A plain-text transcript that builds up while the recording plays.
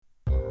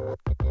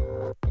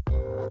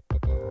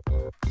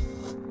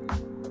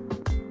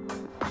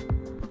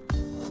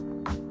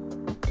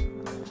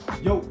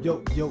Yo.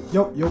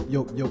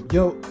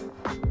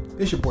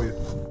 It's your boy,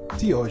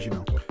 T.O., as you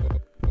know.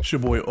 It's your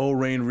boy,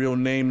 O-Rain, real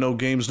name, no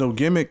games, no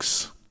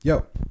gimmicks.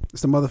 Yo,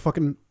 it's the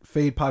motherfucking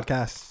Fade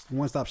Podcast.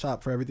 One-stop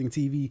shop for everything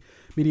TV,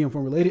 media, and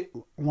film related,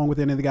 along with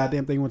any of the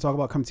goddamn thing you want to talk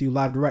about. Come to you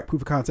live, direct,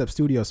 Proof of Concept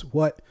Studios.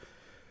 What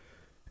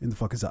in the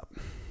fuck is up?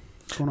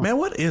 What's going on? Man,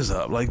 what is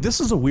up? Like, this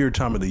is a weird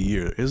time of the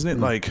year, isn't it?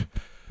 Like,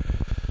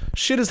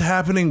 shit is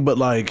happening, but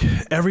like,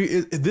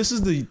 this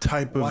is the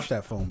type of... Watch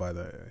that phone, by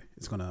the way.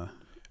 It's gonna...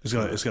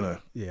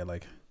 Yeah,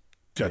 like...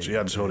 Gotcha.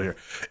 Yeah, just hold it here.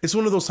 It's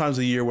one of those times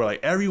of the year where like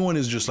everyone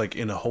is just like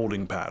in a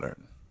holding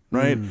pattern,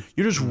 right?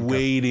 You're just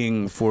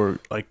waiting for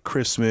like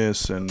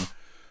Christmas and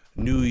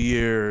New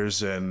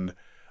Year's, and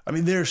I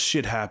mean, there's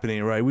shit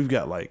happening, right? We've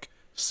got like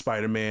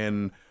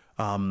Spider-Man.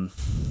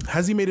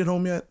 Has he made it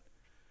home yet?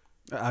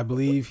 I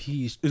believe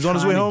he's on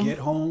his way home. Get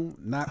home,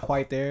 not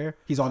quite there.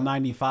 He's on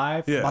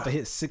 95, about to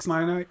hit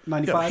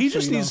 695. Yeah, he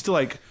just needs to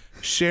like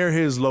share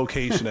his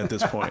location at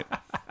this point,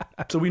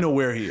 so we know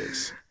where he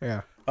is.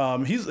 Yeah.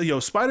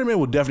 Spider-Man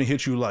will definitely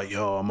hit you like,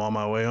 yo, I'm on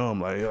my way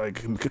home.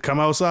 Like come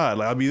outside.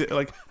 Like I'll be there.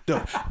 Like,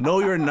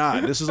 no, you're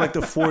not. This is like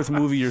the fourth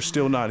movie. You're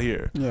still not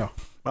here. Yeah.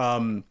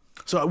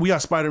 So we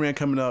got Spider-Man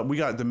coming up. We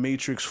got The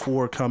Matrix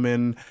 4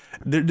 coming.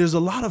 There's a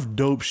lot of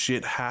dope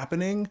shit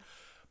happening,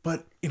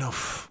 but you know,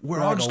 we're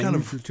all just kind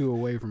of two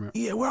away from it.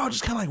 Yeah, we're all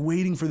just kind of like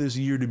waiting for this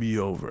year to be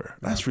over.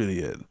 That's really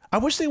it. I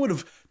wish they would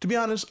have. To be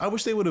honest, I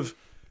wish they would have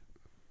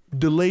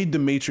delayed The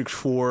Matrix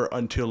 4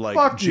 until like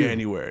Fuck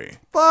January.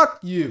 Fuck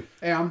you.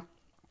 Hey, I'm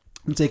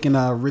taking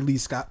Ridley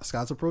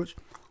Scott's approach.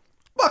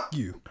 Fuck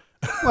you.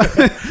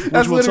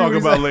 Which we'll talk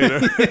about later.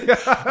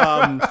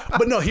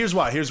 But no, here's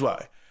why.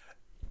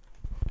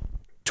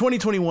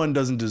 2021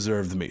 doesn't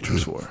deserve The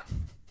Matrix 4.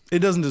 It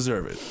doesn't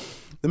deserve it.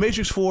 The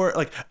Matrix 4,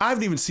 like, I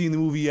haven't even seen the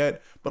movie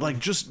yet, but like,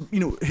 just, you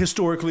know,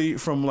 historically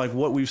from like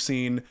what we've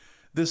seen,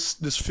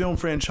 this film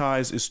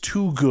franchise is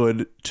too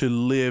good to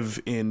live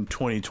in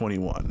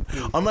 2021.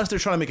 Unless they're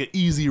trying to make an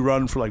easy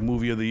run for like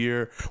movie of the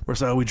year, where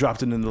it's like, oh, we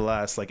dropped it in the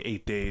last like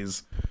 8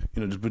 days,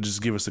 you know, but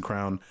just give us the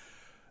crown.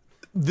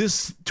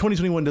 This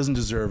 2021 doesn't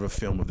deserve a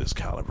film of this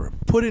caliber.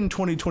 Put in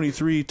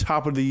 2023,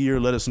 top of the year,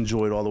 let us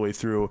enjoy it all the way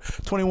through.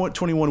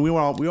 2021, we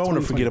all want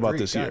to forget about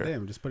this year.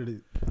 Damn, just put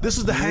it. This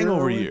is the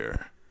hangover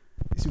year.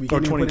 Or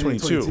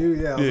 2022.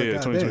 Yeah,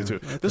 2022.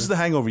 Okay. This is the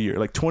hangover year.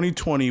 Like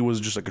 2020 was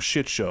just like a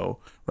shit show,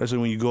 right? So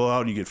when you go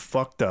out, you get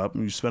fucked up,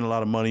 and you spend a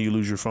lot of money, you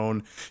lose your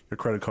phone, your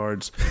credit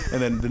cards,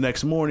 and then the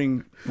next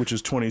morning, which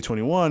is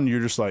 2021, you're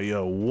just like,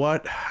 yo,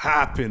 what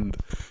happened?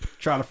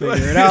 Trying to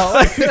figure it out.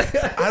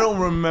 I don't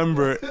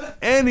remember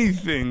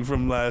anything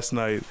from last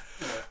night.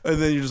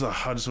 And then you're just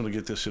like, I just want to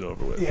get this shit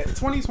over with. Yeah,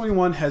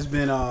 2021 has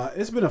been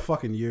it's been a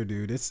fucking year,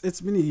 dude.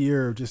 It's been a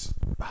year of just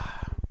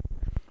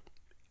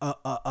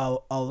a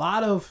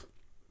lot of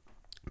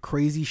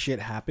crazy shit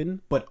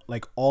happen, but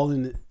like all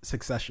in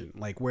succession,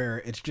 like where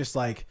it's just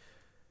like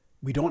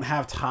we don't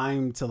have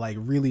time to like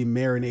really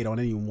marinate on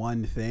any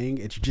one thing.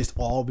 It's just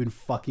all been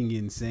fucking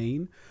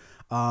insane.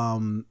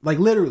 Like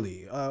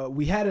literally,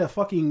 we had a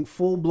fucking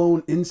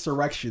full-blown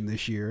insurrection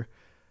this year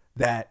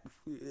that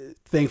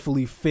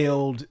thankfully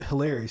failed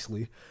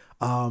hilariously.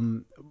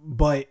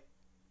 But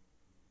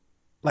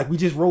like we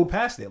just rolled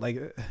past it.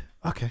 Like,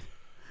 okay.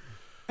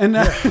 And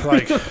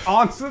like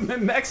on to the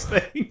next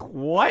thing.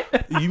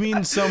 What? You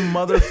mean some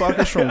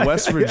motherfuckers from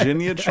West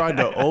Virginia tried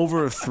to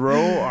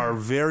overthrow our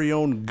very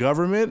own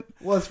government?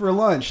 What's for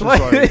lunch? Like,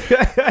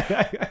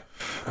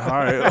 all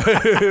right.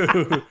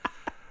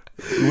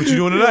 What you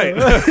doing tonight?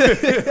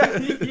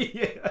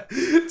 Yeah.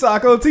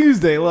 Taco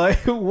Tuesday. Like,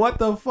 what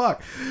the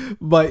fuck?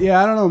 But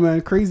yeah, I don't know,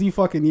 man. Crazy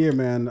fucking year,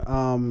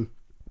 man.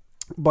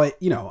 But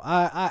you know,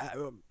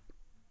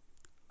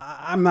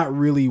 I'm not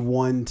really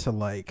one to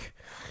like,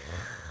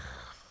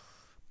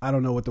 I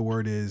don't know what the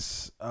word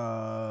is.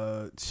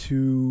 To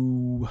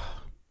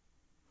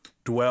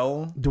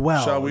dwell.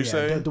 Shall we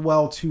say?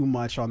 Dwell too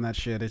much on that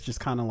shit. It's just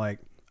kind of like,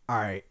 all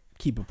right,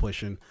 keep it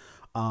pushing.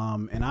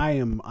 And I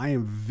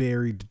am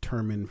very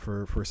determined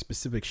for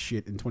specific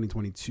shit in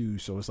 2022.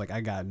 So it's like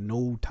I got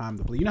no time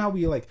to play. You know how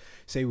we like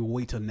say we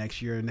wait till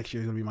next year. Next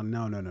year's gonna be my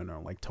no.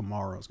 Like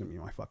tomorrow's gonna be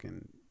my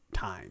fucking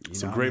time.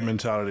 It's a great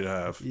mentality to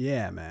have.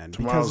 Yeah, man.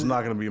 Tomorrow's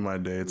not gonna be my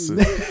day. It's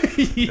it's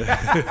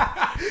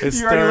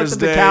Thursday. Looked at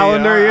the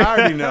calendar. I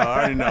already know.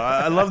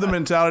 I love the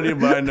mentality,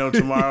 but I know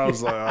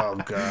tomorrow's like,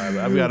 oh god,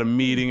 I've got a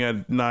meeting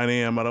at 9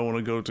 a.m. I don't want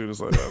to go to.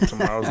 It's like, oh,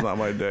 tomorrow's not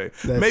my day.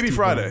 Maybe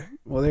Friday. Funny.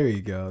 Well, there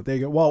you go.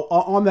 Well,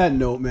 on that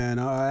note, man,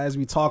 as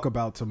we talk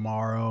about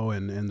tomorrow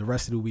and the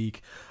rest of the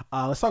week,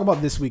 let's talk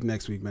about this week,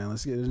 next week, man.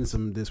 Let's get into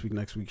some this week,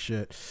 next week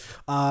shit.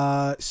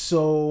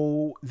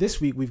 So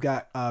this week we've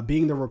got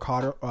Being the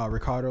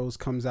Ricardos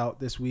comes out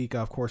this week.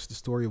 Of course, the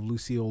story of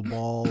Lucille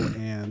Ball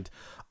and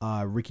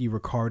Ricky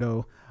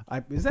Ricardo.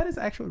 Is that his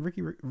actual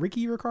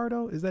Ricky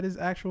Ricardo? Is that his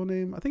actual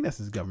name? I think that's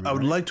his government. I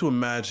would right? like to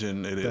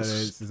imagine it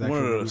is one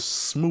of the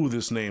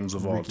smoothest names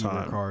of all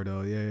time.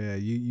 Ricardo, yeah.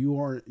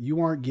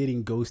 You aren't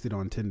getting ghosted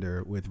on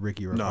Tinder with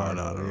Ricky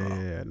Ricardo.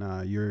 No.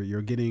 Nah,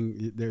 you're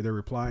getting. They're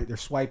replying. They're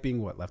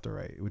swiping what, left or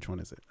right? Which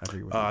one is it? I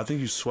forget. I think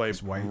you swipe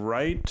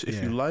right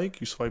if you like.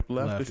 You swipe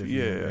left if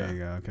you. There you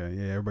go. Okay,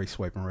 yeah. Everybody's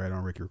swiping right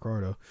on Ricky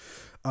Ricardo.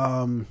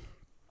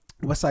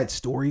 West Side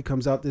Story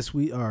comes out this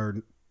week.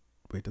 Or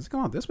wait, does it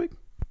come out this week?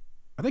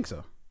 I think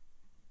so.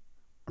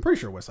 I'm pretty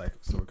sure West Side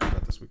Story comes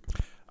out this week.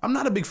 I'm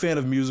not a big fan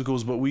of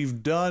musicals, but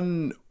we've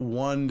done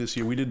one this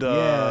year. We did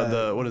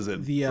the what is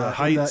it? The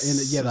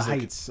Heights. The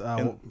Heights.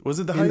 Was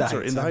it the Heights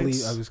or In the Heights? I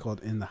believe it was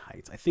called In the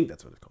Heights. I think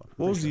that's what it's called.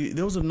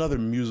 There was another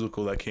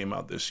musical that came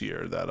out this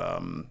year that I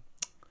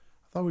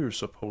thought we were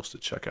supposed to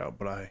check out,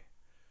 but I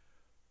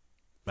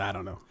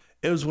don't know.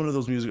 It was one of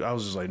those musicals. I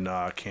was just like,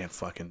 nah, I can't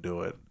fucking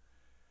do it.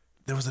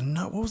 There was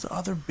what was the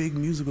other big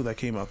musical that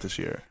came out this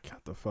year?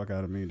 Got the fuck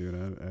out of me, dude.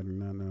 I do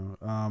not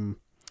know.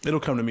 It'll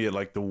come to me at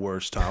like the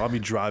worst time. I'll be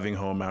driving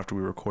home after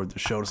we record the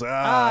show. It's like,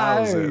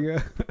 that was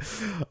it.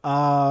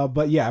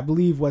 But yeah, I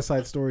believe West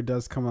Side Story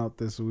does come out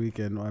this week,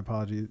 and I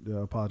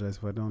apologize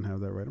if I don't have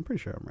that right. I'm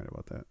pretty sure I'm right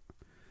about that.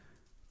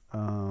 I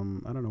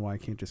don't know why I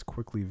can't just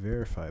quickly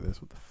verify this.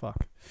 What the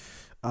fuck?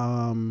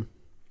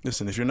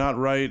 Listen, if you're not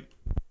right,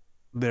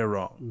 they're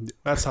wrong.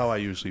 That's how I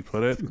usually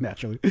put it.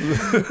 Naturally.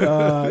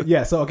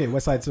 Yeah, so okay,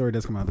 West Side Story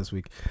does come out this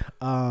week.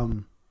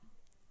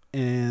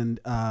 And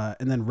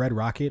then Red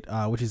Rocket,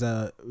 which is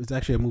it's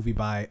actually a movie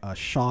by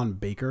Sean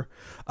Baker.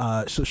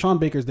 So Sean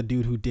Baker is the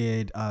dude who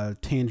did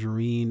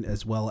Tangerine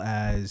as well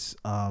as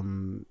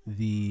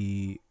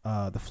the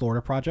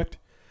Florida Project.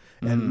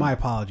 And my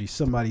apologies,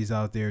 somebody's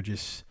out there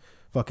just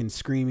fucking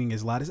screaming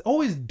as loud as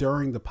always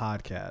during the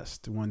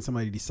podcast when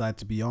somebody decides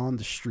to be on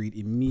the street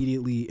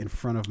immediately in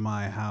front of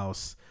my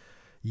house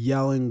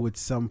yelling with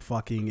some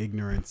fucking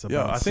ignorance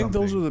about I think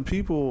those are the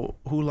people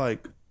who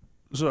like.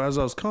 So as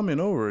I was coming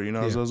over,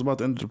 as I was about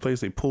to enter the place,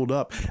 they pulled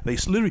up. They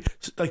literally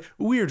like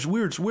weird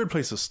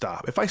place to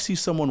stop. If I see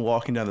someone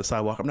walking down the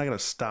sidewalk, I'm not gonna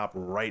stop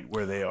right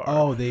where they are.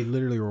 Oh, they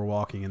literally were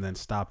walking and then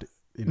stopped.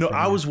 No,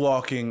 I was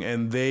walking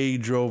and they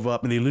drove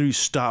up and they literally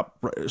stopped.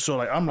 So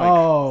like I'm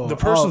like the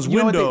person's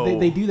window.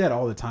 They do that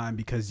all the time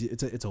because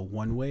it's a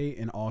one way,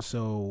 and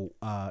also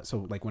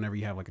so like whenever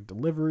you have like a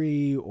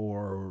delivery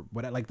or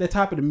what, like that's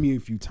happened to me a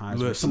few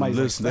times.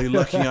 Listen, they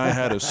lucky I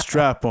had a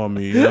strap on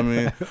me. You know what I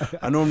mean,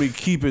 I normally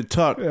keep it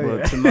tucked,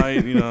 but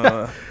tonight,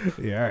 yeah,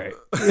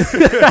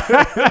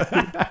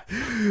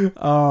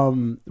 all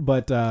right.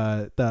 But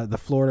the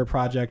Florida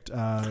Project,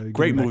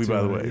 great movie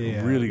by the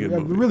way, really good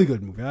movie, really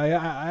good movie.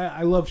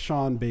 I love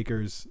Sean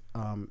Baker's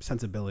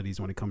sensibilities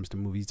when it comes to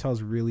movies. He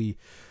tells really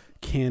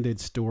candid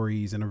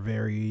stories and a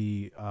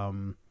very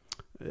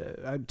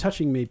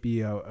touching. May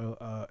be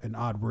an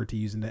odd word to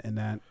use in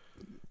that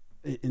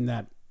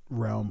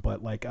realm,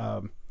 but like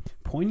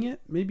poignant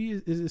maybe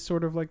is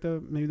sort of like the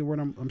word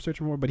I'm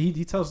searching for. But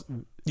he tells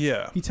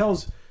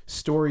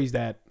stories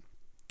that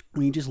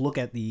when you just look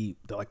at the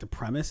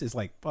premise is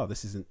like, oh,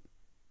 this isn't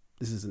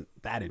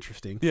that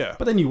interesting. Yeah.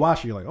 But then you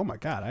watch it, you're like, oh my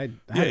God. I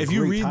if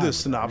you read the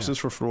synopsis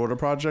for Florida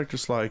Project,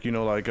 it's like,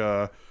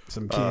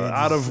 some kids,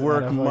 out of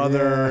work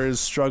mother is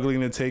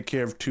struggling to take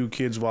care of 2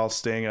 kids while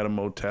staying at a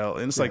motel.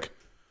 And it's like,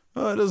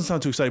 it doesn't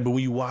sound too exciting. But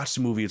when you watch the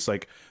movie, it's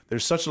like,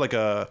 there's such like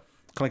a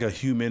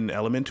human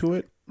element to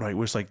it. Right,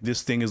 where it's like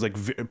this thing is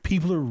like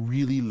people are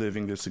really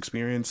living this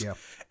experience,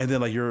 and then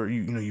like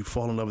you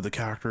fall in love with the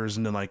characters,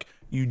 and then like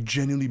you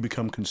genuinely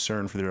become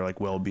concerned for their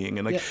like well-being,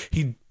 and like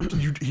he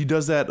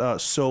does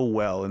that so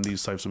well in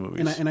these types of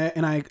movies. And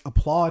I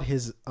applaud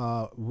his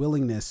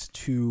willingness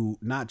to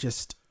not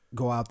just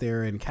go out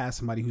there and cast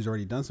somebody who's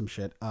already done some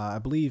shit. I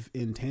believe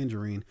in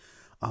Tangerine,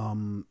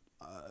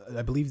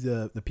 I believe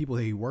the people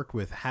that he worked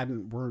with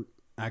weren't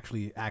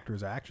actually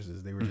actors or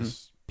actresses; they were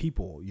just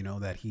people,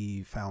 that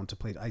he found to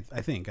play. I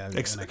think. I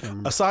can't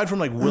remember. Aside from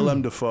like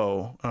Willem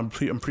Dafoe, I'm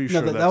pretty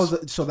sure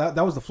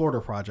that was the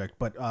Florida Project.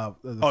 But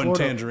in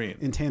Tangerine,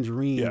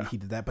 he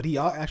did that. But he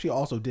actually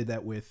also did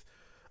that with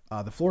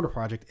the Florida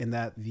Project, in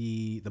that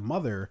the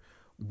mother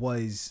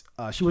was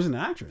she wasn't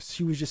an actress.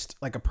 She was just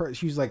like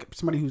she was like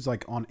somebody who's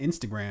like on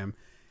Instagram,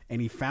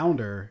 and he found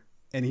her,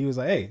 and he was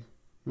like, hey,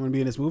 you want to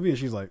be in this movie? And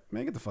she's like,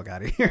 man, get the fuck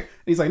out of here. And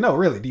he's like, no,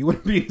 really, do you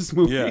want to be in this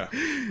movie? Yeah.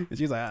 And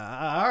she's like,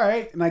 all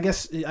right. And I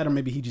guess, I don't know,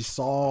 maybe he just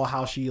saw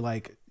how she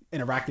like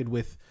interacted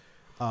with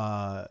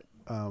Instagram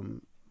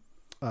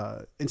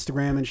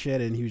and shit,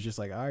 and he was just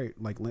like, all right.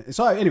 Like,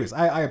 so anyways,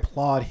 I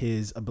applaud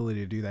his ability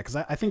to do that, because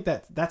I think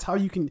that's how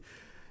you can,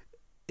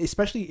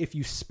 especially if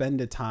you spend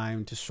the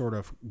time to sort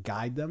of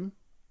guide them.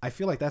 I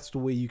feel like that's the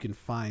way you can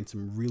find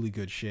some really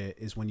good shit,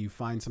 is when you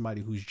find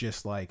somebody who's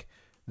just like,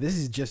 this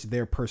is just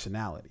their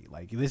personality.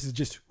 Like, this is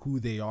just who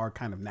they are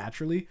kind of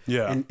naturally.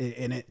 Yeah. And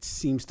it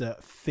seems to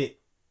fit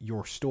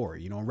your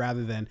story,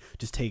 rather than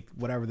just take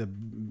whatever the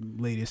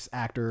latest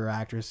actor or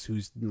actress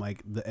who's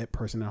like the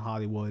person in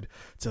Hollywood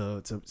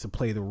to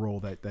play the role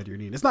that you're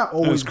needing. It's not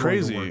always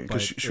crazy,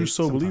 because she was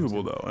so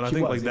believable though. And I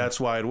think like that's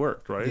why it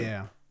worked, right?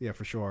 Yeah. Yeah,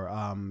 for sure.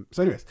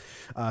 So anyways,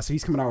 so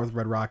he's coming out with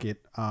Red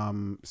Rocket.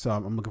 So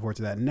I'm looking forward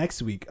to that.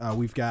 Next week,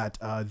 we've got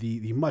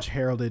the much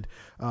heralded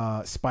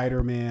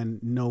Spider-Man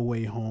No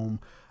Way Home.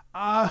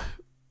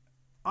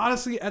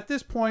 Honestly, at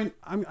this point,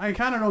 I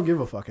kind of don't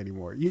give a fuck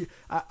anymore.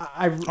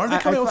 Aren't they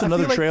coming out with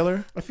another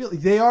trailer? I feel like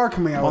they are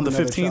coming out on with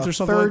the 15th or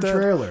something third like that.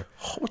 Trailer.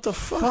 Oh, what the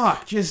fuck?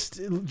 Fuck, just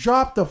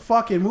drop the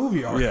fucking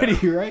movie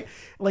already, right?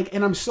 Like,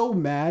 and I'm so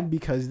mad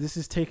because this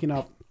is taking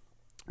up.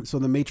 So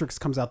The Matrix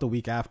comes out the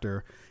week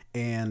after,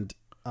 and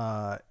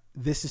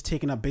this is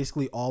taking up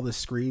basically all the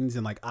screens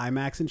in like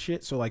IMAX and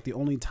shit. So like the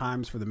only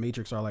times for The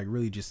Matrix are like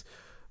really just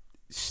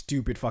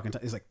stupid fucking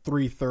time. It's like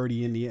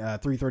 3:30 in the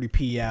 3:30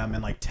 p.m.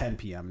 and like 10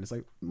 p.m. and it's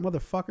like,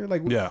 motherfucker,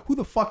 like who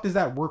the fuck does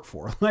that work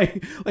for?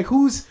 like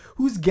who's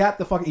got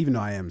the fuck, even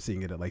though I am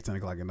seeing it at like 10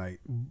 o'clock at night,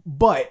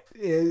 but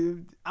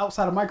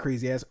outside of my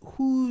crazy ass,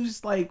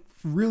 who's like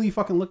really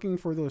fucking looking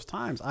for those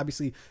times?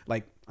 Obviously,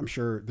 like I'm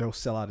sure they'll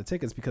sell out of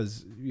tickets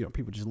because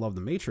people just love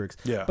The Matrix.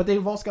 Yeah, but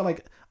they've also got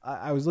like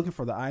I was looking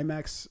for the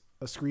IMAX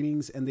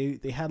screenings and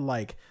they had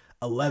like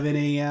 11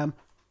 a.m.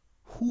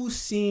 Who's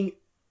seeing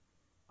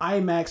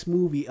IMAX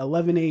movie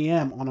 11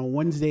 a.m. on a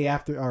Wednesday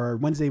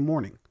Wednesday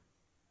morning?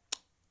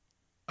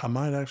 I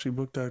might actually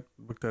book that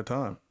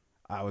time.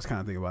 I was kind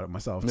of thinking about it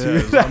myself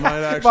too. Yeah, I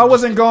might actually if I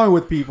wasn't going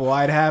with people,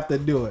 I'd have to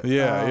do it.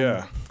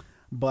 Yeah.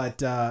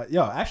 But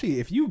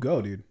actually, if you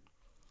go, dude,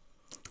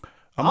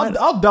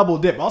 I'll double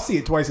dip. I'll see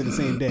it twice in the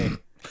same day.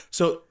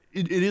 So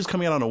it is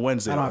coming out on a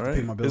Wednesday. I don't have right?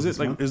 to pay my bills. Is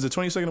it is the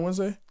 22nd a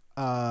Wednesday?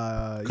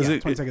 Yeah,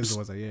 22nd is a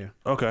Wednesday. Yeah.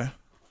 Okay.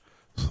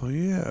 So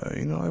yeah,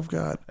 I've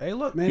got. Hey,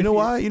 look, man. You know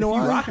why? If you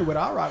rocking with it,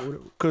 I'll rock with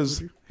it.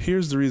 Because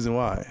here's the reason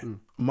why.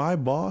 My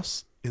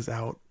boss is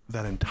out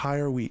that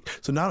entire week.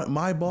 So now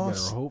my boss,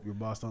 you better hope your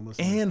boss don't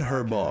listen and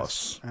her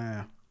boss,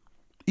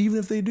 even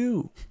if they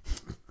do,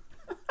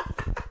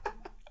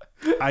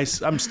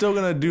 I'm still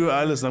gonna do.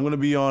 Listen, I'm gonna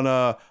be on.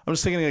 I'm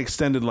just taking an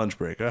extended lunch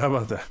break. How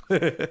about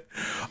that?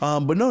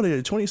 But no,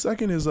 the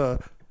 22nd is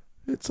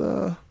it's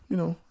I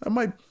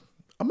might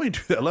do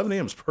that. 11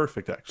 a.m. is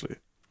perfect actually.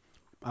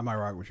 I might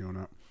rock with you on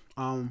that.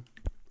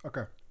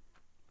 Okay.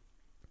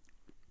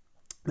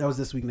 That was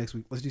this week. Next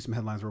week, let's do some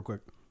headlines real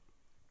quick,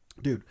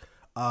 dude.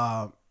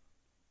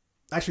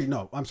 Actually,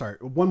 no. I'm sorry.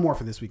 One more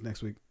for this week.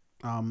 Next week.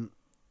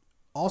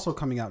 Also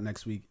coming out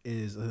next week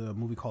is a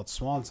movie called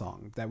Swan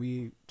Song that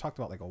we talked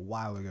about like a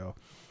while ago,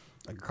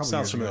 like a couple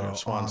Sounds years familiar. ago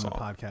Swan on Song. the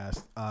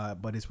podcast.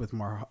 But it's with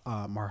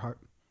Mahershala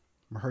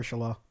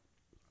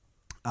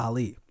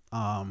Ali,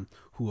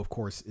 who of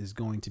course is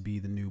going to be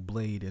the new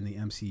Blade in the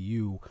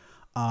MCU.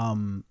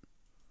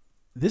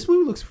 This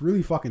movie looks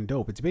really fucking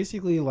dope. It's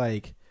basically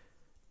like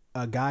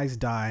a guy's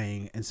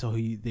dying, and so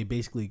they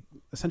basically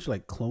essentially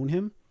like clone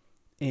him,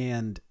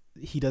 and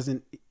he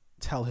doesn't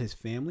tell his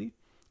family,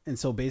 and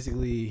so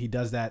basically he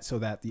does that so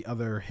that the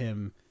other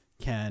him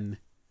can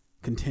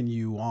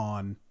continue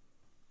on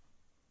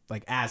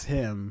like as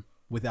him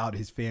without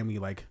his family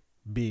like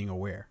being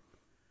aware.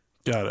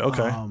 Got it.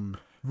 Okay.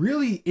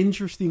 Really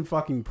interesting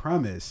fucking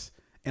premise.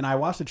 And I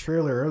watched the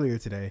trailer earlier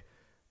today.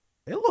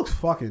 It looks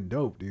fucking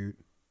dope, dude.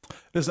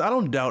 Listen, I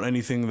don't doubt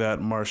anything that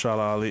Mahershala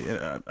Ali,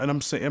 and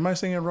I'm saying, am I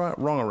saying it wrong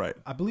or right?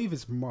 I believe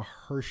it's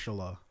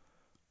Mahershala.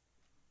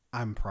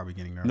 I'm probably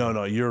getting nervous.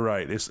 No, you're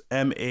right. It's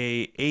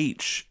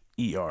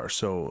Maher.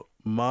 So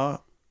her,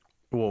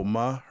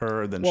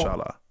 then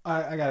Shala.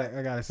 I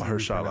gotta see him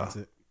pronounce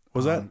it.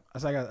 Was that?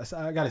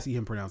 I gotta see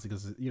him pronounce it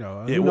because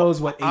who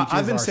knows what H is.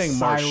 I've been saying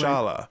silent.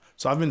 Mahershala,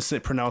 so I've been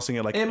pronouncing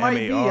it like it might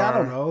M-A-R. be. I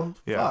don't know.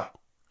 Yeah. Fuck.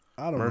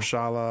 I don't know.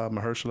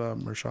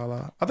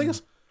 Mahershala. I think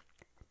it's.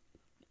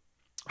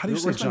 How do you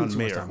say John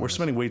Mayer? We're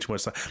spending way too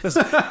much time.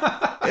 Listen,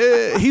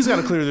 he's got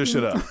to clear this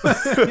shit up.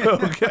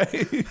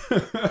 Okay.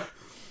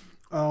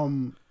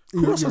 Who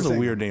else has a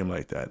weird name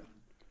like that?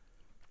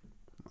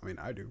 I mean,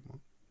 I do.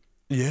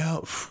 Yeah,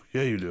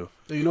 you do.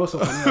 So you know so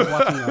funny? I was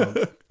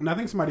watching, and I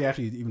think somebody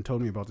actually even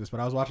told me about this, but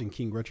I was watching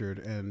King Richard,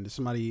 and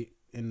somebody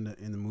in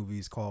the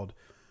movies called,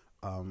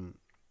 I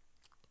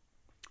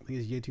think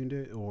it's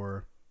Yetunde,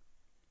 or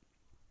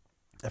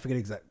I forget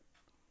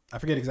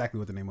exactly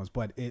what the name was,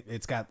 but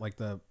it's got like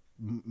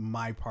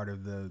my part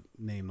of the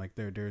name, like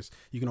there's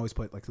you can always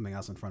put like something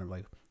else in front of,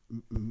 like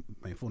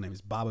my full name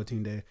is Baba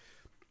Tunde.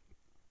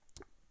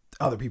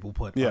 Other people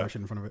put other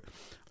shit in front of it.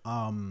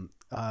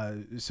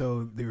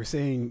 So they were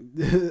saying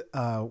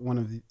one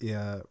of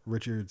the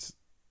Richard's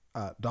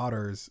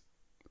daughters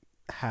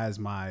has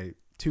my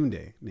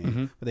Tunde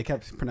name, but they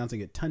kept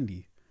pronouncing it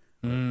Tundi.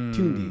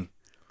 Tundi.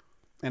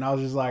 And I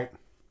was just like,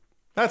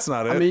 that's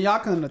not it. I mean, y'all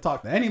couldn't have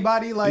talked to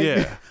anybody,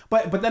 like,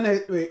 but then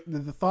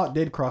the thought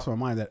did cross my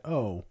mind that,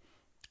 oh,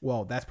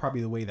 well, that's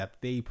probably the way that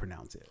they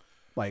pronounce it,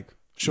 like,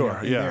 sure,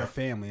 in their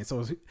family. And so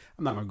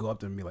I'm not gonna go up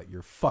to them and be like,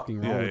 you're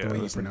fucking wrong with the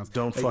way you pronounce it.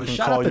 Don't like,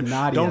 fucking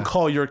don't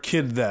call your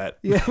kid that.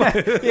 Yeah,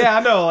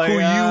 I know. Like, who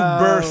you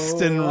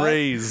birthed and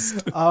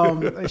raised.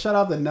 Shout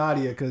out to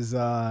Nadia, because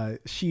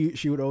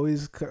she would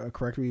always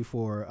correct me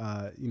for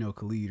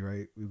Khalid,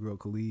 right? We grew up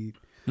Khalid.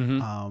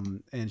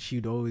 And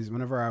she'd always,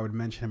 whenever I would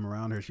mention him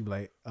around her, she'd be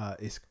like,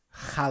 it's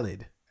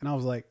Khalid. And I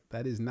was like,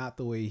 that is not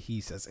the way he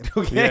says it.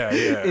 Okay, Yeah.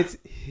 It's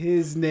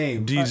his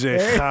name,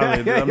 DJ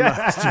Khaled. I'm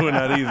not doing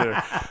that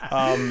either.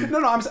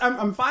 No,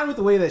 I'm fine with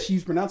the way that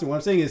she's pronouncing. What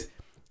I'm saying is,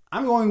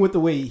 I'm going with the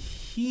way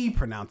he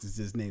pronounces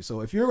his name.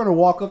 So if you're going to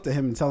walk up to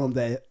him and tell him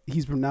that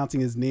he's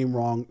pronouncing his name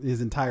wrong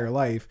his entire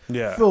life,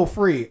 feel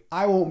free.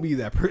 I won't be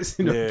that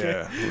person.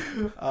 Okay?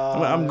 Yeah.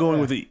 I'm going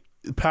with the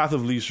path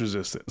of least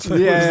resistance. Yeah.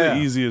 It's the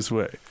easiest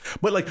way.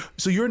 But like,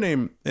 so your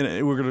name,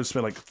 and we're going to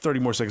spend like 30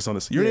 more seconds on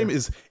this. Your name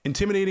is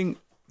intimidating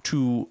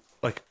to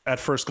like at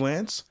first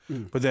glance,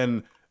 but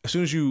then as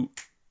soon as you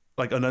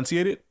like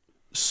enunciate it,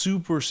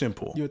 super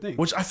simple. You would think.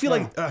 Which I feel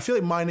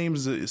like my name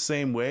is the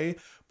same way,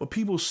 but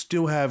people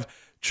still have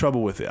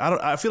trouble with it.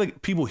 I feel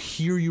like people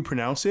hear you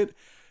pronounce it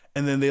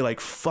and then they like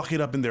fuck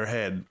it up in their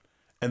head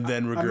and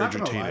then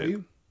regurgitate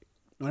it.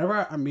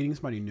 Whenever I'm meeting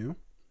somebody new,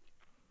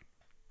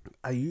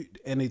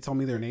 and they tell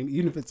me their name,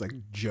 even if it's like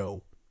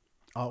Joe,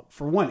 I'll,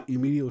 for one,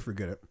 immediately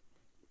forget it.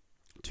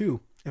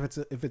 Two,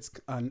 if it's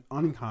an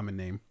uncommon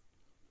name,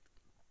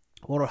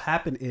 what'll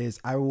happen is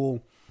I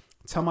will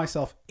tell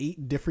myself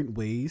 8 different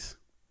ways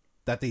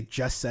that they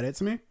just said it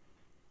to me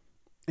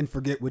and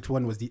forget which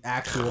one was the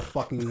actual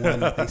fucking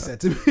one that they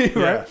said to me, right?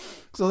 Yeah.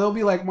 So they'll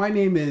be like, my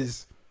name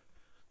is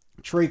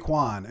Trey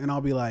Quan, and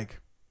I'll be like,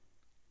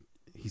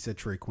 he said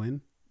Trey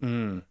Quinn?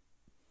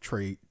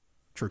 Trey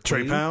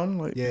Pound?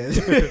 Like, yeah.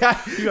 You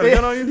got a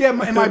gun on you?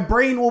 Yeah, and my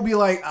brain will be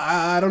like,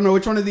 I don't know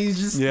which one of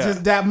these,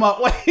 just dab them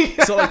up.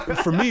 So like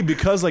for me,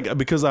 because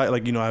I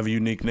like, you know, I have a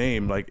unique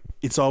name, like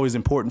it's always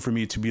important for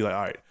me to be like,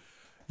 all right,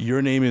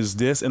 your name is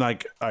this, and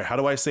like, all right, how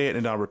do I say it?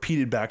 And I'll repeat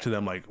it back to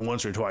them like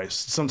once or twice.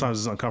 Sometimes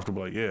it's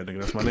uncomfortable, like, yeah, nigga,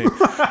 that's my name.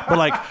 But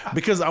like,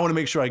 because I want to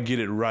make sure I get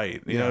it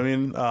right. You know what I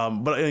mean?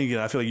 But again,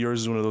 I feel like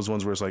yours is one of those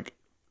ones where it's like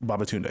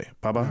Baba Tunde.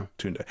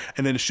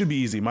 And then it should be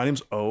easy. My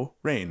name's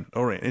Rain.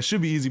 It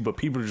should be easy, but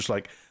people are just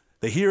like,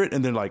 they hear it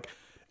and they're like,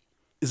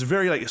 it's a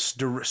very like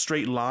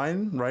straight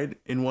line, right,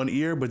 in one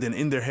ear, but then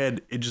in their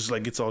head, it just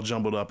like gets all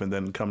jumbled up and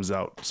then comes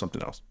out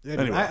something else. Yeah,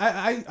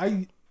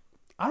 anyway.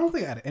 I don't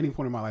think at any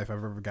point in my life I've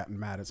ever gotten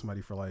mad at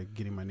somebody for like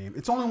getting my name.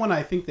 It's only when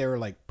I think they were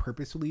like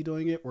purposefully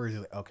doing it, where it's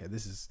like, okay,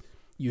 this is,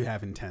 you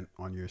have intent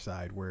on your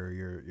side where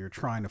you're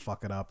trying to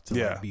fuck it up to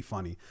like be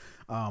funny.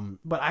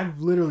 But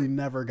I've literally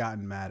never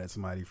gotten mad at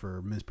somebody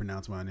for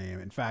mispronouncing my name.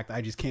 In fact,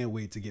 I just can't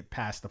wait to get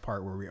past the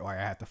part where I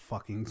have to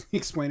fucking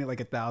explain it like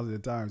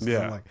 1,000 times. Yeah.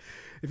 I'm like,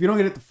 if you don't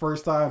get it the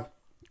first time,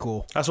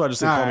 cool. That's why I just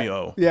say call me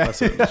O. Yeah.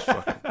 That's it.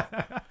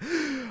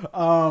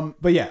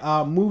 But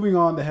yeah, moving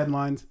on to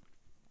headlines.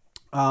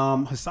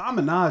 Hassan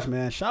Minaj,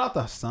 man, shout out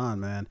to Hassan,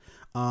 man.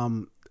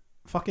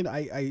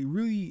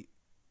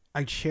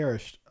 I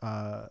cherished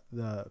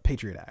the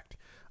Patriot Act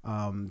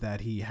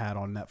that he had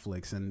on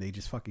Netflix, and they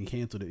just fucking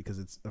canceled it because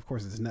it's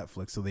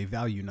Netflix, so they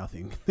value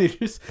nothing. They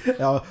just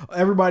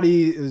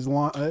everybody is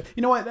you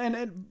know what,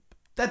 and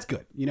that's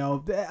good. You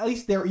know, at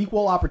least they're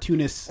equal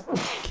opportunists.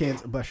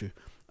 Cancelers,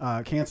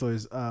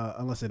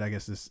 unless it, I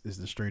guess, this is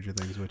the Stranger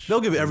Things, which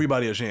they'll give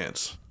everybody a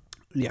chance.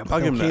 Yeah, but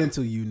they'll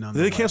cancel you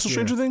nonetheless. Did they cancel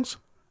Stranger Things?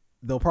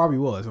 They'll probably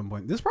will at some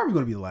point. This is probably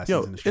going to be the last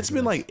season. It's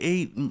been like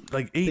eight.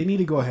 They need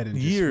to go ahead and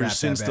years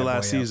since the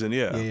last season.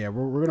 Yeah.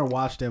 We're gonna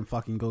watch them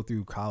fucking go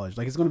through college.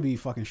 Like it's gonna be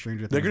fucking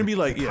Stranger Things. They're gonna be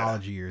like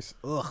college years.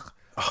 Ugh.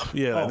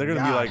 Yeah, they're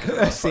gonna be like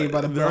Saved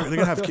by the Bell. They're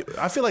gonna have.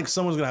 I feel like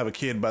someone's gonna have a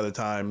kid by the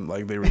time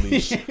like they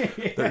release.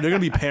 They're gonna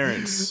be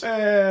parents.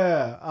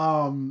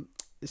 Yeah.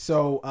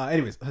 So,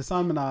 anyways,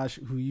 Hassan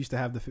Minaj, who used to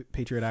have the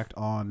Patriot Act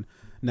on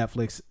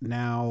Netflix,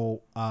 now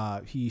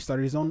he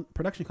started his own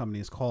production company.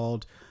 It's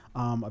called,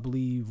 I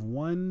believe,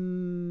 Hold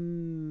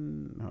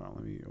on,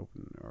 let me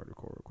open the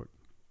article real quick.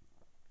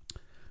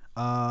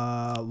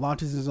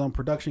 Launches his own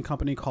production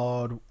company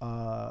called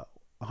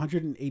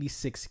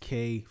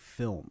 186K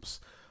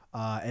Films.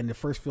 And the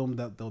first film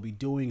that they'll be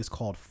doing is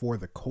called For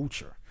the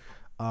Culture.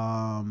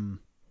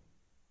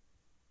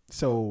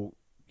 So,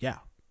 yeah.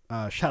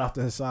 Shout out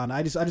to Hassan.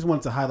 I just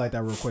wanted to highlight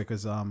that real quick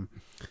because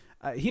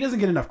he doesn't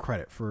get enough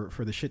credit for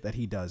the shit that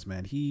he does,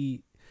 man.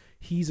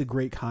 He's a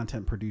great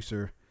content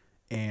producer,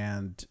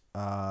 and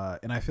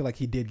I feel like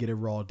he did get a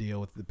raw deal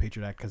with the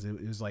Patriot Act because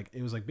it was like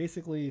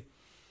basically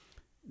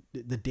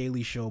the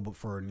Daily Show but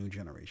for a new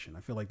generation.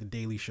 I feel like the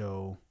Daily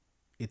Show,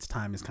 its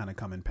time is kind of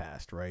coming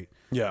past, right?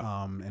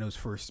 Yeah. And it was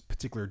for a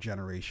particular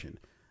generation.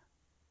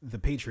 The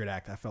Patriot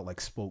Act, I felt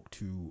like spoke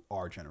to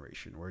our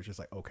generation, where it's just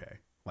like, okay.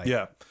 Like,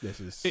 yeah, this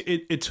is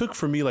it took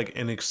for me like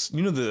the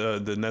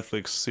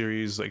Netflix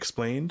series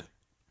Explained,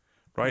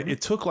 right? Mm-hmm.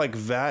 It took like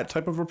that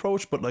type of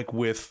approach, but like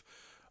with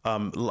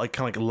like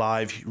kind of like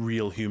live,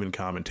 real human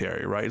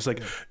commentary, right? It's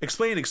like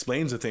Explained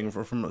explains a thing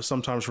from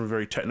sometimes from a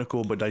very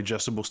technical but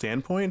digestible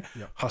standpoint.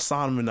 Yeah.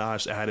 Hassan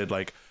Minaj added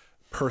like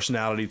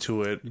personality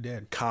to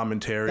it,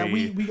 commentary that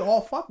we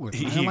all fuck with.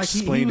 He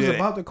explained he was it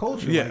about the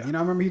culture. Yeah, like, you know,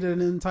 I remember he did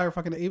an entire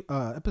fucking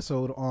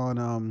episode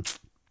on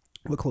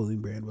what clothing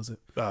brand was it?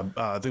 I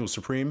think it was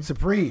Supreme.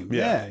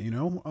 Yeah, you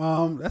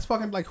know, that's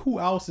fucking like, who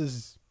else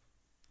is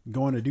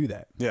going to do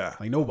that? Yeah,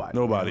 like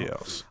nobody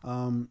else.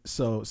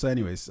 So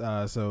anyways,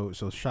 so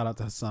shout out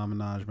to Hassan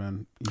Minaj,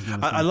 man.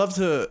 I love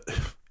to.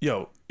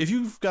 yo, if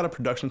you've got a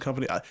production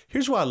company,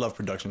 here's why I love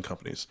production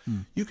companies.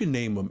 You can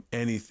name them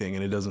anything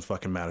and it doesn't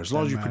fucking matter as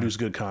long as you produce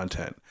good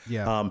content.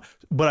 Yeah.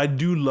 But I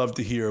do love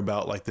to hear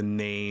about like the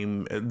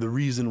name, the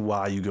reason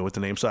why you go with the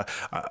name. So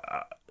I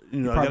got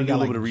to do a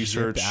little bit of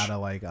research. Out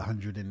of like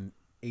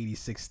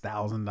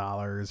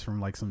 $186,000 from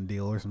like some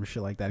deal or some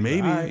shit like that.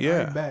 Maybe,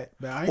 I bet.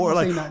 But I ain't or gonna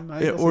like, say nothing. I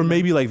ain't gonna or say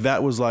maybe like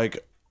that was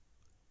like,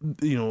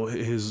 you know,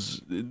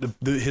 his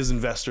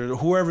investor,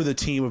 whoever the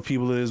team of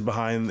people that is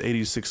behind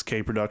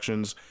 86K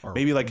Productions, nothing.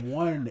 maybe like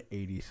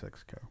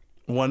 186K.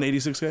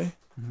 186K.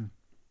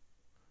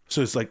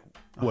 So it's like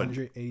what?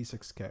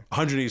 186K.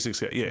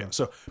 186K. Yeah.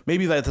 So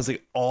maybe that's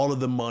like all of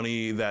the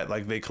money that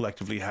like they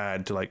collectively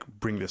had to like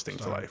bring this thing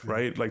to life,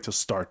 right? Like to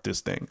start this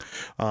thing.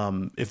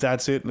 If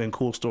that's it, then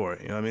cool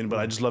story. You know what I mean? But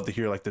I just love to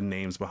hear like the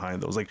names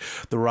behind those. Like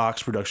The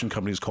Rock's production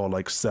company is called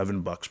like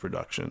 $7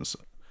 Productions,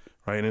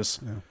 right? And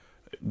it's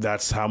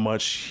that's how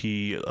much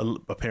he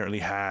apparently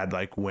had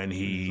like when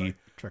he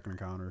checking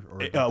account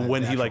or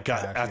when he like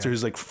got after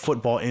his like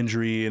football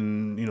injury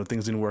and you know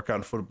things didn't work out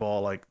in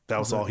football, like that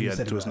was all he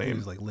had to his name. He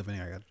was like living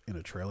in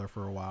a trailer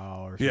for a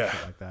while or something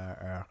like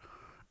that.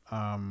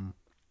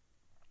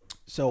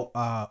 So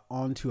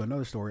on to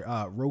another story.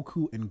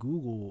 Roku and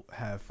Google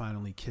have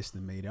finally kissed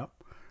and made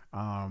up.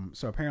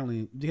 So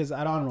apparently, because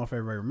I don't know if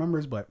everybody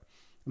remembers, but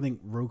I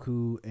think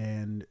Roku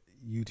and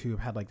YouTube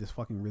had like this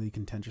fucking really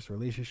contentious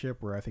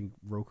relationship where I think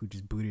Roku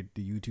just booted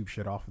the YouTube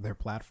shit off of their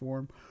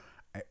platform.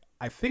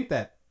 I think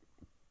that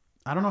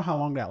I don't know how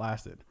long that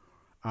lasted.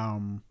 I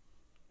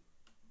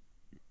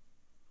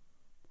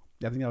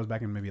think that was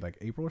back in maybe like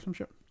April or some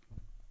shit.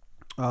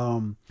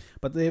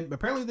 But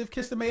they've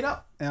kissed and made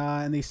up,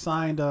 and they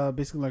signed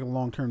basically like a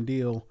long-term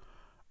deal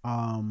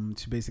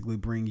to basically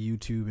bring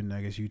YouTube and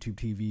I guess YouTube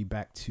TV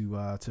back to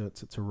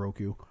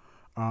Roku.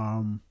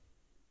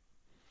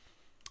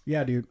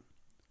 Yeah, dude.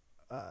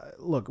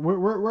 Look,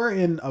 we're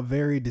in a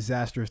very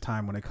disastrous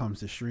time when it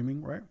comes to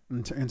streaming, right?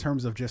 In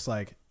terms of just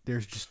like,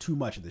 there's just too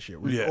much of this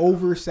shit. We're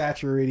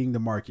oversaturating the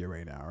market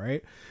right now,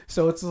 right?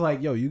 So it's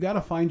like, yo, you got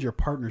to find your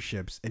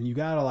partnerships and you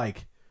got to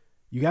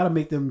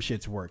make them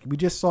shits work. We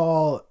just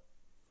saw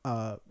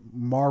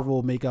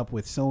Marvel make up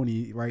with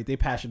Sony, right? They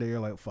patched it. They're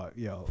like, fuck,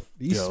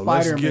 these Spider-Man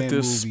let's get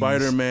this movies,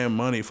 Spider-Man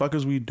money. Fuck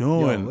is we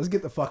doing? Let's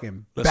get the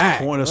fucking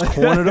let's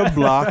corner the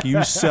block.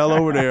 You sell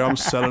over there. I'm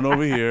selling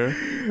over here.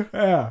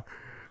 Yeah.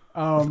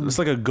 It's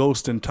like a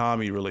Ghost and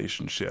Tommy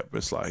relationship.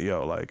 It's like,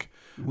 like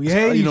we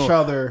hate each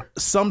other.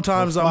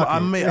 Sometimes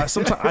sometimes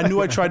I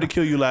knew I tried to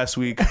kill you last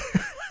week,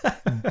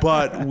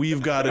 but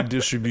we've got to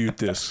distribute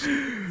this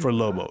for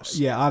Lobos.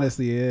 Yeah,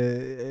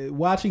 honestly,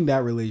 watching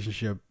that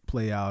relationship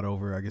play out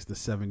over, I guess, the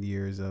 7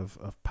 years of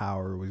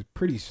power was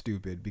pretty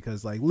stupid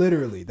because, like,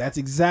 literally, that's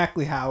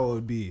exactly how it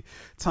would be.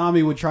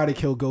 Tommy would try to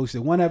kill Ghost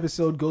in one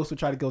episode, Ghost would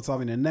try to kill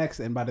Tommy in the next,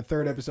 and by the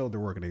third episode, they're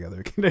working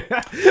together.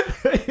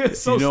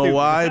 So you know stupid.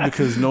 Why?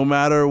 Because no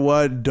matter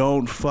what,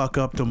 don't fuck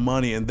up the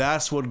money, and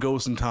that's what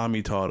Ghost and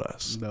Tommy taught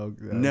us. No,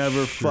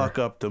 never fuck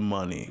up the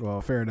money.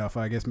 Well, fair enough.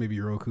 I guess maybe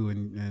Roku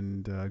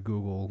and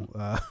Google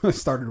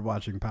started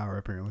watching Power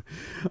apparently.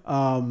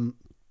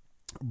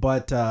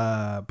 But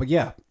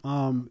yeah,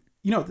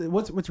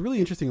 what's really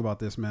interesting about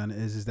this, man,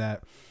 is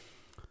that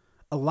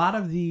a lot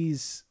of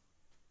these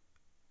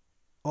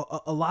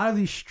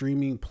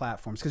streaming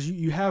platforms, because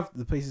you have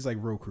the places like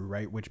Roku,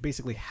 right, which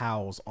basically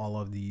house all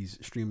of these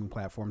streaming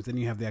platforms. Then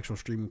you have the actual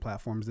streaming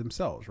platforms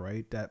themselves,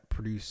 right, that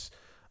produce,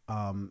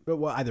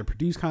 either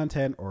produce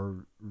content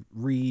or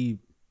what do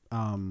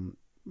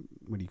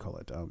you call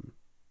it?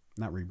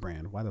 Not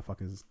rebrand. Why the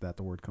fuck is that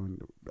the word coming?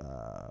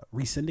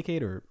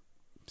 Resyndicate or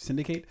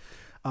syndicate.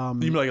 You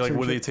mean like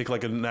where they take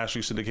like a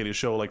nationally syndicated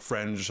show like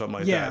Friends or something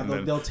like that?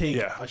 Yeah, they'll take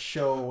a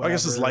show. Whatever. I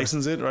guess it's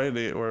license it, right?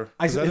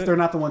 If they're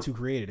not the ones who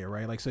created it,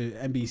 right? Like, so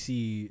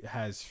NBC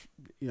has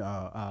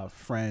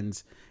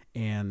Friends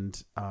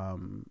and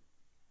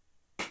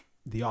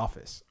The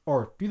Office,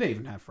 or do they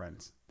even have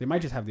Friends? They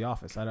might just have The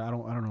Office. I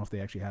don't know if they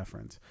actually have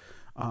Friends.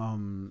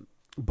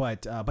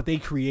 But they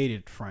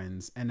created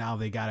Friends and now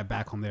they got it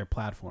back on their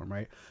platform,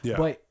 right? Yeah.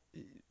 But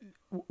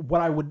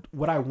what I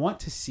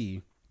want to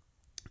see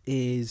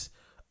is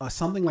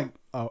something like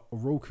a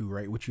Roku,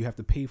 right, which you have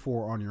to pay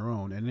for on your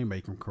own. And anybody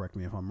can correct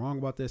me if I'm wrong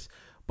about this,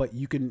 but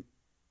you can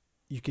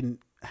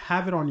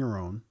have it on your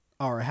own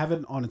or have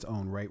it on its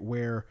own, right,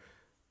 where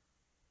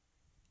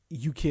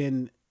you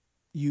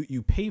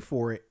pay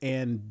for it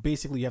and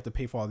basically you have to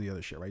pay for all the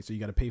other shit, right? So you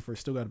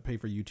still got to pay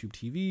for YouTube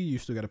TV, you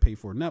still got to pay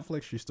for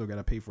Netflix, you still got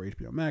to pay for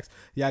HBO Max,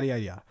 yada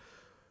yada yada.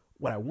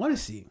 What I want to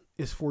see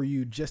is for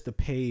you just to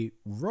pay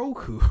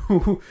Roku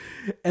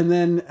and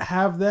then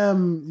have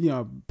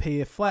them, pay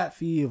a flat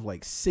fee of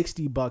like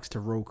 $60 to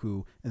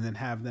Roku and then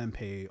have them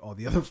pay all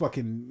the other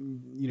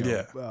fucking,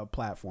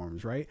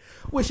 platforms, right?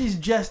 Which is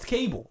just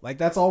cable. Like,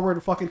 that's all we're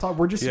fucking talking.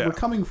 We're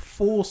coming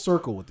full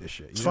circle with this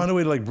shit. Let's find a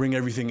way to like bring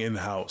everything in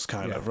house,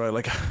 kind of, right?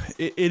 Like,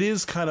 it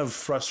is kind of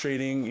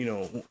frustrating.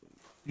 You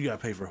got to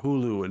pay for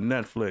Hulu and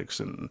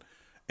Netflix and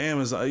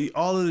Amazon,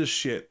 all of this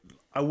shit.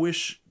 I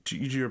wish, to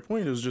your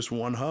point, it was just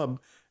one hub,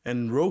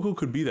 and Roku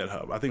could be that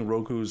hub. I think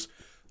Roku's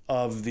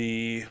of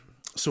the.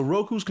 So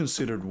Roku's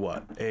considered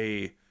what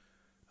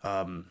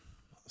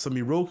So I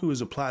mean, Roku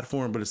is a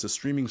platform, but it's a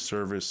streaming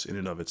service in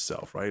and of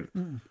itself, right?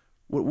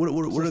 What So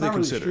are it's they not really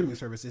considered? streaming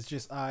service. It's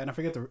just and I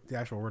forget the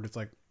actual word. It's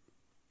like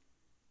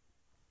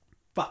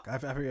fuck. I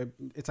forget.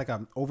 It's like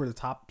a over the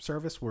top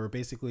service where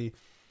basically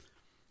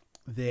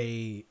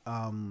they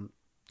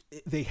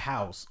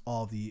house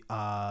all the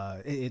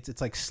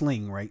it's like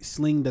Sling, right?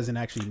 Sling doesn't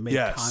actually make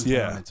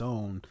content on its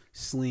own.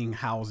 Sling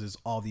houses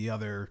all the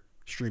other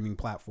streaming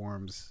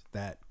platforms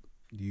that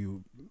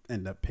you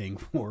end up paying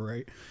for,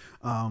 right?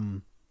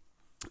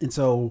 And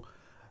so,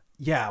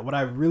 yeah, what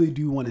I really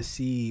do want to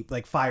see,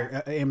 like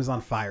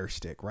Amazon Fire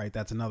Stick, right?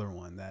 That's another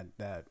one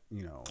that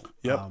you know,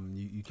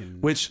 you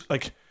can. Which,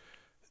 like,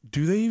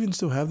 do they even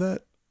still have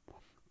that?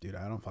 Dude,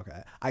 I don't fucking.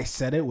 I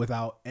said it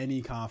without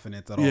any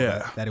confidence at all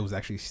that it was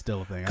actually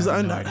still a thing. Because I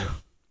have no idea.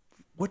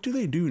 What do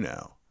they do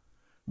now?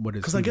 What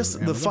is? Because I guess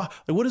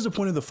what is the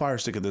point of the Fire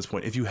Stick at this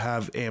point? If you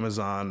have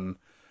Amazon.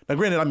 Now,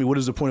 granted, I mean, what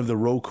is the point of the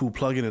Roku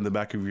plug-in in the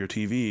back of your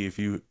TV if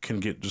you can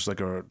get just like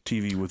a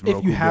TV with Roku?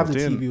 If you have the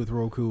built in? TV with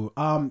Roku,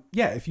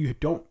 if you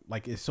don't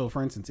like, so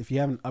for instance, if you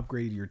haven't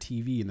upgraded your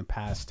TV in the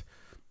past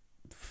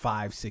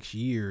 5-6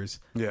 years,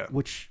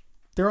 which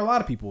there are a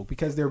lot of people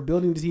because they're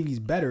building the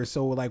TVs better.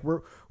 So like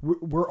we're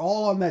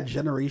all on that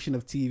generation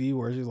of TV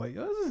where it's just like,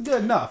 oh, this is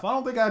good enough. I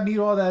don't think I need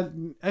all that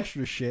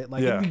extra shit.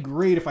 Like it'd be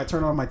great if I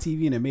turn on my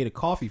TV and it made a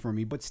coffee for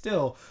me, but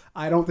still,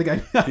 I don't think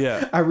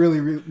I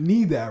really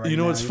need that right now. You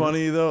know what's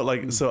funny though?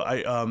 Like so,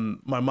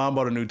 my mom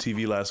bought a new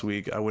TV last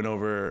week. I went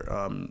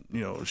over,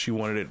 she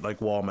wanted it like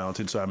wall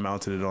mounted, so I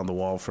mounted it on the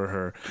wall for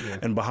her. Yeah.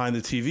 And behind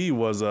the TV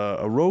was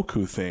a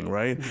Roku thing,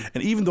 right?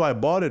 And even though I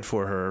bought it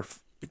for her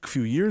a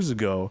few years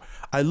ago,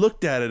 I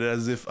looked at it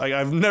as if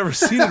I've never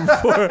seen it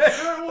before.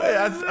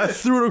 I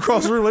threw it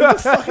across the room. Like, what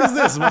the fuck is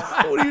this? What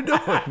are you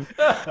doing?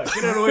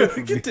 Get it away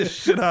from me. Get this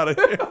shit out of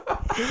here.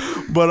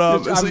 But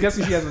I'm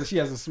guessing she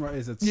has a smart.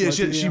 Is it?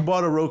 Smart she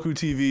bought a Roku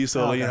TV,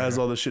 so it has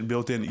okay. all the shit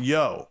built in.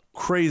 Yo,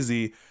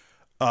 crazy.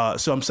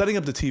 So I'm setting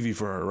up the TV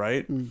for her,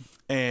 right?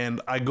 And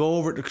I go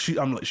over.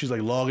 She's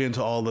like log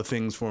into all the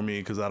things for me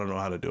because I don't know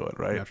how to do it,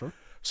 right? Natural.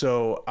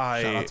 So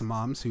shout out to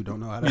moms who don't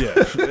know how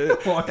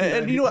to.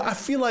 and you know what? I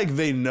feel like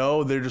they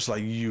know. They're just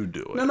like, you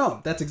do it.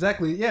 No, that's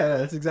exactly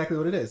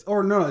what it is.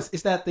 Or no,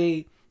 it's that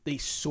they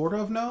sort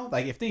of know.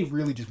 Like if they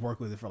really just work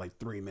with it for like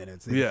 3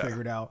 minutes, they figure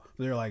it out.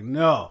 They're like,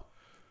 no.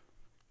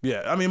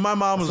 Yeah, I mean, my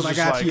mom was just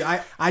like,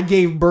 I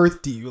gave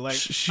birth to you. Like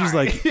she's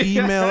like,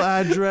 email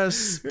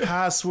address,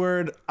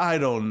 password. I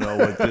don't know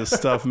what this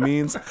stuff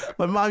means.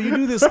 But mom, you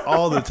do this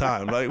all the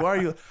time. Like, why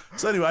are you?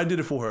 So anyway, I did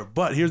it for her.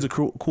 But here's the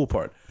cool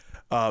part.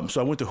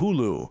 So I went to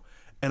Hulu,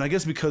 and I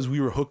guess because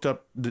we were hooked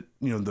up, the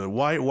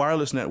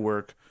wireless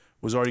network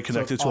was already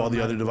connected to all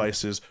the other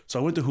devices. So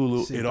I went to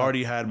Hulu. It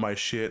already had my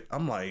shit.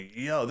 I'm like,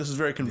 yo, this is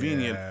very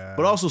convenient,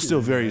 but also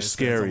still very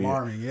scary. It's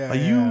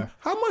alarming.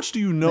 How much do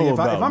you know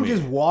about me? If I'm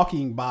just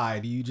walking by,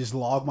 do you just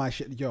log my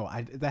shit? Yo,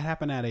 that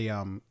happened at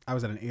I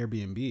was at an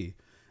Airbnb,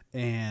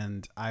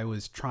 and I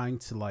was trying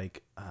to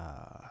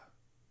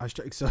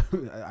so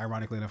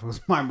ironically enough, it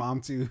was my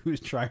mom too who was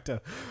trying to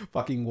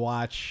fucking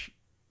watch.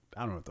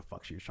 I don't know what the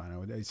fuck she was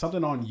trying to.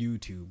 Something on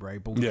YouTube,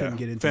 right? But we couldn't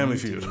get into Family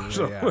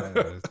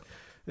YouTube.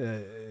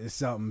 It's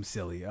something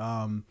silly.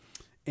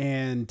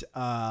 And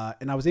I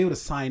was able to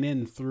sign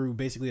in through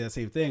basically that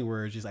same thing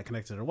where it's just like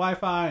connected to the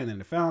Wi-Fi, and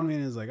then it found me,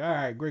 and it's like, all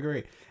right,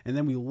 great. And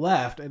then we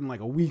left, and like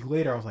a week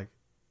later, I was like,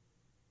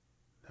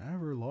 did I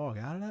ever log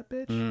out of that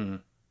bitch?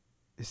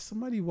 Is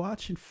somebody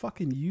watching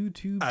fucking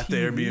YouTube at TV the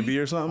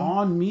Airbnb or something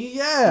on me?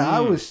 Yeah,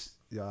 I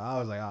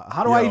was like,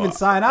 how do I even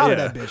sign out of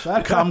that bitch?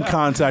 I'm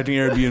contacting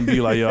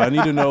Airbnb like, yo, I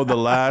need to know the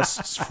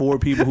last 4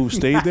 people who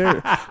stayed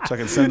there so I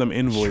can send them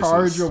invoices.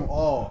 Charge them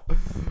all.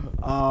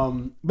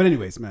 But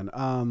anyways, man,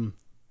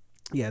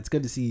 it's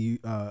good to see you,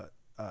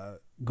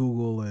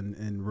 Google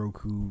and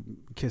Roku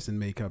kiss and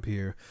make up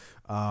here.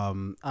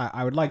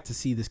 I would like to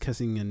see this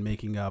kissing and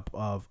making up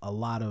of a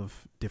lot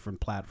of different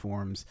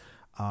platforms.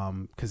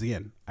 Because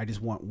again, I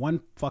just want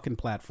one fucking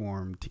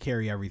platform to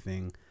carry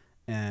everything.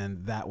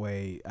 And that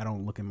way I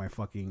don't look at my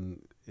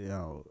fucking,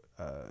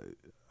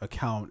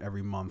 account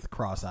every month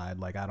cross-eyed.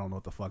 Like, I don't know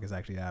what the fuck is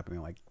actually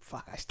happening. Like,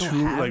 fuck, I still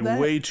have that?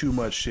 Way too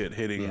much shit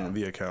hitting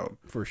the account.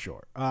 For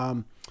sure.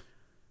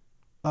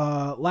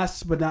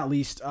 Last but not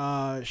least,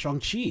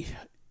 Shang-Chi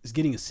is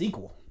getting a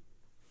sequel.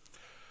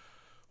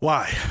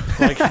 Why?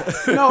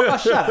 No,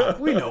 shut up.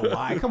 We know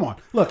why. Come on.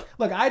 Look.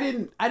 I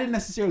didn't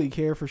necessarily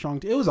care for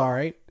Shang-Chi. It was all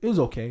right. It was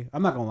okay.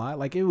 I'm not gonna lie.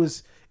 Like it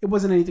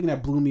wasn't anything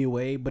that blew me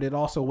away, but it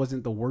also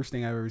wasn't the worst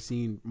thing I've ever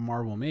seen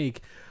Marvel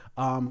make.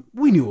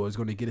 We knew it was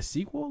going to get a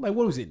sequel. Like,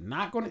 what was it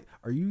not going to?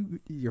 Are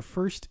you your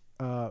first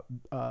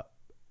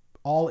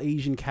all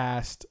Asian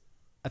cast?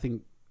 I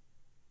think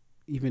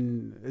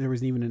even there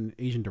wasn't even an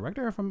Asian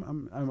director. If I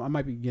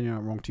might be getting it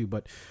wrong too,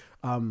 but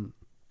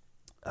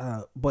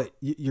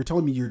you're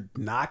telling me you're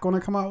not going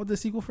to come out with a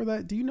sequel for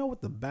that? Do you know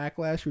what the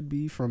backlash would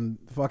be from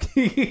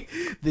fucking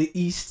the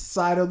east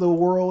side of the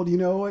world? You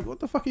know, like, what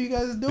the fuck are you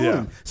guys doing?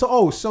 Yeah.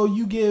 So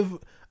you give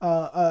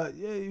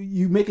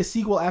you make a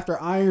sequel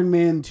after Iron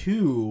Man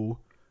 2,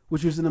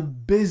 which was an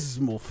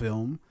abysmal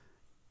film,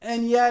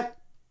 and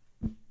yet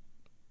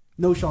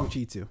no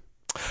Shang-Chi 2.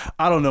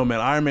 I don't know, man.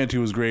 Iron Man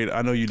 2 was great.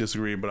 I know you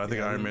disagree, but I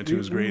think Iron Man 2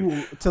 is great.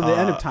 Till the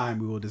end of time,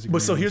 we will disagree.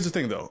 But so here's the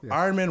thing, though. Yeah.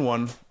 Iron Man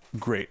 1,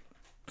 great.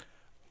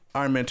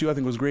 Iron Man 2, I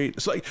think, was great.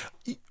 It's like,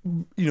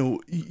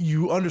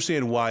 you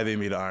understand why they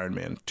made Iron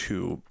Man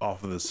 2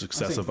 off of the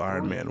success of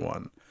Iron Man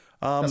 1.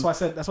 That's why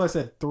I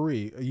said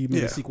 3. You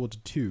made a sequel to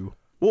 2.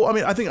 Well, I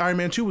mean, I think Iron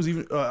Man 2 was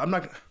even.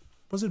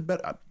 Was it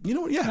better? You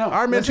know what? Yeah, no,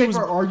 Iron Man 2 was.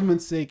 For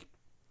argument's sake,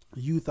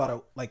 you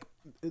thought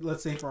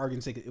let's say for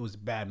argument's sake, it was a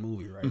bad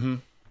movie, right? Mm-hmm.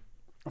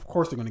 Of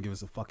course, they're going to give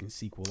us a fucking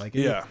sequel.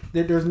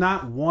 There's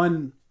not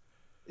one.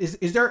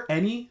 Is there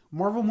any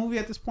Marvel movie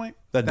at this point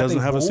that doesn't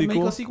have a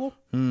sequel? Make a sequel?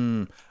 I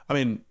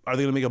mean, are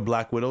they going to make a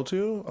Black Widow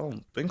too? I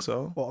don't think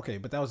so. Well, okay,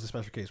 but that was a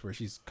special case where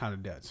she's kind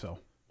of dead, so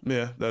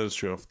yeah, that is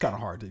true. It's kind of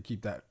hard to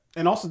keep that.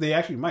 And also, they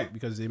actually might,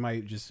 because they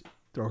might just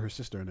throw her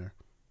sister in there.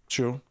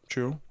 True.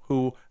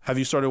 Who have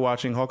you started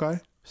watching Hawkeye?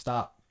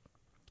 Stop.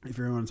 If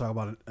you want to talk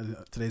about it in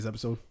today's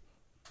episode,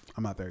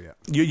 I'm not there yet.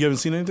 You haven't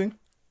seen anything?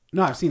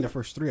 No, I've seen the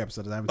first 3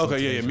 episodes. I haven't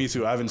seen me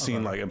too. I haven't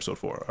seen episode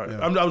 4. All right. Yeah.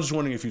 I was just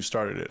wondering if you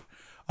started it.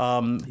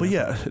 But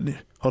yeah,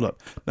 hold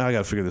up. Now I got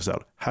to figure this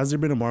out. Has there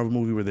been a Marvel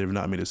movie where they've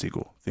not made a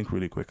sequel? Think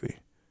really quickly.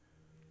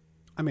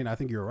 I mean, I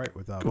think you're right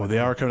with that. Well, they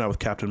are coming out with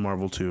Captain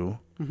Marvel 2.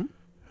 Mm-hmm.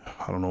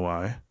 I don't know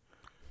why.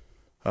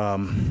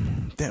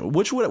 Damn,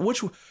 which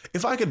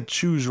if I could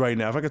choose right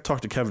now, if I could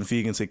talk to Kevin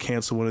Feige and say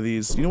cancel one of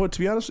these, you know what? To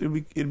be honest,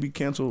 it'd be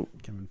cancel.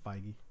 Kevin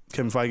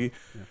Feige.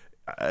 Yeah.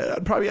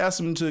 I'd probably ask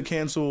him to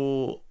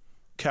cancel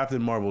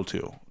Captain Marvel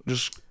 2.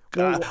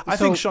 I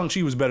think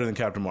Shang-Chi was better than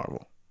Captain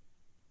Marvel.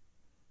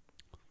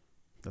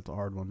 That's a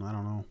hard one. I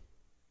don't know.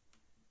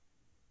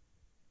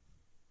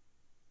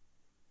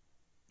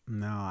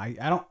 No, I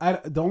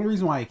don't. The only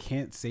reason why I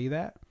can't say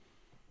that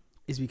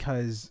is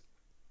because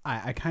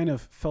I kind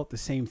of felt the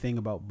same thing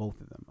about both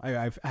of them.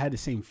 I had the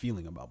same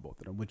feeling about both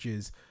of them, which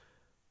is,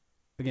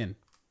 again,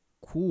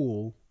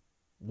 cool.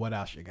 What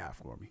else you got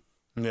for me?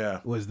 Yeah,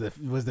 was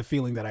the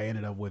feeling that I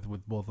ended up with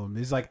both of them.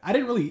 It's like I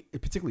didn't really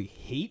particularly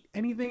hate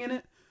anything in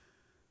it,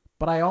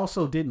 but I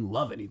also didn't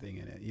love anything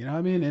in it. You know what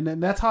I mean?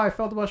 And that's how I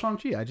felt about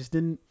Shang-Chi. I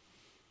didn't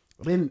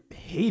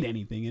hate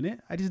anything in it.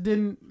 I just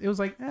didn't. It was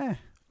like, eh.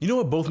 You know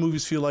what both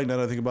movies feel like now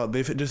that I think about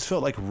it? They just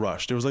felt like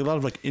rushed. There was like a lot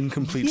of like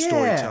incomplete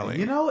storytelling.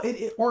 You know,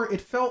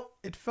 it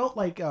felt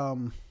like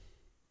and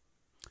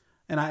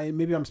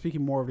maybe I'm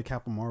speaking more of the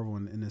Captain Marvel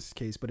in this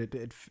case, but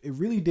it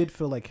really did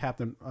feel like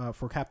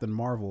for Captain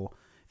Marvel,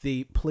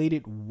 they played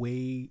it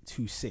way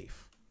too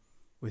safe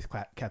with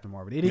Captain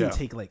Marvel. They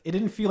didn't it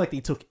didn't feel like they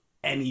took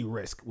any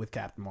risk with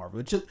Captain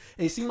Marvel.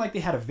 It seemed like they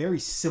had a very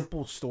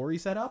simple story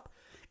set up,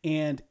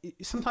 and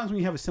sometimes when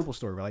you have a simple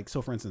story, like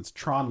so for instance,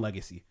 Tron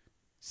Legacy.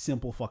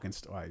 Simple fucking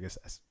story, I guess,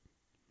 as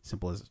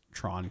simple as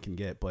Tron can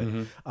get, but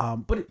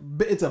but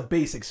it's a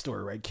basic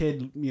story, right?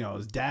 Kid,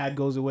 his dad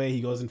goes away,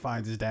 he goes and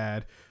finds his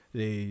dad.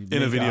 In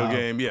a video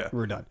game, yeah,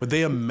 we're done. But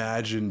they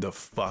imagined the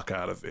fuck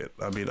out of it.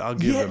 I mean, I'll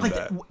give them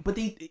that. But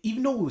they,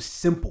 even though it was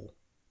simple,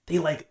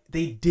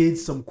 they did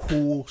some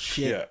cool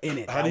shit in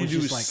it. How do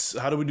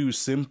we do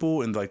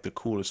simple in like the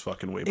coolest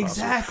fucking way possible?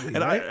 Exactly. And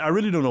right? I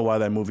really don't know why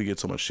that movie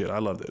gets so much shit. I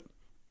loved it.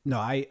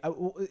 No,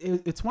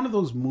 it's one of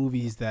those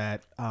movies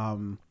that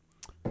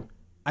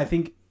I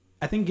think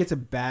gets a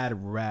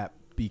bad rep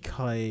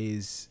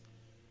because,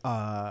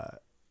 for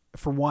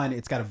one,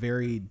 it's got a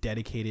very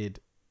dedicated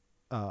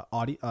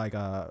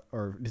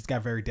or it's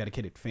got very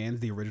dedicated fans.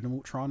 The original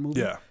Tron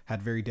movie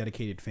had very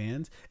dedicated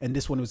fans, and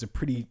this one was a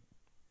pretty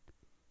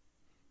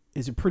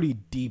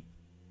deep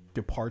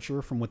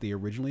departure from what they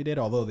originally did.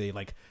 Although they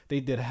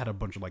had a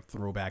bunch of like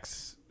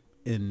throwbacks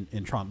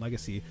in Tron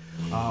Legacy,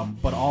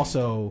 but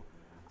also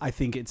I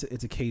think it's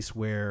a case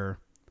where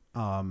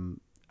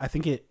I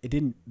think it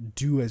didn't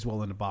do as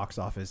well in the box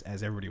office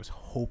as everybody was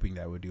hoping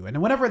that it would do. And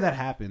whenever that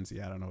happens,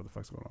 I don't know what the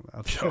fuck's going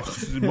on.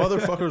 The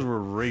motherfuckers were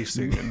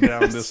racing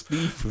down this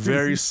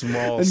very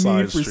small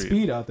side street.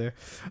 Speed out there.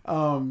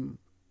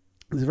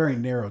 It's very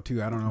narrow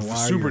too. I don't know why.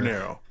 Super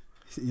narrow.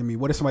 I mean,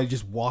 what if somebody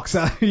just walks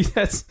out?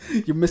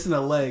 You're missing a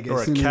leg.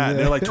 Or a cat.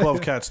 There are like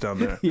 12 cats down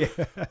there. Yeah.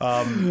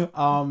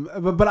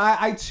 But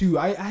I too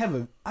have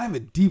a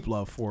deep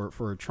love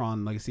for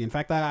Tron Legacy. In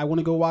fact, I want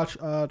to go watch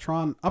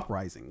Tron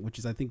Uprising, which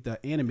is I think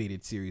the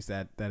animated series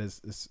that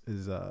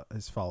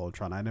is followed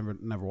Tron. I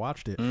never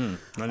watched it. I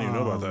didn't even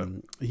know about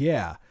that.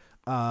 Yeah.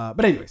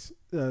 But anyways,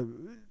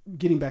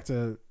 getting back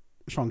to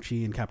Shang-Chi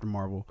and Captain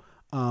Marvel,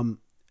 I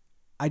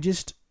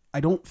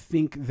don't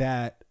think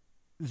that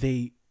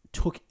they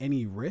took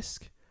any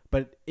risk,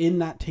 but in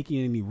not taking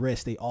any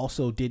risk, they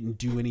also didn't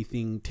do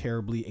anything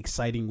terribly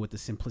exciting with the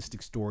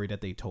simplistic story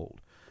that they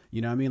told.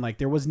 You know what I mean? Like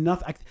there was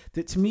nothing,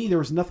 to me, there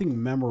was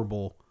nothing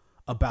memorable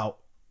about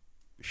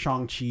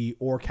Shang-Chi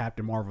or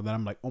Captain Marvel that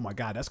I'm like, oh my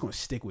God, that's going to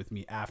stick with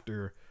me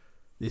after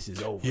this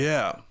is over.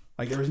 Yeah.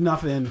 Like there was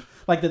nothing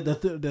like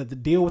the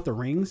deal with the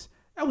rings.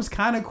 That was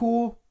kind of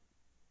cool,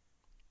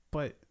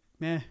 but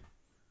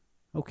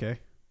okay.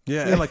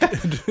 Yeah, and like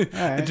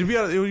right. to be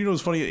honest, you know,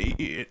 it's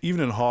funny.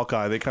 Even in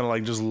Hawkeye, they kind of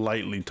like just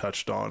lightly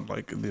touched on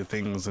like the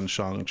things in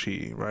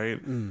Shang-Chi,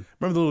 right? Remember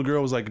the little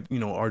girl was like, you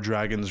know, are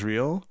dragons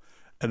real?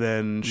 And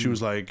then she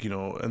was like, you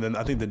know, and then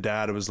I think the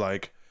dad was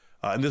like,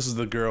 and this is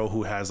the girl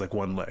who has like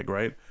one leg,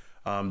 right?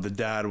 The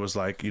dad was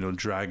like, you know,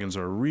 dragons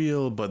are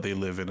real, but they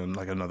live in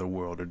like another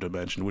world or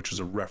dimension, which is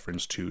a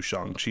reference to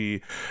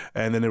Shang-Chi.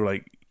 And then they were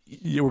like,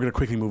 yeah, we're gonna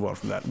quickly move on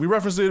from that. We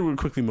referenced it, we'll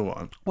quickly move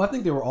on. Well, I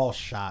think they were all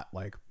shot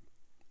like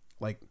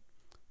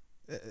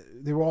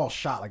they were all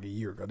shot like a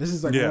year ago. This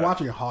is like we're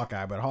watching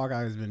Hawkeye, but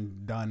Hawkeye has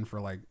been done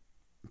for like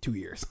 2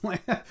 years.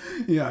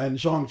 Yeah, and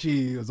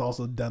Shang-Chi was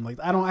also done like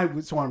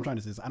so what I'm trying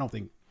to say is I don't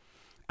think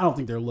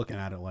they're looking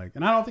at it like,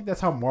 and I don't think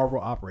that's how Marvel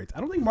operates. I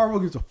don't think Marvel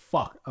gives a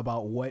fuck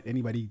about what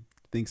anybody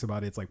thinks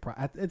about it. It's like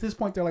at this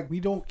point they're like,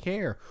 we don't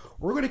care.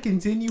 We're going to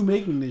continue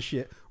making this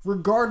shit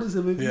regardless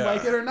of if you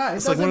like it or not.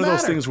 It's like one of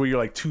those things where you're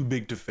like too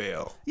big to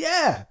fail.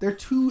 Yeah, they're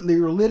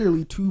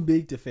literally too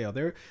big to fail.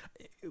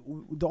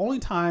 The only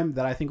time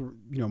that I think,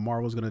 you know,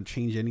 Marvel's going to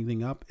change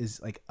anything up is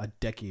like a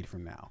decade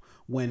from now,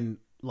 when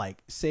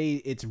like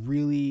say it's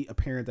really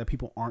apparent that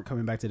people aren't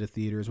coming back to the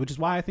theaters, which is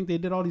why I think they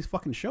did all these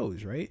fucking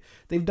shows, right?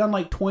 They've done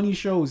like 20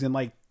 shows and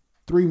like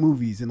 3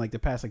 movies in like the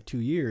past like 2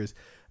 years.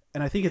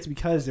 And I think it's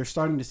because they're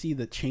starting to see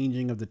the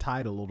changing of the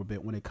tide a little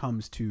bit when it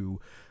comes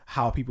to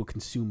how people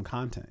consume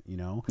content, you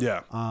know?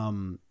 Yeah.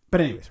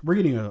 But anyways, we're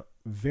getting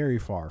very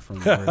far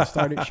from where it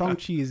started.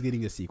 Shang-Chi is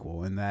getting a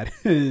sequel, and that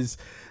is,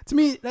 to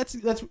me, that's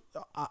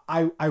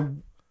I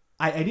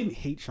didn't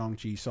hate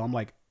Shang-Chi, so I'm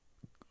like,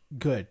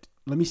 good.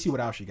 Let me see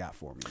what else you got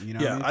for me. You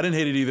know? Yeah, I didn't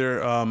hate it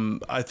either.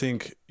 I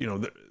think, you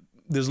know,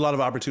 there's a lot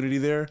of opportunity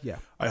there. Yeah.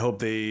 I hope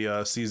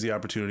they seize the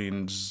opportunity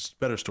and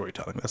better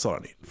storytelling. That's all I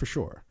need. For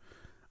sure.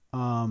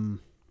 A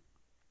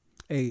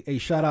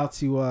shout out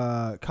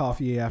to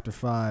Coffee After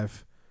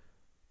 5.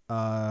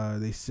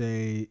 They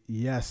say,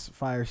 yes,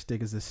 Fire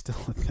Stick is still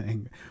a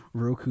thing.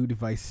 Roku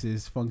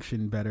devices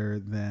function better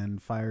than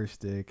Fire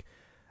Stick.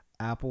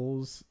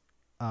 Apple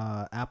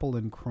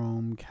and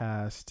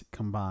Chromecast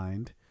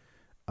combined.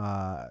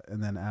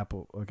 And then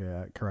Apple,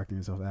 okay, correcting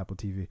yourself, Apple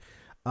TV.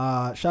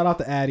 Shout out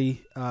to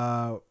Addy.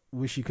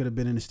 Wish you could have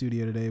been in the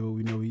studio today, but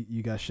we know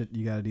you got shit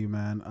you gotta do,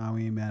 man.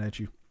 We ain't mad at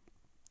you.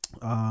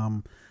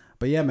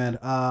 But yeah, man.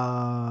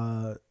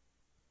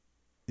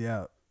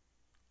 Yeah.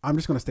 I'm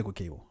just gonna stick with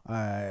cable.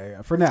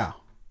 For now,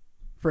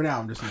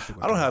 I'm just gonna stick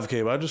with. I don't have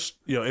cable. I just,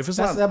 you know, if it's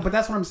but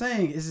that's what I'm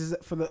saying. Is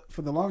for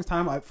the longest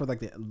time, for like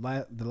the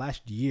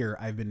last year,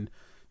 I've been,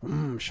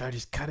 should I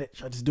just cut it?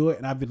 Should I just do it?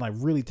 And I've been like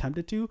really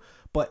tempted to,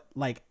 but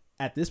like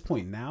at this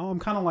point now, I'm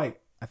kind of like,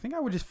 I think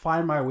I would just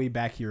find my way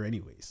back here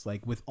anyways.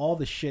 Like with all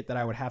the shit that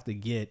I would have to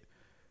get,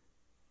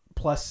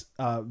 plus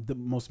the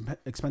most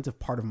expensive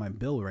part of my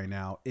bill right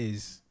now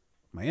is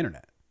my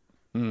internet.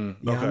 You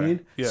know what I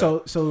mean? Yeah.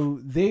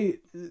 So the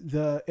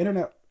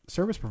internet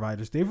service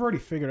providers, they've already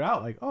figured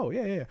out like, oh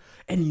yeah.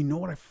 And you know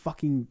what I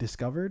fucking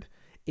discovered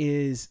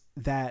is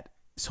that,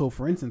 so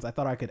for instance, I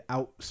thought I could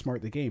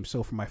outsmart the game.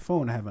 So for my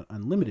phone, I have an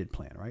unlimited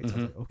plan, right? So I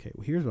was like, okay,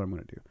 well here's what I'm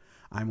going to do.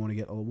 I'm going to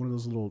get one of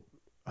those little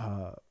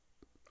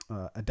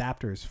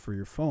adapters for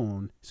your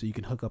phone so you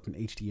can hook up an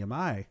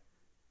HDMI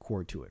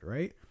cord to it,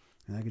 right?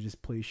 And I could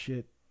just play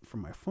shit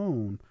from my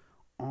phone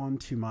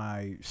onto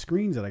my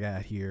screens that I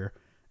got here.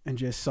 And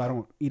just so I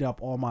don't eat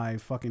up all my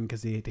fucking,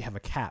 because they have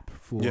a cap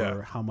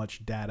for how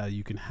much data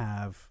you can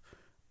have.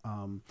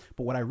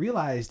 But what I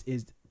realized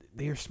is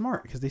they are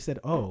smart, because they said,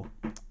 oh,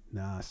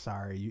 nah,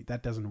 sorry,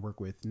 that doesn't work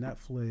with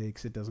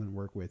Netflix. It doesn't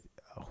work with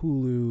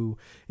Hulu.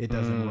 It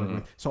doesn't work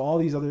with. So all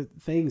these other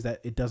things that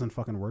it doesn't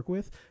fucking work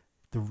with.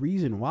 The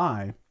reason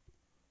why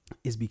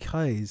is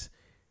because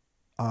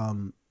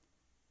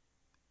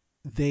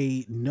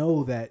they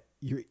know that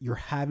you're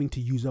having to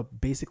use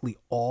up basically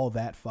all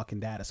that fucking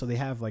data. So they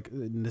have like,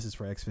 and this is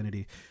for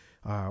Xfinity,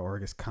 or I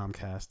guess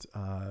Comcast,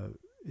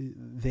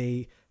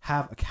 they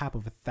have a cap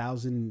of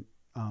 1,000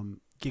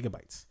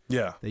 gigabytes.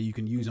 Yeah. That you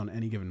can use on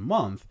any given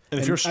month. And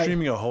if you're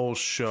streaming a whole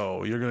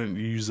show, you're going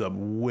to use up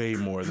way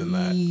more than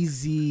that.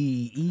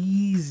 Easy.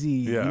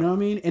 Yeah. You know what I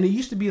mean? And it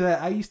used to be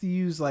that I used to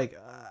use like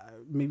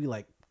maybe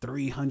like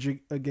 300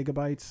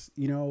 gigabytes,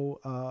 you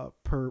know,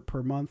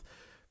 per month.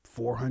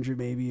 400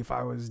 maybe if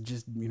I was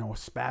just, you know,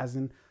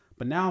 spazzing.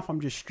 But now if I'm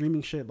just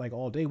streaming shit like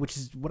all day, which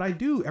is what I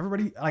do,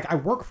 everybody, like I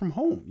work from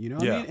home, you know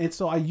what I mean? And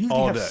so I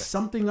usually have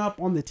something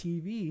up on the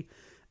TV,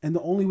 and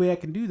the only way I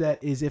can do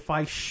that is if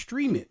I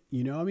stream it,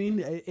 you know what I mean?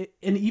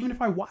 And even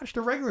if I watch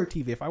the regular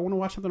TV, if I want to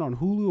watch something on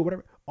Hulu or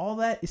whatever, all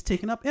that is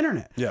taking up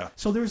internet. Yeah.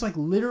 So there's like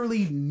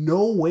literally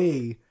no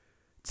way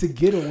to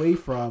get away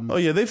from. Oh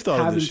yeah, they've thought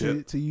of this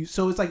shit. To use.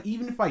 So it's like,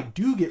 even if I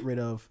do get rid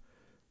of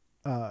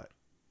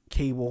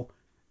cable,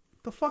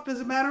 the fuck does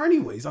it matter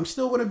anyways? I'm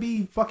still going to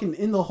be fucking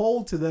in the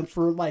hole to them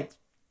for like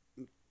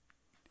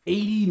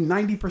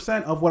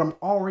 80-90% of what I'm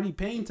already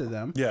paying to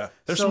them. Yeah,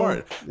 they're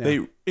smart. Yeah.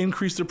 They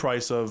increase the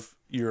price of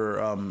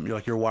your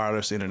like your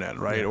wireless internet,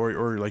 right? Yeah.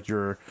 Or like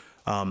your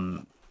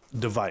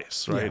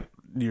device, right?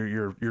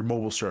 Yeah. Your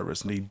mobile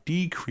service, and they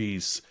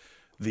decrease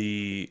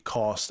the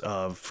cost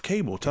of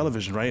cable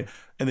television, right?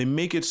 And they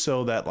make it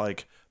so that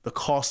like the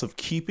cost of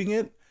keeping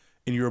it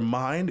in your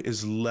mind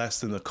is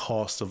less than the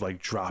cost of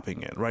like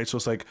dropping it, right? So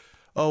it's like,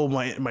 oh,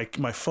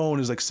 my phone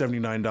is like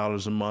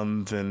 $79 a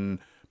month, and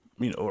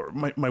or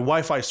my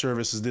Wi-Fi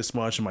service is this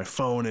much, and my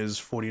phone is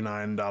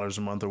 $49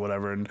 a month or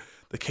whatever, and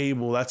the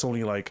cable, that's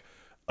only like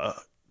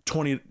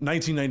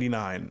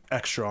 $19.99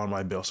 extra on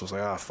my bill. So it's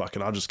like, fuck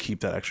it, I'll just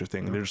keep that extra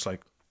thing. And they're just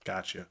like,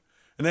 gotcha.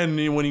 And then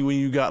when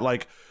you got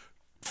like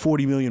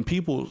 40 million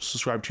people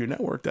subscribed to your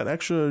network, that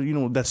extra,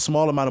 that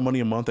small amount of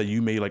money a month that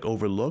you may like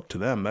overlook, to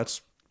them,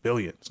 that's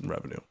billions in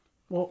revenue.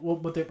 Well,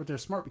 but they're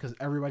smart, because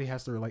everybody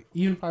has to, like,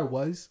 even if I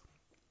was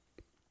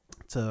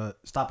to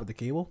stop at the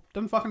cable,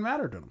 doesn't fucking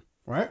matter to them,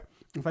 right?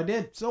 If I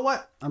did, so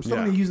what? I'm still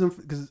going to use them,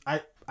 because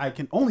I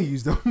can only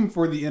use them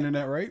for the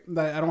internet, right?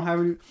 I don't have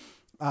any.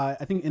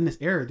 I think in this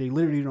era, they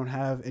literally don't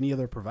have any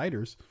other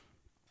providers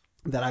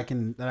that I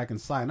can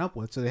sign up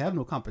with, so they have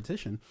no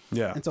competition.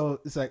 Yeah. And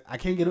so it's like I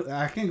can't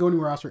go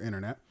anywhere else for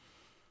internet.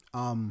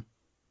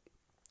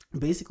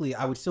 Basically,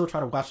 I would still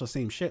try to watch the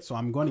same shit. So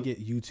I'm going to get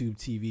YouTube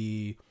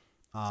TV,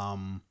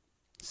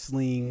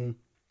 Sling,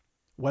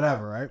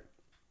 whatever, right?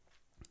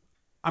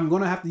 I'm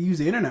going to have to use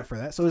the internet for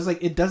that. So it's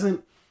like, it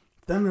doesn't,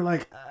 then they're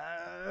like,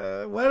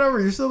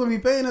 whatever, you're still going to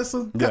be paying us.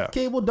 So cut the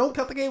cable, don't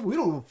cut the cable. We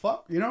don't give a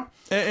fuck,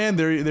 And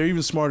they're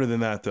even smarter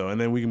than that, though.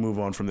 And then we can move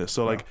on from this.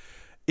 So like,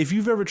 if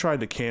you've ever tried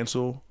to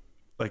cancel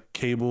like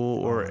cable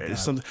or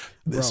something,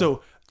 Bro,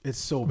 so it's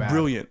so bad.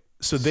 Brilliant.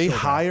 So they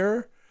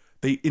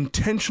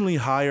intentionally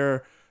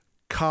hire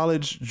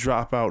college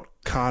dropout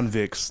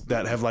convicts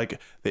that have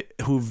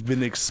who've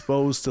been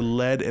exposed to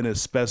lead and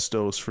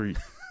asbestos for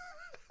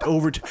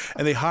and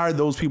they hired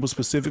those people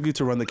specifically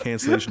to run the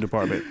cancellation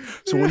department.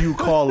 So when you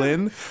call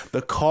in,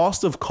 the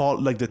cost of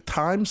the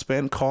time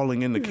spent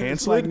calling in to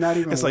cancel it,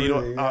 it's like,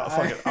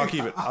 fuck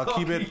it, I'll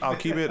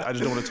keep it. I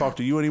just don't want to talk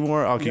to you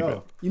anymore. I'll keep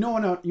it. You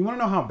want to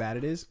know how bad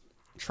it is?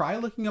 Try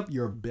looking up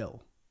your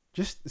bill.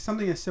 Just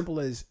something as simple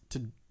as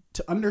to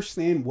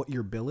understand what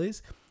your bill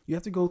is. You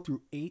have to go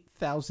through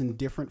 8,000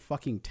 different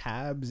fucking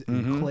tabs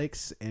and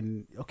clicks,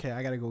 and okay,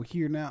 I gotta go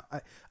here now.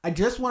 I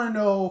just want to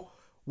know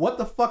what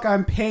the fuck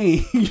I'm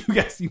paying you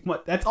guys.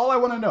 That's all I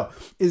want to know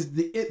is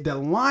the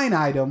line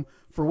item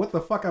for what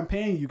the fuck I'm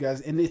paying you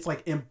guys, and it's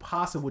like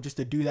impossible just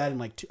to do that in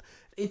like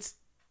it's.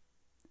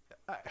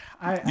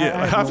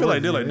 I feel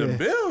like they're like, the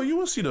bill. You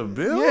want to see the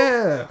bill?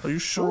 Yeah. Are you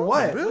sure? For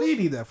what? What do you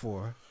need that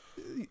for?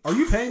 Are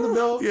you paying the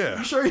bill? Yeah.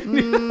 You sure you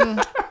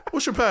need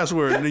What's your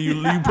password? And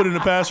you put in the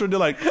password. They're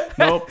like,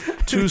 nope,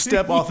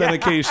 2-step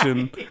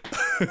authentication.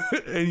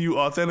 And you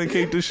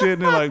authenticate the shit.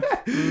 And they're like,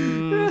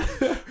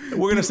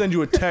 we're going to send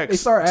you a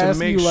text to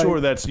make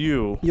sure that's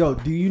you. Yo,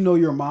 do you know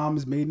your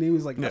mom's maiden name?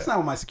 He's like, that's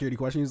not my security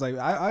question. He's like,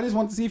 I just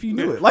want to see if you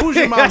knew it. Like, who's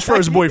your mom's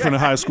first boyfriend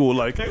in high school?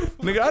 Like,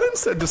 nigga, I didn't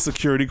set the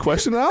security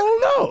question. I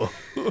don't know.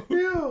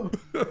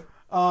 Yeah.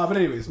 But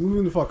anyways,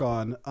 moving the fuck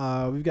on.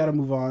 We've got to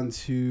move on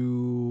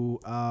to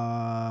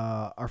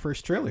our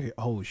first trailer here.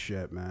 Holy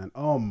shit, man.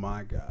 Oh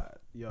my god.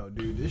 Yo,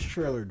 dude, this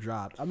trailer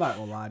dropped. I'm not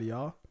gonna lie to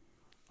y'all.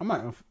 I'm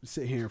not gonna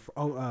sit here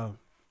for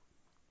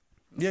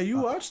yeah, you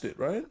watched it,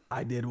 right?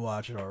 I did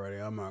watch it already.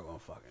 I'm not gonna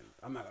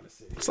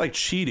sit here. It's like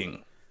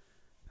cheating.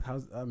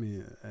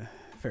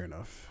 Fair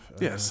enough.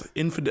 Yes,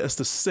 it's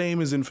the same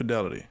as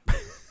infidelity.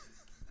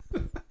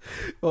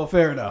 Well,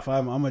 fair enough.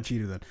 I'm a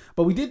cheater then.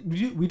 But we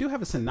do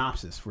have a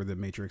synopsis for The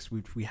Matrix,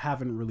 which we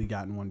haven't really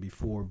gotten one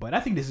before. But I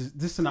think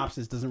this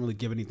synopsis doesn't really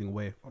give anything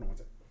away. Hold on one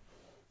second.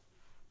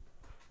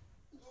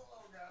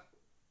 Oh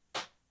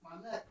god, my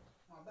neck,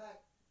 my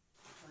back,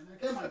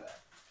 and my back.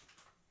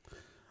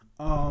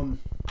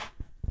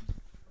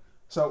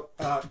 So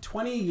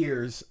 20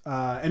 years,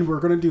 and we're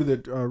gonna do the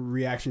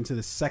reaction to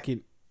the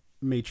second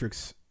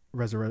Matrix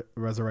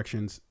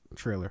Resurrections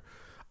trailer.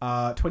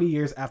 20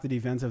 years after the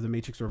events of the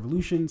Matrix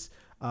Revolutions,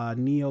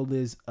 Neo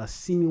lives a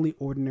seemingly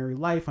ordinary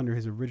life under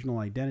his original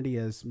identity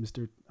as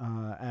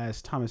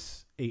as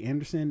Thomas A.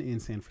 Anderson in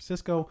San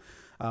Francisco,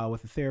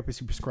 with a therapist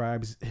who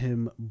prescribes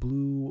him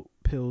blue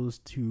pills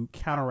to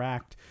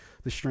counteract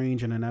the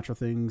strange and unnatural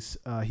things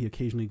he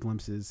occasionally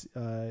glimpses.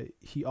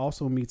 He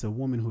also meets a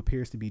woman who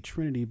appears to be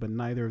Trinity, but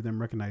neither of them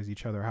recognize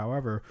each other.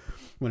 However,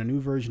 when a new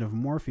version of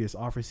Morpheus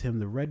offers him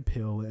the red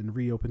pill and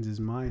reopens his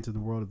mind to the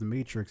world of the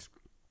Matrix,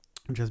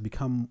 which has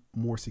become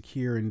more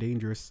secure and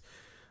dangerous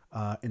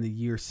in the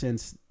year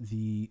since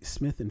the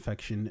Smith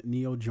infection,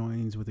 Neo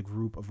joins with a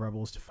group of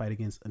rebels to fight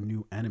against a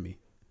new enemy.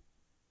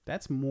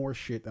 That's more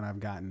shit than I've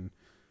gotten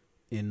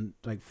in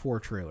like 4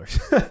 trailers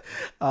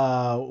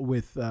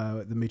with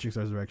the Matrix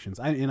Resurrections.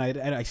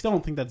 I still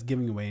don't think that's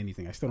giving away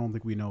anything. I still don't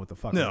think we know what the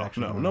fuck is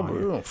actually going on. We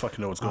don't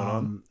fucking know what's going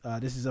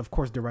on. This is, of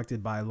course,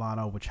 directed by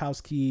Lana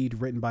Wachowski,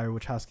 written by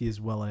Wachowski, as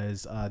well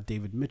as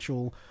David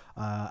Mitchell,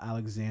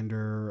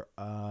 Alexander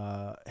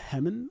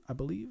Hemon, I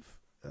believe.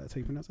 That's how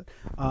you pronounce it.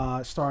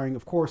 Starring,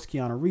 of course,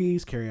 Keanu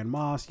Reeves, Carrie-Anne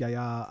Moss,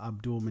 Yahya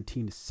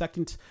Abdul-Mateen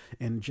II,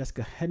 and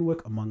Jessica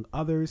Henwick, among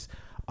others.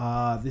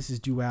 This is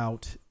due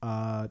out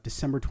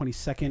December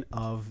 22nd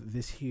of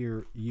this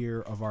here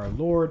year of our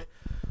Lord.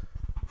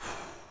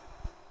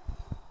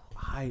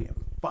 I am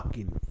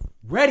fucking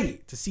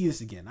ready to see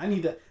this again. I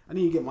need to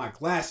get my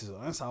glasses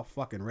on. That's how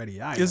fucking ready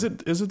I am. Is it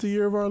the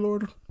year of our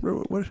Lord?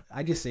 What?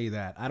 I just say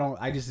that.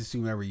 I just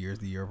assume every year is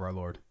the year of our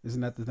Lord. Isn't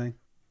that the thing?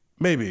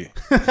 Maybe.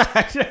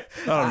 I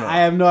don't know. I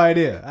have no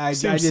idea.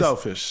 Seems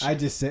selfish. I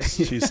just say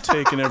she's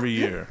taken every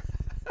year.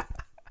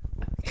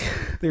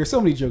 There are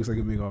so many jokes I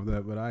could make off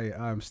that, but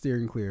I'm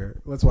steering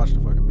clear. Let's watch the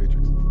fucking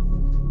Matrix.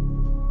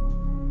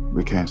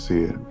 We can't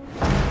see it,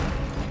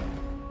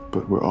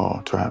 but we're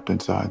all trapped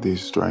inside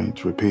these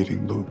strange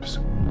repeating loops.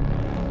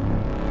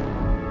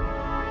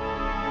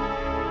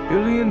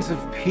 Billions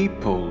of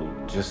people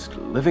just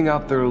living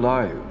out their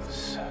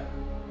lives,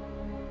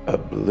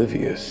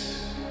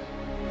 oblivious.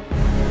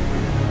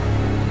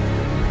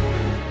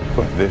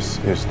 But this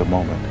is the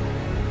moment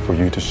for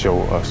you to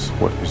show us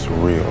what is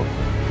real.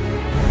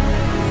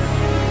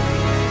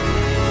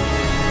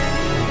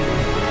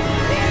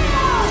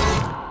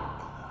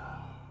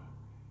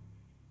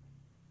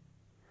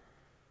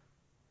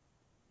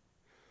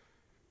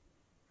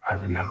 I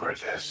remember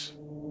this.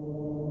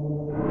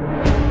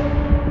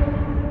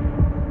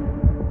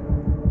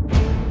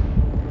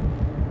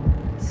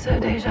 So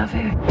deja vu.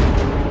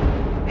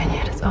 And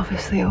yet it's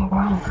obviously all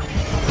wrong.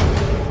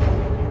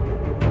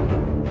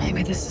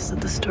 Maybe this isn't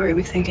the story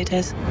we think it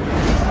is.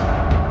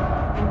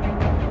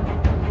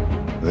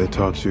 They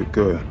taught you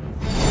good,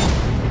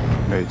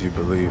 made you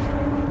believe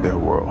their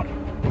world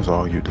was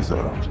all you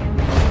deserved.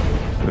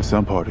 But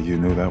some part of you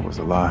knew that was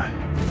a lie.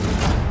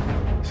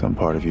 Some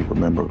part of you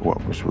remembered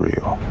what was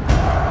real.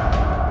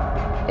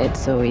 It's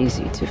so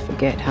easy to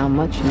forget how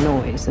much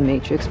noise the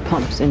Matrix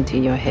pumps into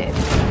your head.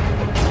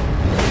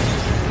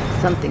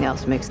 Something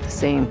else makes the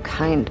same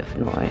kind of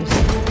noise.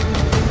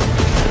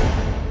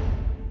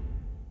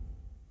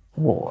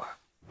 War.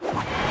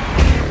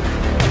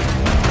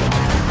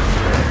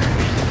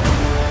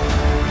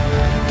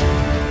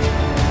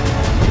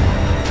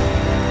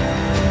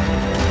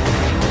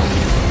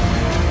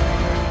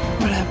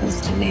 What happens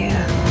to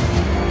Neo?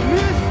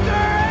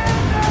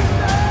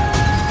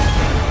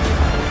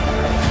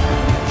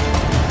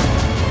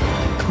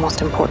 The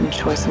most important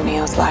choice in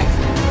Neo's life.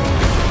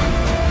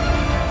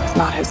 It's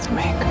not his to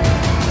make.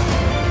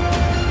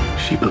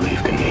 She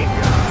believed in me.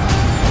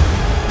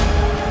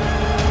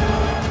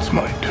 It's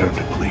my turn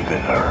to believe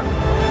in her.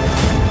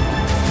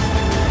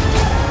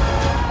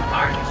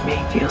 Part of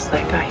me feels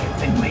like I have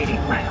been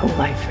waiting my whole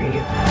life for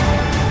you.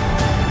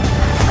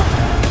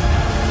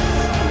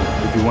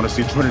 If you want to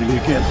see Trinity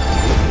again,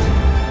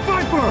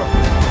 fight for her!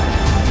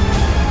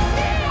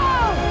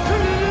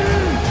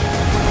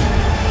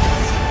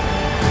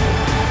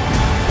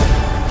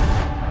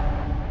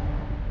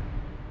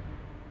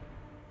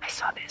 I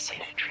saw this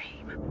in a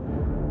dream.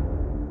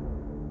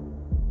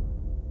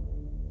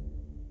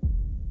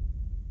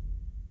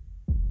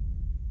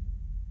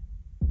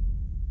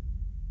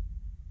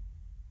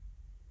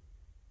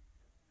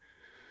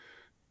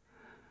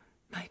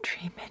 My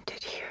dream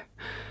ended here.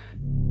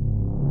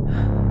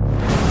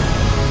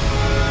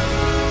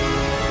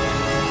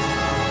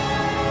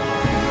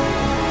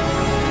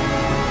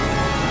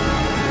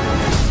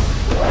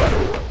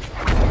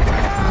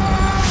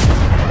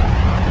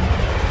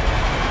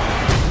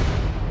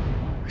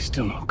 I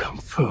still know Kung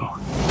Fu.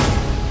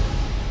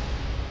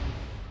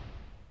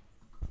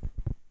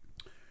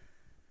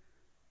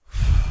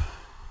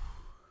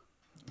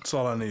 That's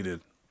all I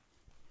needed.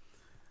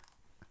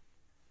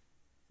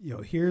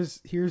 Yo,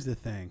 here's the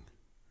thing.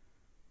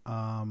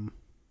 I'm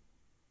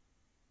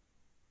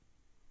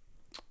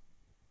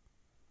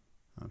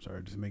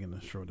sorry, just making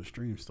sure the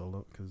stream still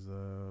up because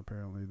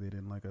apparently they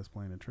didn't like us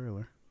playing the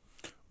trailer.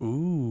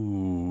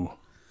 Ooh.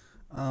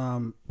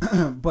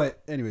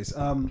 But anyways,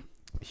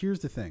 here's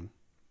the thing.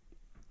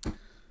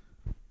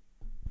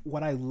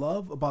 What I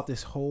love about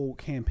this whole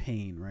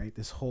campaign, right?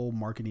 This whole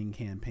marketing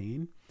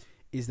campaign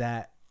is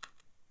that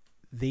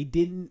they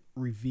didn't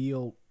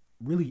reveal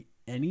really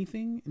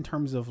anything in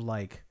terms of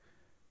like,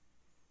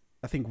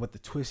 I think what the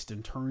twists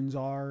and turns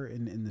are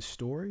in the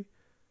story,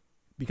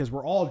 because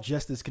we're all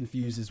just as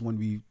confused as when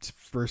we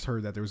first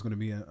heard that there was going to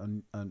be a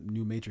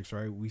new Matrix,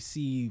 right? We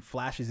see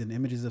flashes and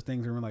images of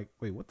things and we're like,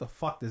 wait, what the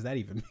fuck does that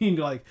even mean?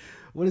 Like,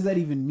 what does that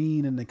even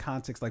mean in the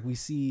context? Like, we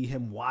see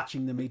him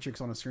watching the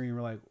Matrix on a screen and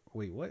we're like,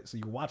 wait, what? So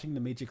you're watching the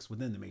Matrix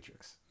within the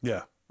Matrix?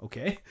 Yeah.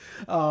 Okay.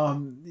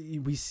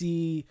 We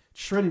see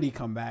Trinity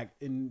come back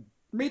in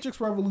Matrix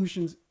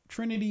Revolutions.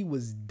 Trinity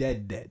was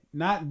dead.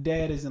 Not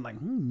dead as in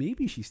like,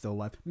 maybe she's still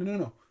alive.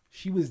 No.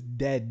 She was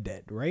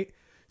dead, right?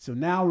 So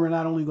now we're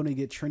not only going to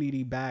get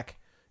Trinity back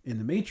in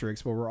the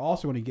Matrix, but we're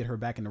also going to get her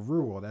back in the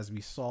real world, as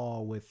we saw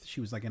with, she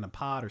was like in a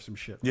pod or some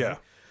shit. Right? Yeah.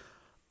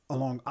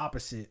 Along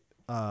opposite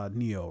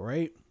Neo,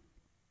 right?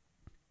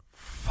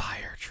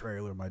 Fire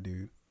trailer, my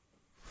dude.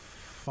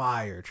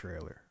 Fire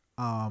trailer.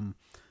 I'm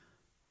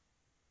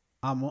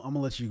gonna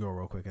let you go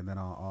real quick, and then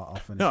I'll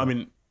finish. No, up. I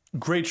mean,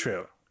 great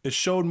trailer. It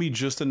showed me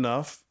just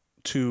enough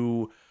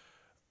to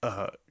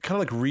kind of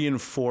like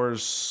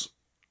reinforce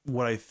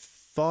what I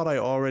thought I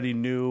already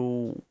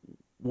knew,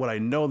 what I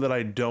know that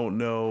I don't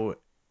know,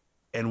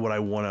 and what I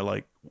want to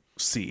like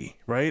see,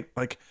 right?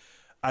 Like,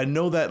 I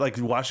know that like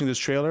watching this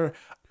trailer,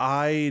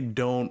 I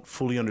don't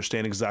fully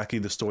understand exactly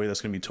the story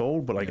that's going to be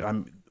told, but like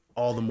I'm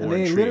all the more and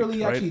they intrigued,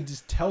 literally right? actually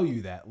just tell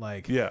you that,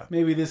 like, Yeah.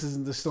 maybe this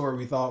isn't the story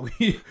we thought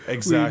we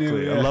Exactly.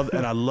 we do.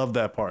 I love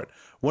that part.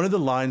 One of the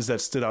lines that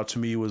stood out to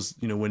me was,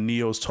 you know, when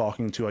Neo's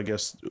talking to, I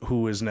guess,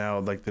 who is now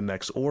like the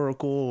next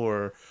Oracle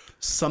or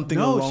something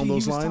along those he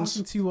was lines.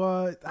 talking to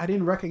I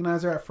didn't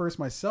recognize her at first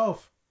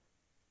myself.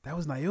 That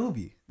was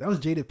Niobe. That was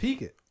Jada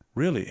Pinkett.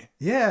 Really?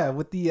 Yeah,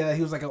 with the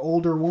he was like an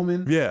older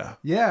woman. Yeah.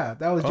 Yeah,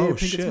 that was Jada Pinkett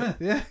shit. Smith.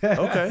 Yeah.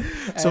 Okay.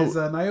 As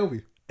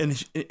Niobe.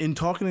 And in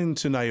talking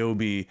to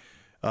Niobe,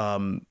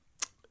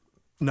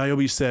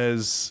 Niobe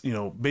says, you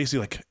know,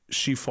 basically like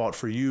she fought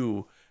for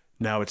you.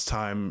 Now it's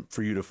time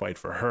for you to fight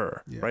for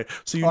her, right?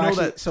 So you know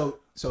actually, that. So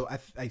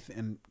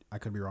and I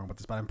could be wrong about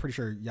this, but I'm pretty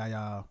sure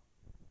Yahya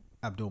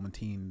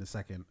Abdul-Mateen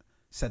II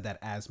said that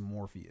as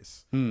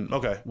Morpheus.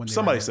 Okay, When they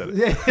somebody were- said it.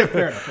 Yeah,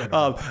 fair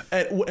enough.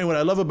 And what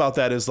I love about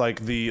that is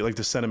like the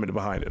sentiment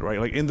behind it, right?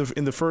 Like in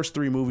the first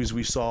three movies,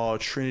 we saw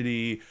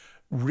Trinity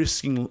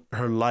risking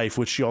her life,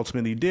 which she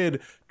ultimately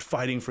did,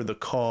 fighting for the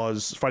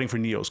cause, fighting for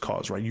Neo's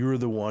cause, right? You're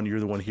the one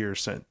here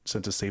sent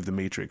to save the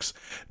Matrix.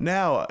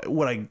 Now,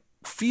 what I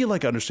feel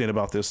like I understand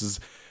about this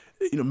is,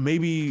 you know,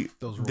 maybe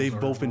Those roles they've are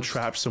both been reversed.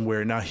 trapped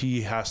somewhere. Now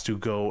he has to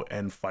go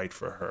and fight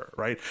for her,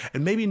 right?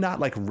 And maybe not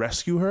like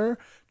rescue her,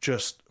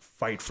 just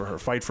fight for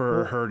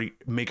her to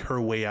make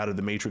her way out of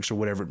the Matrix or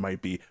whatever it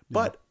might be.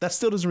 But that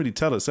still doesn't really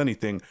tell us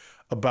anything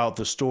about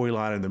the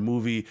storyline in the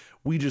movie.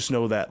 We just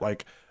know that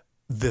like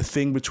the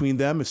thing between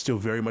them is still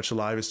very much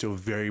alive. It's still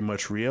very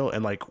much real.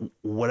 And like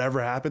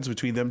whatever happens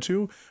between them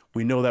two,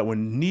 we know that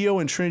when Neo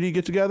and Trinity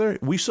get together,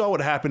 we saw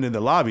what happened in the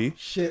lobby.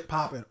 Shit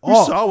popping. We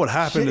saw what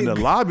happened in the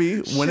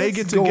lobby when they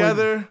get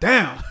together.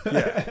 Down.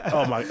 Yeah.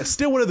 Oh my!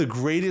 Still one of the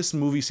greatest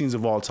movie scenes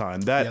of all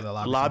time. That the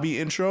lobby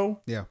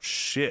intro. Yeah.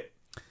 Shit.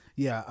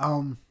 Yeah.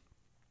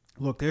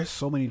 Look, there's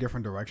so many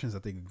different directions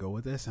that they could go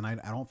with this, and I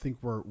don't think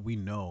we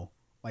know.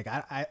 Like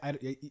I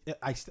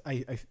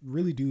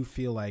really do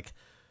feel like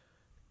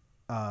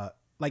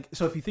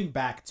so if you think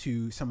back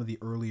to some of the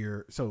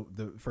earlier, so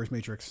the first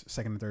Matrix,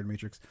 second and third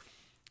Matrix,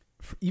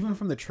 even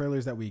from the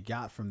trailers that we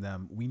got from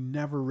them, we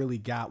never really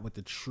got what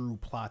the true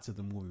plots of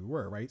the movie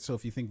were, right? So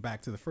if you think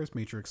back to the first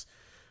Matrix,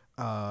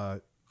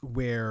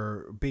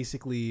 where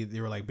basically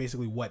they were like,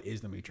 basically what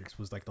is the Matrix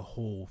was like the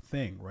whole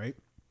thing, right?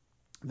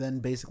 Then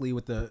basically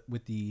with the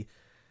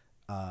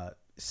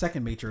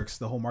second Matrix,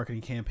 the whole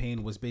marketing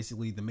campaign was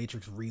basically the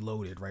Matrix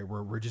Reloaded, right?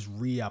 We're just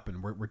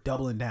re-upping, we're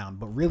doubling down.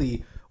 But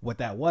really what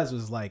that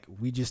was like,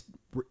 we're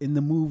in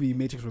the movie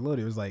Matrix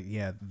Reloaded, it was like,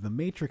 yeah, the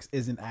Matrix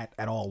isn't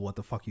at all what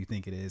the fuck you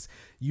think it is.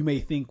 You may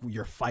think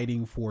you're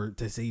fighting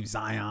to save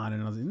Zion,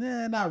 and I was like,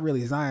 nah, not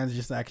really. Zion's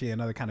just actually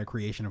another kind of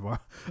creation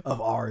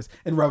of ours.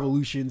 And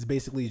Revolution's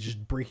basically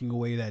just breaking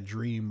away that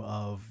dream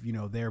of, you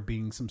know, there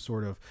being some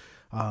sort of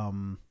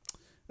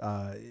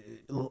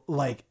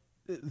like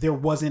there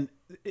wasn't,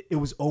 it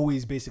was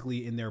always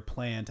basically in their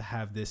plan to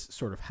have this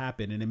sort of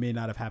happen, and it may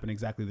not have happened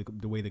exactly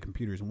the way the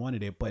computers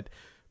wanted it, but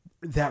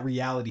that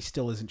reality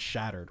still isn't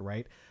shattered,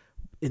 right?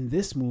 In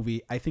this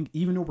movie, I think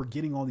even though we're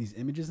getting all these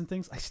images and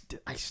things,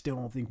 I still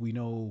don't think we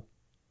know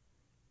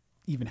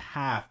even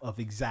half of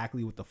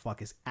exactly what the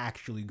fuck is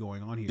actually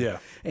going on here. Yeah.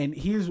 And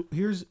here's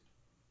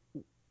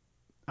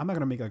I'm not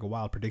gonna make like a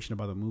wild prediction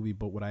about the movie,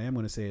 but what I am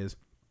gonna say is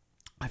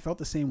I felt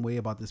the same way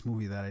about this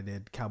movie that I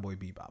did Cowboy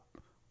Bebop.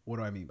 What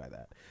do I mean by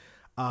that?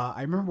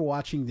 I remember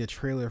watching the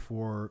trailer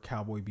for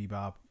Cowboy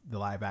Bebop, the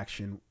live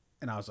action,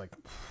 and I was like,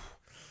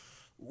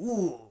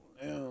 ooh,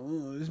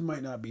 this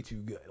might not be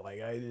too good.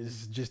 Like, I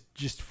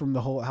just from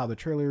the whole, how the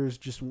trailers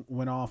just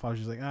went off, I was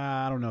just like,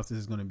 I don't know if this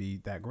is going to be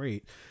that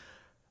great.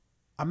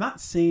 I'm not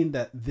saying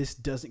that this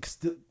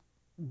doesn't,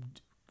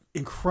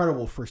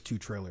 incredible first two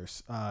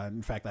trailers.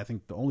 In fact, I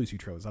think the only two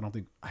trailers.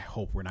 I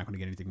hope we're not going to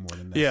get anything more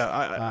than this. Yeah,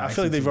 I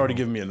feel like they've already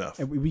given me enough.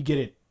 And we get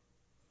it,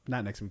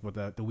 not next week,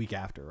 but the week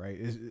after, right?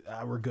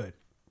 We're good.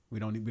 We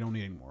don't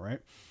need any more,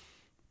 right?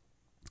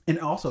 And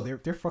also,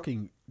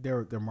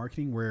 they're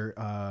marketing where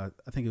I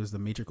think it was the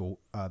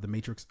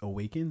Matrix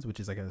Awakens, which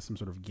is like some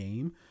sort of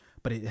game,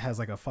 but it has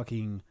like a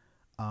fucking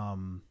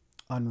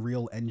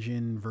Unreal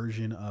Engine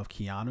version of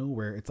Keanu,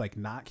 where it's like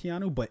not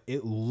Keanu, but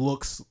it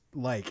looks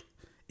like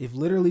if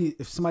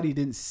somebody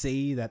didn't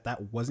say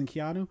that wasn't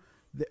Keanu,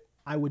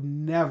 I would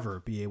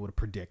never be able to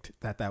predict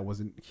that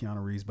wasn't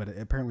Keanu Reeves. But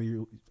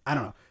apparently, I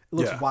don't know. It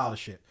looks wild as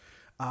shit.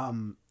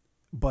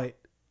 But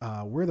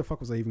where the fuck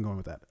was I even going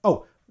with that?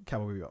 Oh,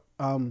 Cowboy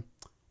Bebop.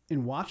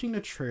 In watching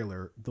the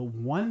trailer, the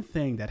one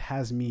thing that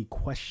has me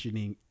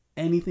questioning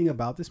anything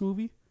about this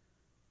movie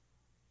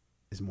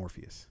is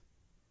Morpheus.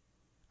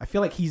 I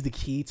feel like he's the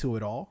key to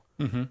it all.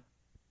 Mm-hmm.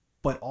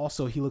 But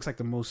also, he looks like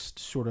the most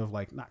sort of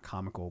like, not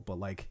comical, but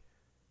like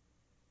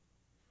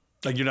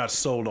you're not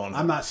sold on him.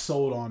 I'm not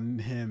sold on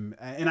him.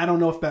 And I don't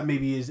know if that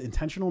maybe is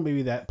intentional.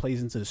 Maybe that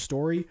plays into the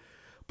story.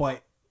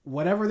 But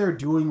whatever they're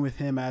doing with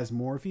him as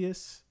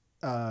Morpheus,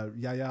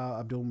 Yahya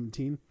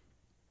Abdul-Mateen,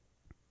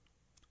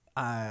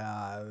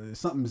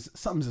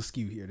 something's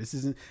askew here. This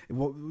isn't.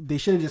 Well, they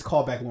should have just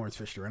called back Lawrence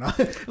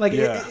Fishburne. Like,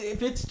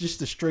 if it's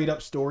just a straight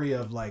up story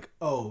of like,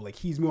 oh, like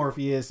he's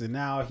Morpheus and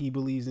now he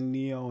believes in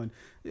Neo, and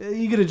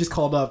you could have just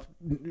called up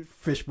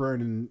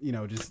Fishburne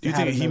and just. Do you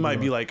think he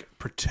might be like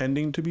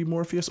pretending to be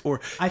Morpheus,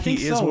 or I think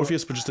he is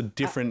Morpheus, but just a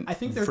different? I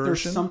think version?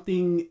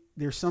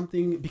 There's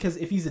something because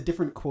if he's a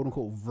different quote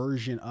unquote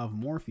version of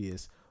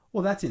Morpheus,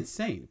 well, that's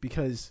insane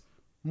because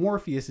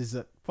Morpheus is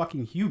a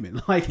fucking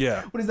human. Like,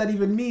 what does that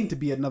even mean to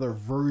be another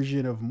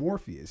version of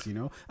Morpheus?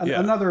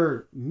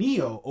 Another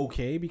Neo,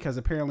 okay, because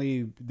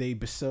apparently they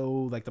bestow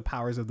like the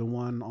powers of the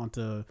one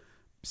onto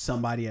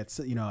somebody at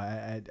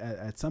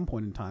some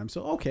point in time.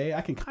 So okay,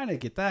 I can kind of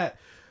get that,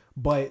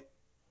 but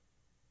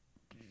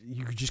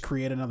you could just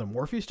create another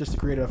Morpheus just to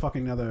create a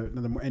fucking another.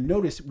 And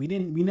notice we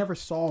never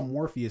saw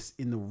Morpheus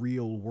in the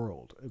real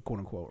world, quote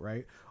unquote,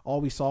 right? All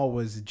we saw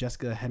was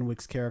Jessica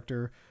Henwick's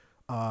character.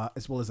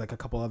 As well as like a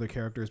couple other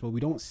characters, but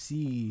we don't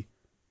see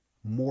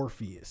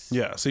Morpheus.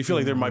 Yeah, so you feel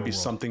like there might be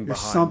something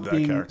behind that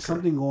character.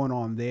 Something going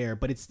on there,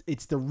 but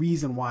it's the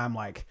reason why I'm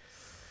like,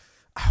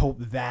 I hope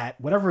that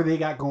whatever they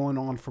got going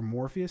on for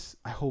Morpheus,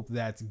 I hope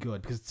that's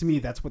good, because to me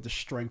that's what the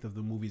strength of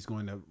the movie is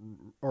going to,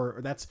 or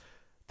that's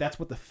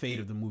what the fate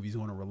of the movie is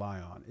going to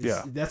rely on.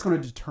 That's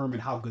going to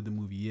determine how good the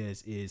movie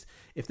is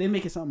if they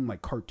make it something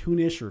like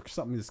cartoonish or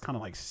something that's kind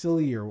of like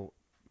silly or.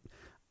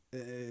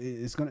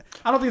 It's gonna.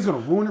 I don't think it's gonna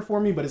ruin it for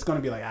me, but it's gonna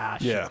be like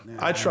shit. Yeah,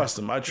 I trust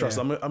them. I'm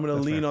gonna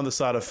lean on the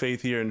side of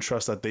faith here and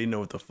trust that they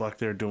know what the fuck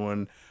they're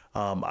doing.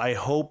 I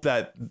hope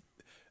that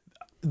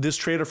this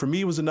trailer for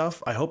me was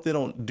enough. I hope they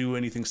don't do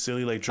anything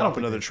silly like drop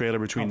another trailer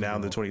between now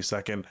and the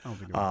 22nd.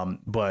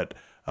 But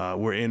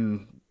we're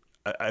in.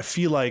 I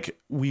feel like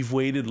we've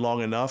waited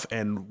long enough,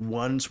 and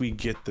once we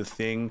get the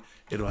thing,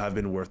 it'll have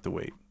been worth the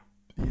wait.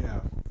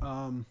 Yeah,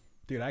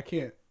 dude, I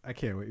can't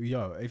wait.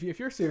 Yo, if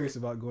you're serious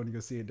about going to go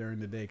see it during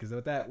the day, because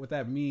what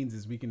that means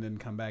is we can then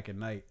come back at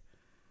night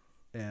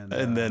and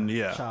then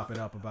chop it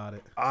up about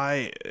it.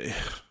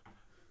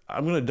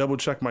 I'm gonna double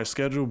check my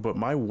schedule, but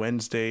my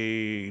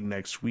Wednesday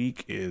next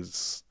week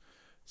it's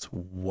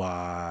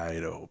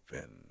wide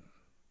open.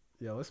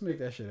 Yeah, let's make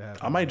that shit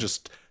happen. I might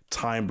just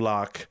time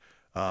block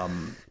 2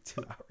 hours.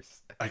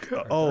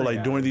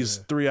 Like during these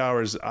 3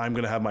 hours, I'm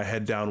gonna have my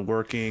head down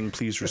working.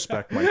 Please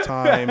respect my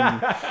time.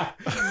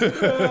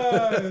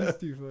 That's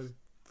too funny.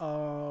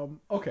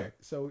 Okay,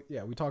 so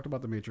yeah, we talked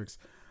about the Matrix.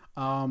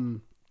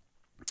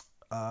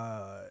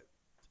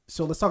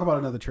 So let's talk about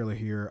another trailer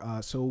here.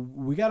 So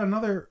we got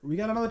another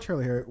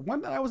trailer here.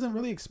 One that I wasn't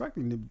really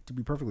expecting, to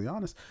be perfectly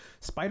honest.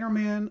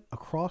 Spider-Man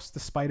Across the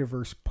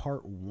Spider-Verse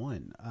Part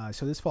 1.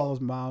 So this follows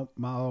Miles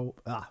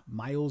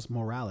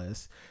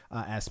Morales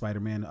as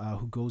Spider-Man,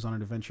 who goes on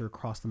an adventure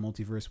across the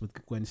multiverse with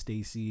Gwen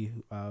Stacy,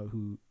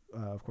 who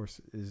of course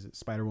is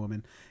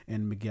Spider-Woman,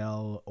 and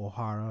Miguel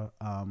O'Hara,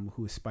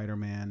 who is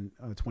Spider-Man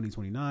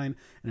 2029,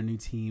 and a new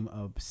team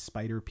of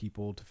Spider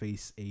people to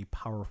face a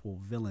powerful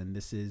villain.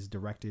 This is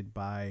directed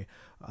by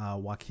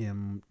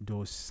Joaquim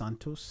dos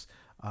Santos,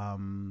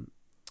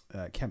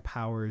 Kemp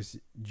Powers,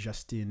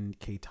 Justin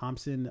K.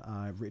 Thompson,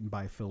 written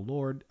by Phil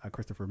Lord,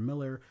 Christopher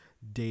Miller,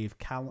 Dave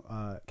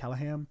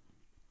Callahan,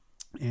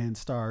 and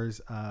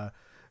stars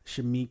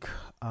Shamik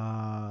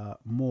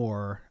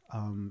Moore,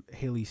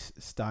 Haley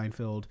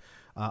Steinfeld,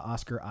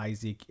 Oscar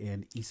Isaac,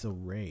 and Issa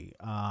Rae.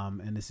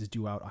 And this is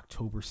due out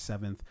October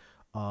 7th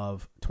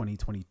of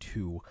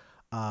 2022.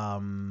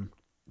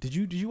 Did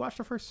you watch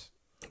the first?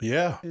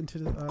 Yeah, Into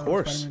the of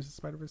course. Spider-Man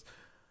Spider-Verse.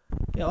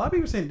 Yeah, a lot of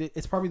people are saying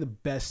it's probably the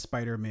best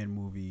Spider-Man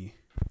movie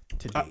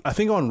to date. I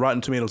think on Rotten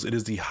Tomatoes it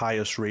is the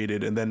highest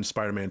rated, and then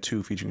Spider-Man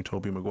 2 featuring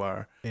Tobey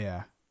Maguire.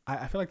 Yeah,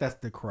 I feel like that's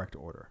the correct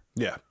order.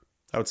 Yeah,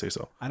 I would say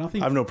so. I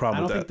have no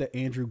problem with that. I don't think the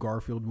Andrew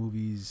Garfield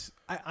movies.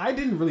 I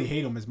didn't really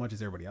hate them as much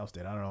as everybody else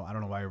did. I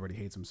don't know why everybody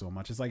hates them so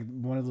much. It's like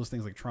one of those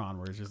things like Tron,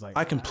 where it's just like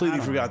I completely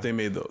forgot they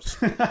made those.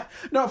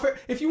 No,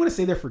 if you want to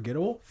say they're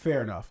forgettable,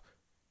 fair enough.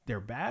 They're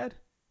bad.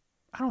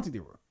 I don't think they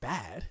were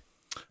bad.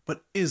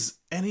 But is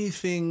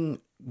anything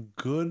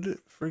good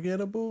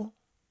forgettable?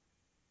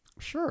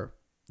 Sure.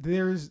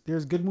 There's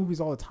good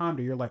movies all the time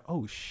that you're like,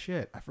 oh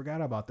shit, I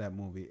forgot about that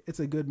movie. It's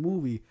a good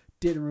movie.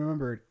 Didn't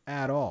remember it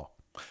at all.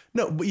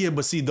 No,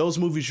 but see, those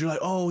movies, you're like,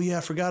 oh yeah,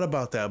 I forgot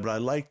about that, but I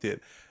liked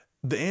it.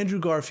 The Andrew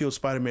Garfield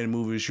Spider-Man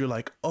movies, you're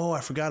like, oh, I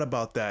forgot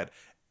about that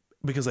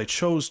because I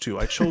chose to.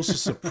 I chose to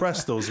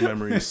suppress those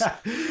memories.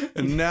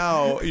 And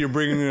now you're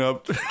bringing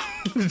up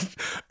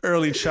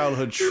early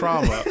childhood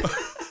trauma.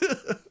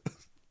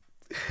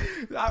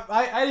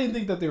 I didn't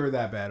think that they were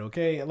that bad,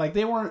 okay? Like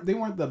they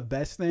weren't the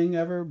best thing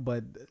ever,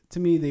 but to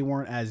me they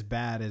weren't as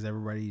bad as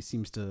everybody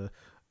seems to.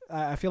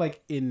 I feel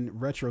like in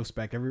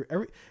retrospect, every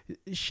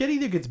shit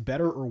either gets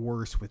better or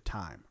worse with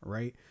time,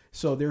 right?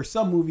 So there's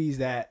some movies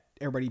that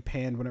everybody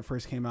panned when it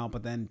first came out,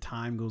 but then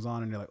time goes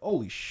on and they're like,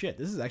 holy shit,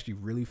 this is actually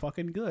really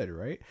fucking good,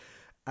 right?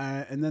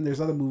 And then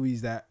there's other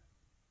movies that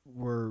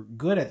were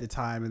good at the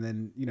time, and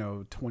then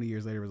 20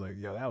 years later was like,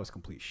 yo, that was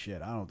complete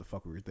shit. I don't know what the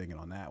fuck we were thinking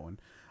on that one.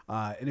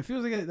 And it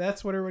feels like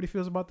that's what everybody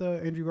feels about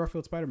the Andrew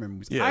Garfield Spider-Man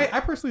movies. Yeah. I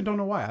personally don't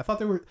know why. I thought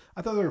they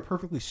were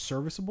perfectly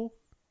serviceable.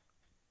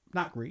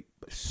 Not great,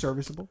 but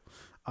serviceable.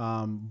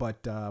 But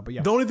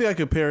yeah. The only thing I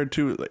compare it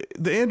to, like,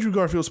 the Andrew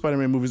Garfield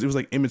Spider-Man movies, it was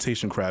like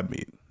imitation crab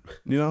meat.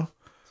 You know,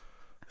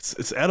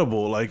 it's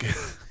edible. Like,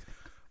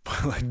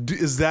 but like,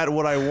 is that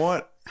what I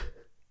want?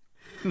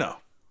 No.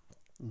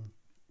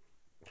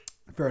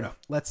 Fair enough.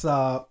 Let's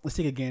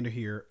take a gander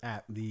here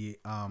at the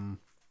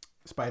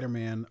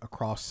Spider-Man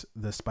Across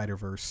the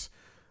Spider-Verse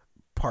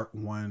Part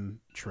 1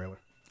 trailer.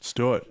 Let's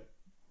do it.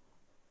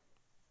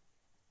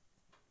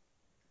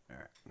 All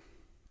right.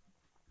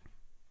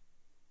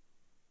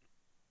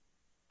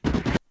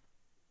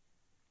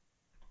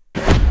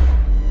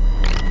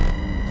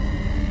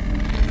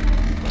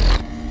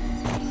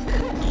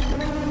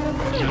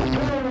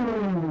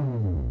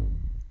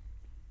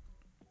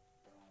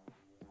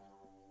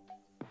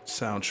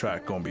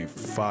 Soundtrack gonna be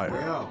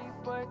fire.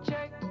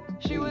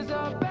 She was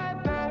a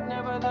bad,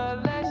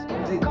 nevertheless.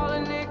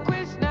 Calling it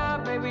quits now,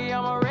 baby,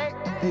 I'm a wreck.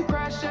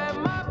 Crash at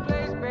my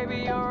place,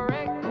 baby, you're a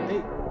wreck.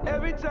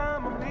 Every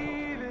time I'm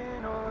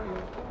leaving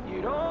on you,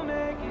 you don't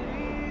make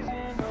it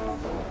easy, no.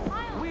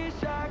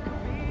 Wish I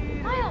could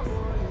be Miles!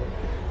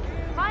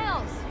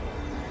 Miles!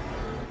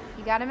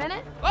 You got a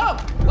minute? Oh,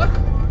 what?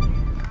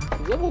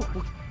 Whoa,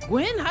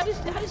 Gwen, how did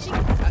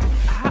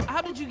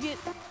you get?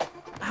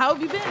 How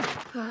have you been?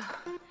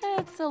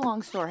 It's a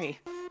long story.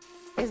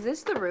 Is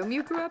this the room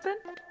you grew up in?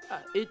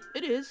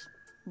 It is,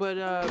 but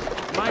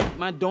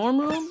my dorm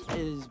room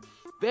is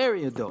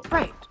very adult.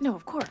 Right. No,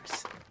 of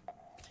course.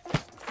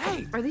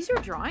 Hey, Are these your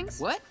drawings?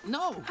 what?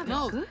 No, Oh,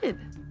 no. they're good.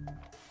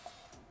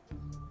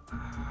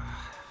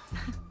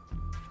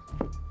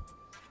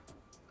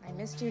 I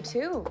missed you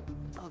too.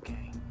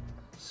 Okay,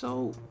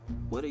 so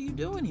what are you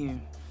doing here?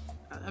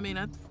 I mean,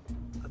 I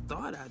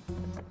thought I'd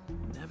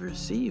never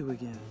see you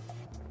again.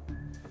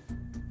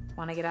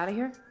 Want to get out of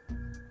here?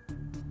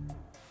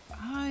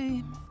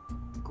 I'm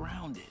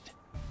grounded.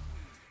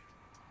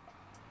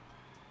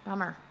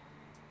 Bummer.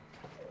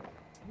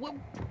 What?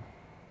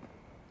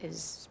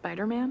 Is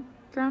Spider-Man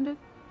grounded?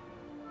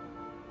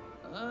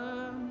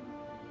 I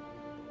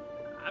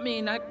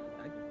mean, I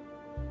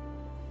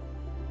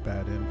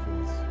Bad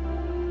influence.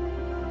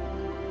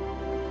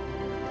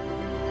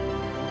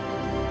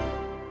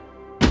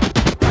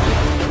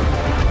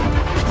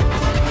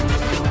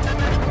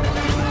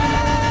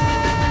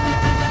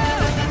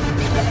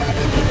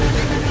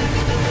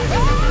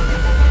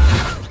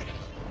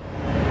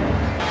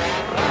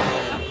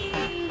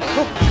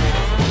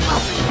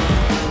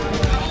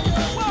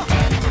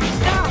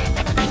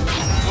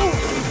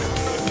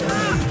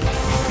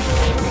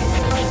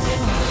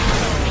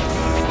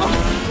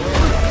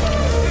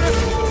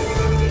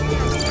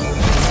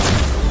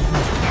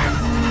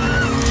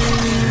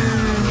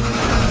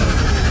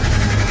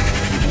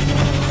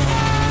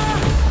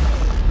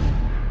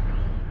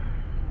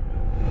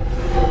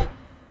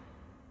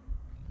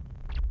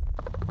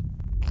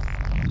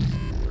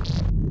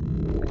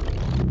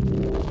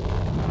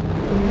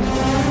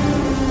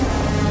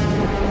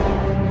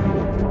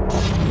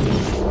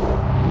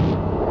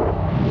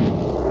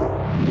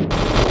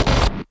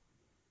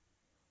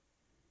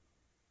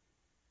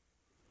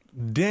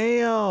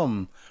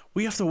 Damn.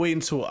 We have to wait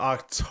until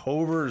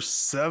October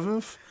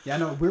 7th. Yeah,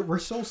 no, we're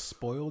so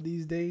spoiled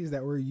these days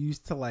that we're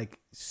used to like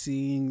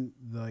seeing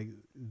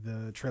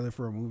the trailer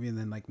for a movie and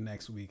then like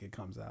next week it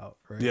comes out,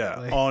 right? Yeah,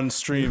 Like, on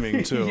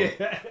streaming too.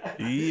 yeah.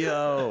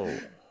 Yo.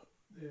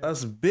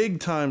 That's big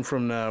time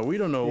from now. We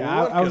don't know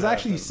Yeah, what I was could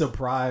actually happen.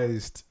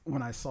 surprised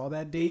when I saw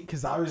that date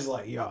because I was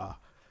like, yeah,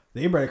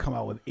 they better come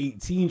out with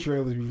 18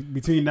 trailers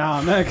between now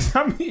and then because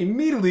I'm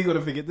immediately going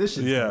to forget this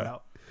shit's coming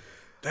out.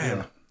 Damn.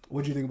 Yeah.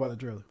 What do you think about the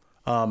trailer?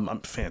 I'm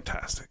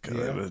fantastic.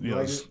 Yeah, You know,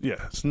 like it's, it?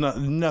 yeah, it's not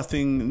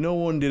nothing. No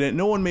one did it.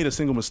 No one made a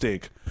single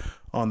mistake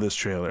on this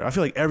trailer. I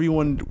feel like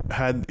everyone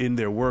had in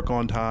their work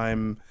on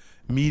time.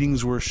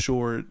 Meetings were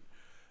short.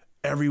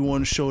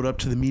 Everyone showed up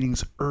to the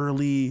meetings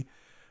early.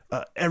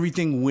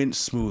 Everything went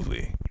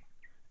smoothly.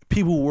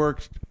 People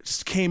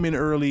came in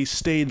early,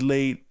 stayed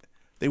late.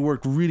 They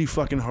worked really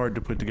fucking hard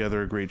to put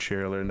together a great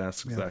trailer, and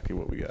that's exactly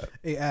what we got.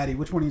 Hey, Addy,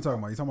 which one are you talking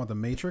about? Are you talking about The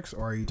Matrix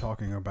or are you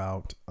talking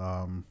about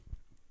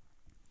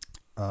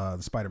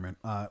the Spider-Man?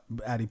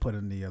 Addy put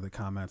in the other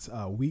comments,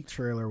 weak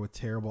trailer with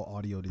terrible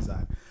audio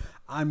design.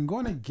 I'm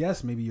going to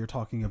guess maybe you're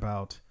talking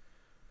about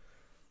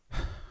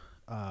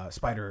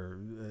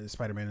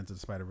Spider-Man Into the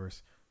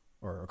Spider-Verse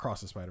or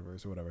Across the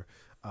Spider-Verse or whatever.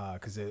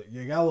 Because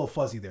you got a little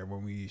fuzzy there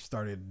when we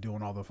started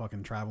doing all the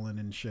fucking traveling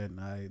and shit,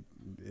 and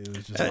it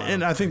was just.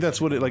 And I think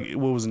that's what what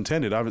was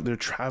intended. They're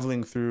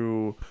traveling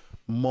through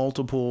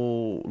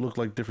multiple, look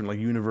like different like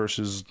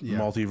universes,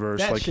 multiverse.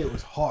 That like shit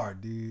was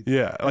hard, dude.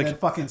 Yeah, and like then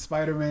fucking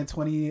Spider-Man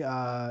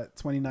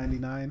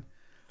 2099,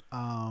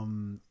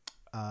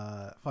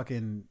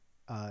 fucking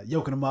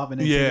yoking them up, and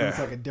then it's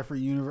like a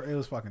different universe. It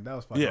was fucking. That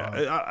was fucking. Yeah,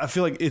 hard. I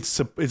feel like it's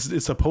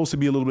supposed to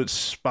be a little bit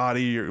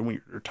spotty.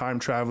 When you're time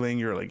traveling,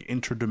 you're like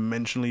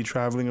interdimensionally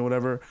traveling or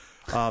whatever.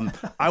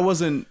 I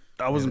wasn't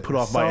put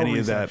off by any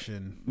of that.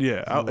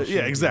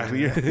 Yeah,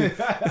 exactly. Your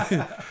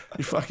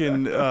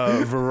fucking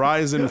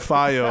Verizon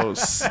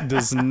FiOS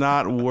does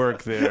not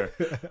work there.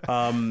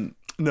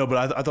 No,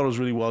 but I thought it was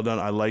really well done.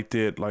 I liked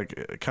it. Like,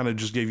 it kind of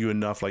just gave you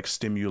enough like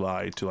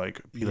stimuli to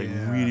like be like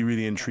really,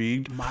 really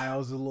intrigued.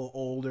 Miles is a little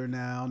older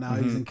now. Now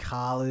he's in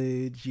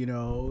college. You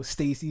know,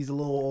 Stacy's a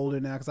little older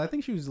now because I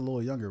think she was a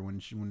little younger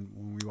when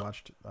we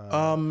watched.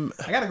 I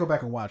got to go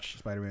back and watch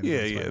Spider-Man.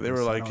 Yeah. They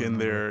were like in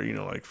their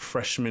like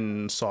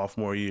freshman,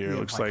 sophomore year. It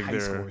looks like high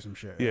they're school or some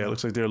shit. it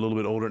looks like they're a little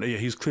bit older. Yeah,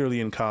 he's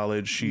clearly in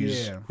college.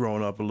 She's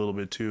grown up a little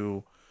bit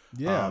too.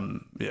 Yeah.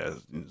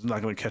 He's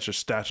not going to catch a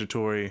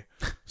statutory.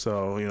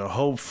 So,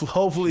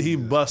 hopefully he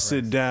busts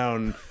it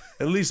down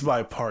at least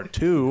by part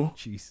 2.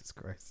 Jesus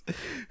Christ.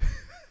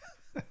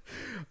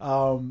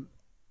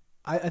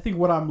 I think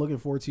what I'm looking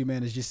forward to,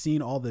 man, is just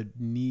seeing all the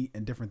neat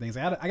and different things.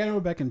 I got to go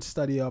back and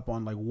study up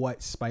on like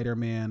what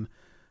Spider-Man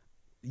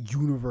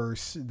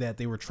universe that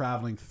they were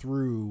traveling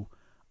through,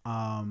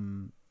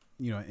 in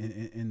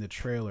the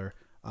trailer.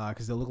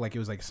 Because it looked like it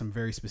was like some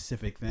very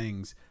specific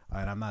things,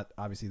 and I'm not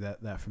obviously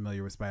that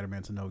familiar with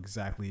Spider-Man to know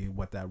exactly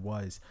what that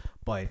was.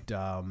 But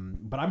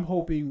I'm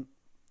hoping,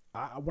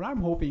 what I'm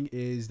hoping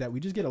is that we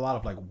just get a lot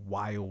of like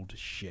wild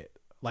shit.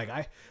 Like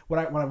what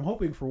I'm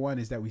hoping for one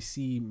is that we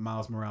see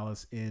Miles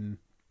Morales in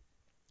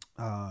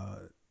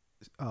No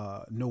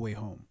Way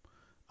Home,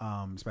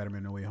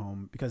 Spider-Man No Way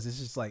Home, because it's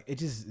just like it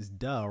just is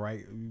dull,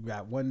 right? We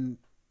got one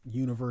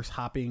universe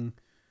hopping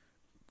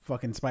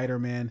fucking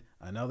Spider-Man,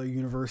 another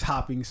universe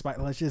hopping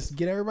Spider. Let's just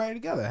get everybody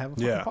together, have a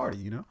fucking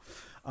party, or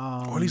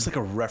at least like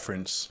a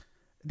reference.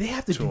 They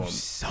have to do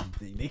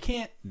something. They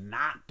can't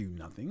not do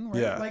nothing,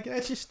 right? Yeah. Like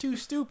that's just too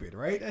stupid,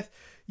 right?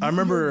 I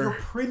remember you're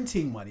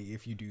printing money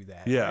if you do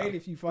that, Yeah. right?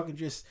 If you fucking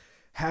just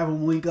have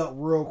them link up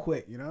real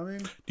quick, you know what I mean?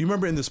 Do you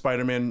remember in the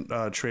Spider-Man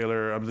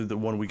trailer, I believe the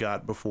one we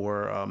got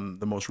before,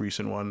 the most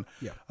recent one?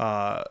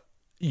 Yeah.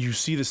 You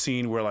see the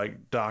scene where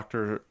like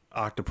Dr.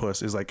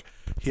 Octopus is like,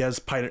 he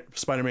has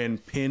Spider-Man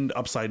pinned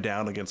upside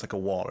down against like a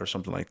wall or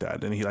something like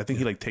that, and I think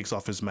he like takes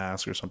off his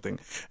mask or something,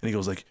 and he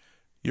goes like,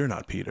 "You're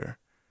not Peter."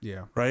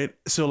 Yeah. Right.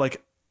 So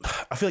like,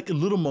 I feel like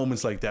little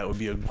moments like that would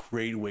be a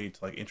great way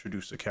to like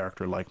introduce a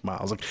character like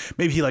Miles. Like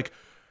maybe he like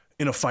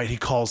in a fight he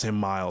calls him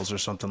Miles or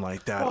something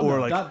like that, Well, or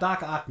no, like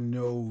Doc Ock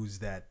knows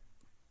that,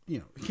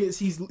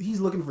 he's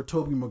looking for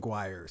Tobey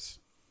Maguire's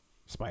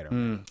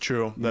Spider-Man.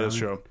 True. That is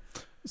true.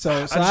 So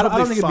I just I don't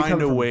hope think they it'd be find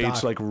coming a from way Doc.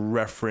 to like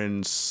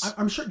reference.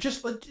 I'm sure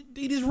just like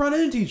they just run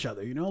into each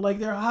other, like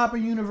they're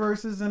hopping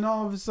universes, and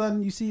all of a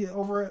sudden you see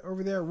over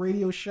there at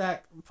Radio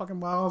Shack, fucking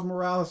Miles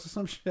Morales or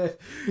some shit.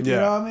 You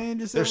know what I mean?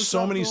 Just there's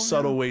so many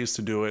subtle ways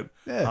to do it.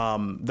 Yeah.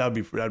 That'd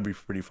be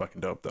pretty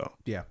fucking dope though.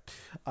 Yeah.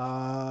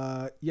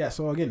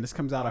 So again, this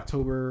comes out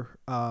October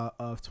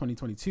of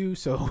 2022.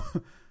 So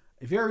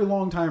a very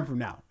long time from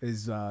now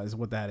is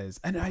what that is.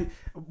 And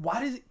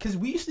because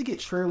we used to get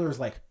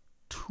trailers like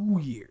 2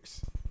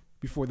 years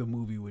before the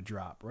movie would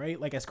drop, right?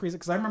 Like that's crazy.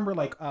 Because I remember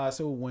like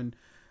when,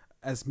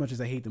 as much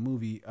as I hate the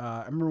movie,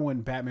 I remember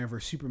when Batman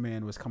vs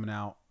Superman was coming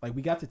out. Like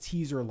we got the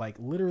teaser like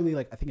literally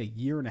like I think a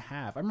year and a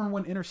half. I remember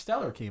when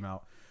Interstellar came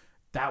out.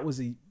 That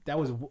was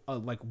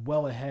like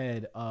well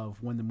ahead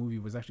of when the movie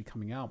was actually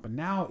coming out. But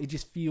now it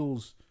just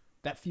feels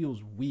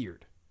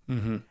weird.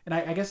 Mm-hmm. And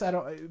I guess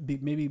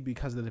maybe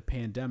because of the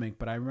pandemic,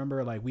 but I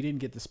remember like we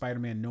didn't get the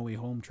Spider-Man No Way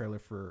Home trailer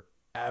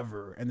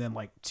forever, and then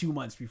like 2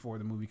 months before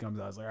the movie comes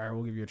out, I was like, all right,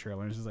 we'll give you a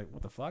trailer, and it's just like,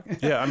 what the fuck?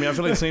 Yeah, I mean, I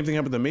feel like the same thing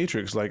happened to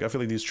Matrix. Like I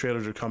feel like these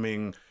trailers are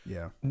coming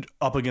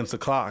up against the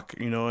clock,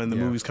 and the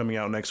movie's coming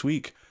out next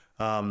week.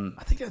 I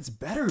think that's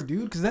better,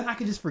 dude, because then I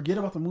can just forget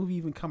about the movie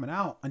even coming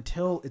out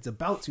until it's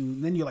about to,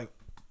 and then you're like,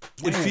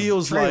 it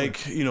feels trailer.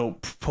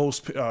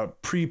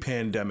 Like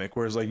pre-pandemic,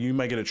 whereas like you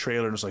might get a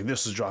trailer and it's like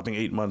this is dropping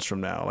 8 months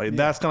from now. Like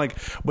that's kind of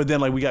like, but then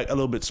like we got a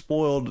little bit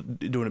spoiled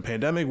during the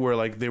pandemic where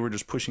like they were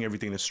just pushing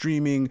everything to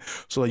streaming.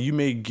 So like you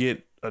may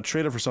get a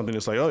trailer for something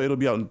that's like, oh, it'll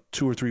be out in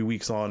 2 or 3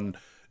 weeks on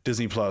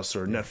Disney Plus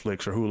or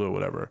Netflix or Hulu or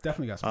whatever.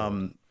 Definitely got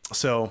spoiled.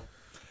 So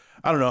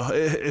I don't know.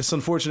 It's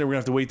unfortunate we're gonna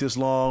have to wait this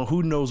long.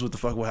 Who knows what the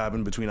fuck will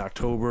happen between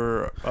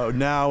October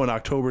now and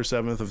October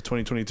 7th of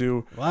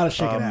 2022. A lot of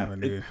shit can happen,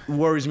 dude. It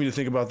worries me to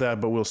think about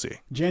that, but we'll see.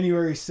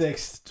 January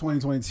 6th,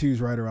 2022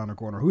 is right around the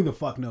corner. Who the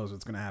fuck knows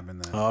what's gonna happen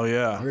then? Oh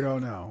yeah, we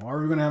don't know.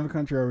 Are we gonna have a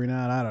country? Or are we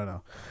not? I don't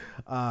know.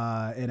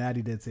 And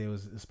Addy did say it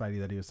was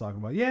Spidey that he was talking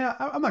about. Yeah,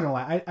 I'm not gonna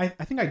lie. I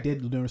think I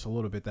did notice a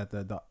little bit that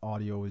the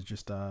audio was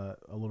just a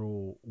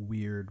little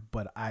weird,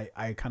 but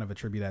I kind of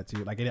attribute that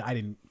to like I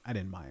didn't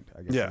mind.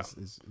 I guess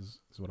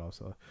is what I'll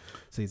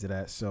say to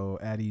that. So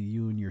Addy,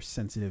 you and your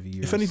sensitive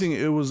ears. If anything,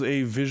 it was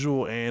a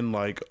visual and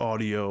like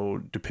audio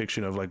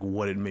depiction of like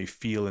what it may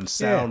feel and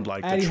sound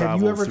like Addy, to travel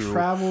have you ever through.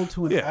 traveled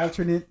to an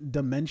alternate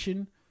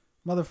dimension,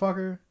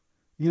 motherfucker?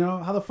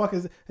 How the fuck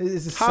is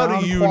this? How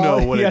do you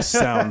know what it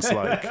sounds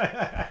like?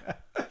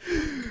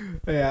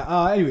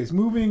 Yeah. Anyways,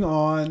 moving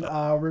on.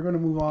 We're gonna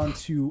move on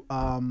to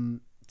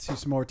some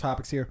more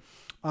topics here.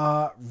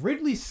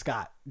 Ridley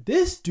Scott.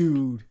 This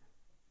dude,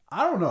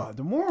 I don't know.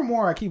 The more and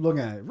more I keep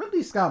looking at it,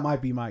 Ridley Scott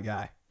might be my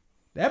guy.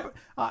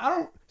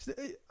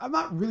 I'm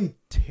not really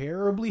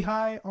terribly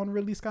high on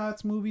Ridley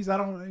Scott's movies. I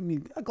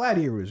mean,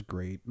 Gladiator was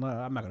great.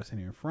 I'm not gonna sit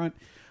here in front.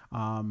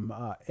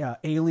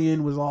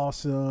 Alien was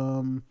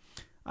awesome.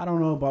 I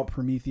don't know about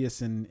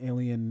Prometheus and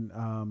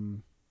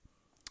Alien.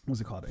 What's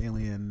it called?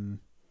 Alien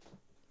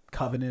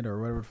Covenant or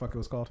whatever the fuck it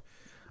was called.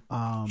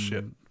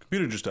 Shit,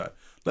 computer just died.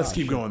 Let's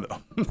keep going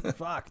though.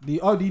 Fuck. Do you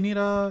need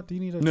a?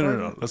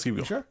 No. Let's keep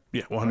going. You sure?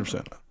 Yeah,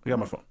 100%. I got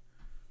my phone.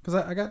 Because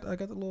I got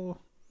the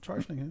little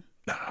charge thing here.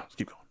 No, let's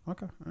keep going.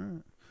 Okay. All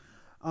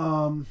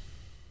right.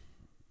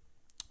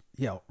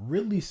 Yeah,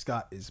 Ridley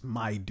Scott is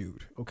my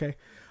dude. Okay.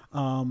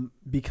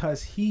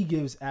 Because he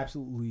gives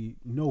absolutely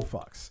no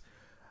fucks.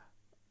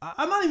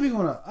 I'm not even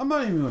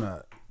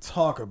gonna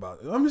talk about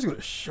it. I'm just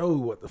gonna show you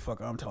what the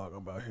fuck I'm talking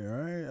about here.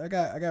 All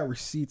right. I got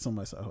receipts on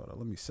my side. Hold on.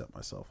 Let me set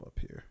myself up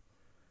here.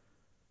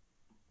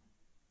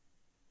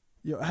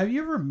 Yo, have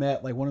you ever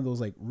met like one of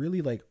those like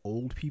really like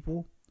old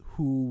people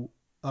who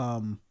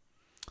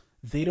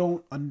they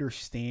don't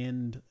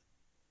understand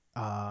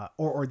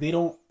or they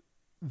don't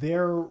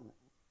their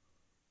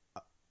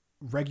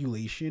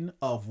regulation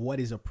of what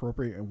is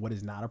appropriate and what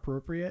is not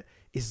appropriate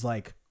is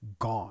like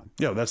gone.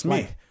 Yo, that's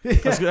me.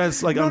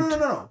 That's like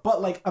no.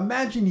 But like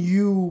imagine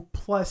you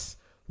plus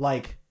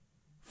like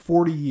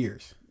 40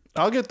 years.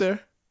 I'll get there.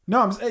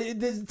 No,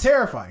 it's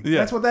terrifying. Yeah.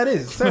 That's what that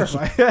is. It's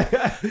terrifying.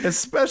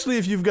 Especially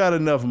if you've got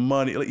enough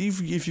money. Like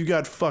if you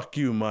got fuck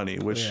you money,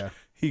 which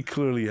he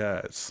clearly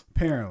has.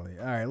 Apparently.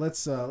 All right,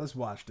 let's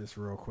watch this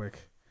real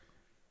quick.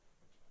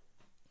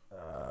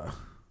 Hold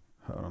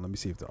on, let me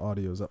see if the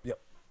audio's up. Yep.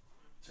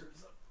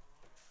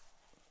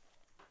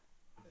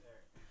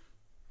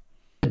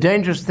 The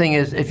dangerous thing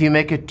is if you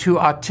make it too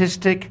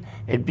artistic,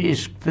 it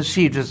is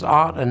perceived as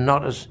art and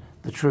not as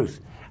the truth.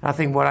 I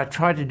think what I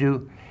try to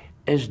do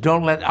is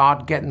don't let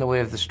art get in the way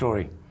of the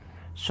story.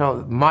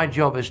 So my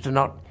job is to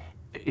not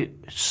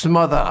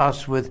smother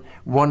us with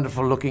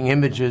wonderful looking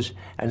images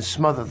and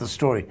smother the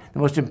story. The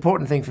most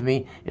important thing for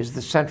me is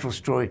the central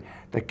story,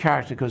 the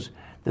character, because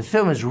the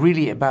film is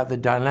really about the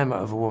dilemma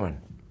of a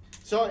woman.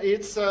 So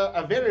it's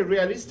a very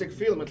realistic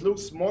film. It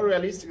looks more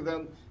realistic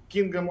than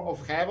Kingdom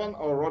of Heaven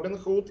or Robin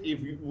Hood, if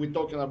we're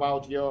talking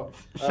about your...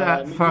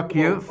 fuck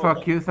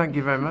you, thank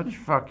you very much.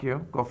 Fuck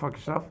you, go fuck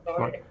yourself.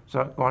 Go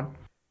on.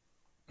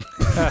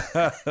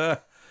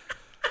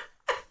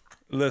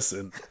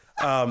 Listen,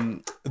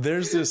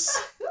 there's this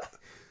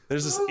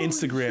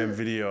Instagram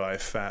video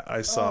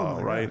I saw,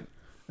 right?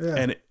 Yeah.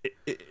 And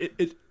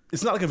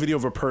it's not like a video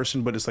of a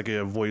person, but it's like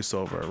a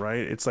voiceover, right?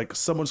 It's like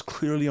someone's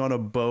clearly on a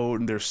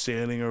boat and they're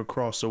sailing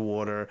across the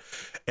water,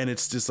 and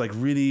it's just like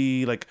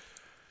really like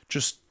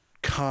just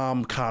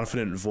calm,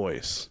 confident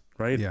voice,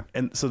 right? Yeah.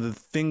 And so the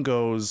thing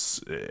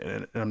goes,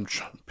 and I'm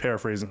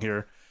paraphrasing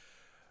here,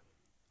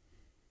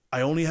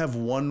 I only have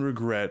one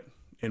regret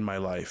in my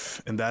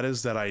life, and that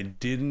is that I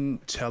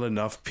didn't tell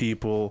enough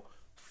people,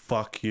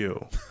 fuck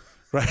you,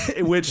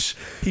 right? Which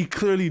he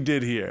clearly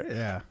did here.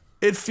 Yeah.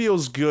 It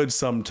feels good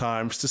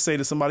sometimes to say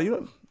to somebody, you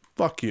know,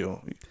 fuck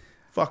you,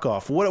 fuck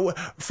off. Where would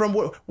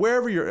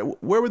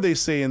they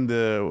say in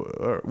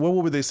what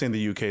would they say in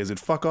the UK? Is it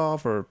fuck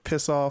off or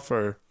piss off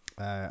or?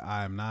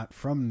 I'm not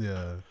from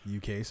the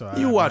UK, so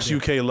you watch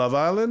UK Love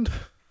Island.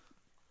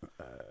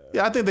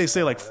 Yeah, I think they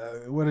say like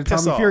what did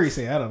Tommy Fury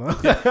say? I don't know.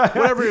 Yeah.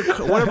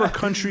 Whatever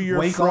country you're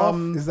wank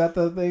from. Off? Is that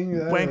the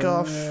thing? Wank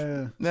off?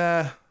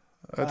 Nah,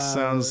 that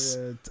sounds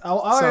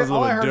all a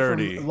little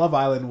dirty. Love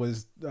Island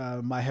was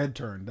my head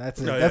turned. That's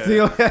it. That's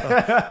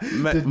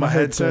the my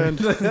head turned.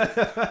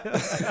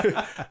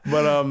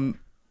 But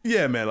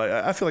yeah, man. Like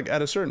I feel like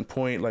at a certain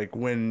point, like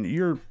when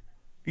you're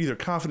either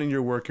confident in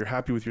your work, you're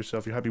happy with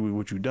yourself, you're happy with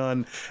what you've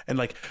done, and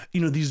like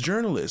these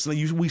journalists, like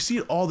we see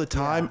it all the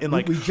time. And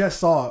like we just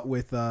saw it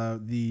with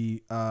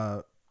the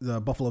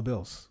Buffalo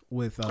Bills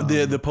with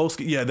the post.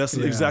 Yeah, that's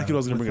exactly what I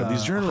was gonna bring up.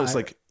 These journalists,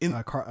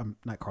 not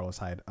Carlos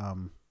Hyde,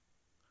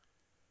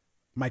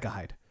 Micah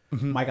Hyde,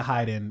 Micah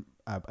Hyde, and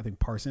I think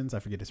Parsons. I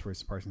forget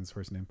Parsons'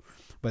 first name,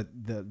 but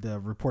the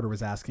reporter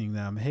was asking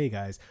them, "Hey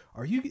guys,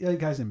 are you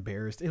guys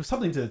embarrassed?" It was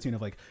something to the tune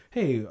of like,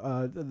 "Hey,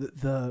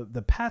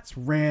 the Pats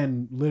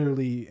ran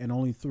literally and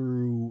only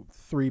threw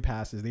 3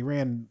 passes. They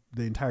ran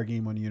the entire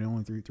game on you and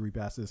only threw 3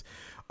 passes.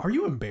 Are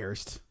you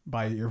embarrassed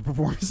by your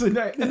performance?" And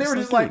they were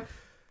just like,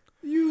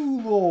 "You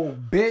little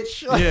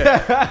bitch."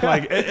 Yeah,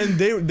 like and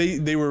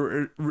they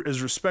were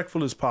as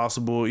respectful as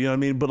possible, you know what I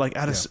mean? But like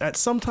at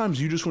sometimes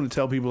you just want to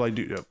tell people like,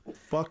 dude,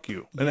 fuck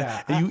you.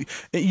 And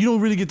you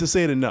don't really get to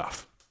say it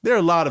enough. There are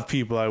a lot of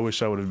people I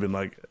wish I would have been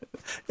like,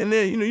 and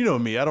then you know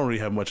me, I don't really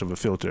have much of a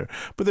filter,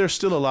 but there's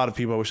still a lot of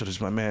people I wish I just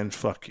been like, man,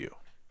 fuck you.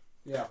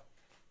 Yeah.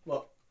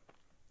 Well,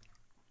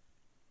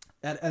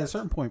 at a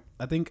certain point,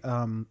 I think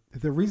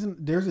the reason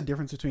there's a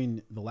difference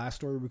between the last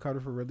story we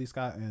covered for Ridley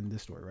Scott and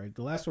this story, right?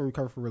 The last story we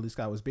covered for Ridley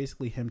Scott was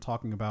basically him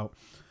talking about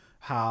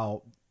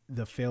how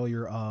the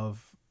failure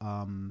of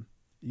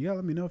you gotta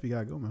let me know if you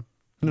gotta go, man.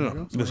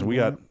 No. Listen, we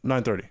got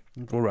 9:30. Okay.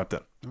 We'll wrap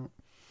that.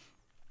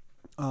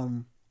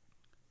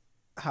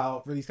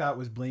 How Ridley Scott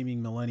was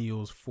blaming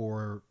millennials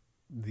for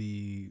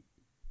the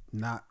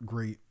not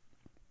great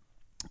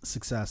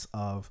success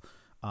of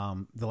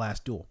The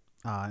Last Duel,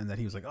 and that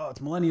he was like, oh, it's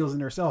millennials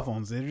and their cell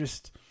phones. They're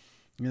just,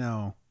 you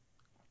know,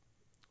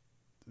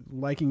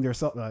 liking their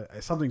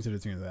something to the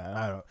tune of that.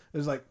 I don't know. It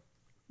was like,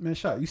 man,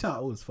 shut. You sound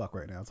old as fuck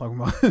right now. Talking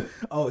about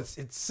oh, it's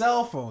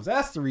cell phones.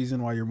 That's the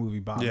reason why your movie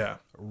bombed. Yeah,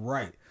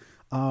 right.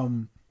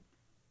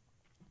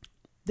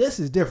 This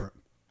is different,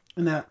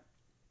 in that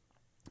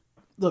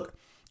look,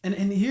 and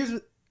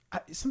here's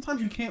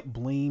sometimes you can't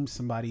blame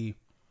somebody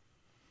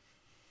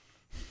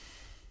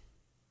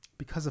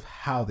because of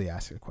how they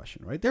ask a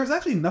question. Right? There's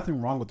actually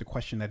nothing wrong with the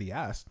question that he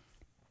asked.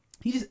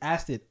 He just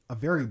asked it a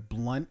very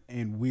blunt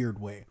and weird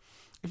way.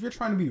 If you're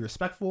trying to be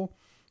respectful,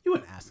 you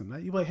wouldn't ask him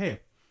that. You'd be like, hey,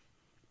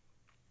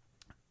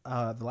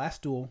 The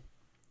Last Duel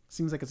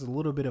seems like it's a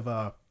little bit of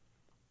a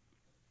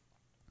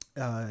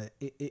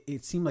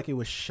it seemed like it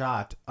was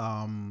shot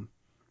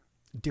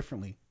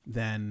differently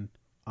than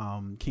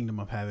Kingdom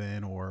of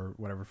Heaven or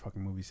whatever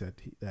fucking movie said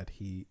that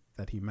he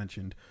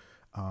mentioned,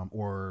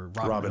 or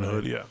Robin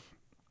Hood. Yeah,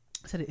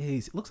 I said, hey,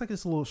 it looks like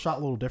it's shot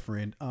a little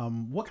different.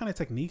 What kind of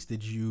techniques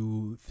did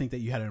you think that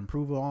you had to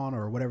improve on,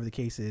 or whatever the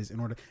case is,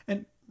 in order?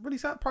 And Ridley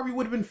Scott probably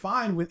would have been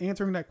fine with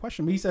answering that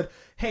question, but he said,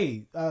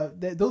 hey,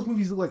 those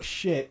movies look like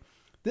shit.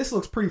 This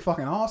looks pretty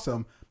fucking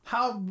awesome.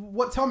 Tell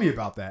me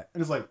about that.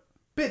 And it's like,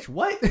 bitch,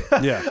 what?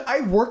 Yeah.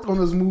 I worked on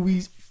those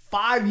movies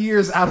 5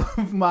 years out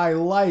of my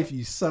life,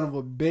 you son of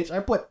a bitch. I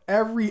put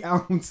every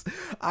ounce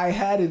I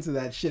had into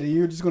that shit, and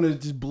you're just gonna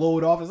just blow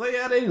it off. It's like,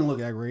 yeah, they didn't look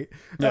that great.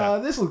 Yeah.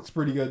 This looks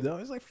pretty good though.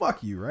 It's like,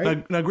 fuck you,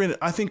 right? Now granted,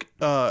 I think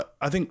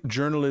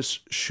journalists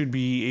should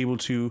be able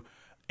to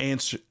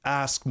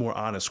ask more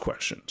honest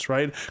questions,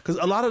 right? Because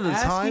a lot of the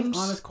Asking times,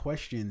 honest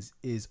questions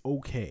is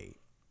okay.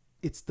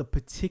 It's the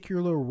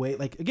particular way,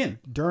 like, again,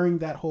 during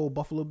that whole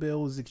Buffalo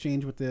Bills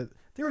exchange there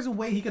was a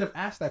way he could have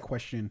asked that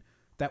question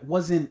that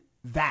wasn't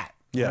that.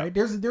 Yeah. Right?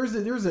 There's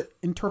an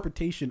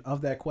interpretation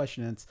of that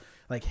question. It's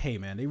like, hey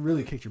man, they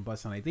really kicked your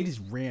butts tonight. They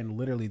just ran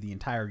literally the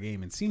entire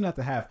game and seemed not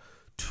to have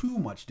too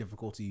much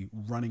difficulty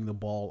running the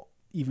ball,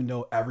 even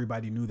though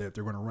everybody knew that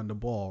they're going to run the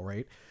ball,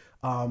 right?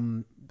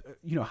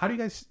 You know, how do you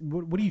guys?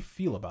 What do you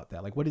feel about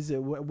that? Like, what is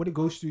it? What it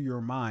goes through your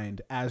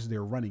mind as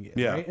they're running it?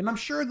 Yeah. Right? And I'm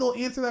sure they'll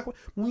answer that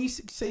when you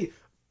say,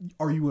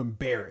 "Are you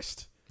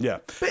embarrassed?" Yeah,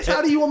 bitch,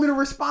 how do you want me to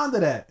respond to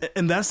that?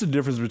 And that's the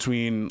difference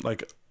between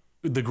like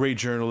the great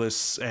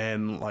journalists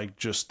and like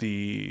just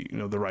the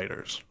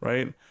writers,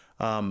 right?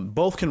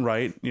 Both can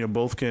write,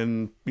 both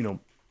can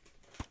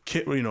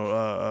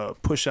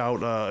push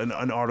out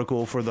an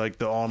article for like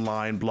the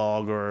online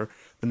blog or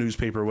the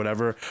newspaper or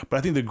whatever. But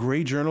I think the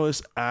great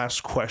journalists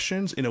ask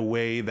questions in a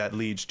way that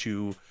leads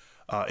to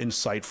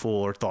insightful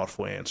or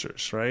thoughtful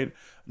answers, right?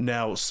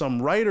 Now,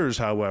 some writers,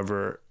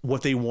 however,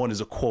 what they want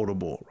is a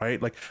quotable,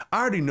 right? Like,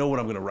 I already know what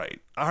I'm going to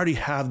write. I already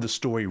have the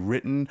story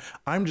written.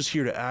 I'm just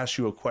here to ask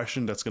you a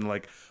question that's going to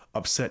like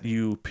upset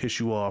you, piss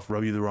you off,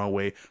 rub you the wrong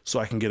way, so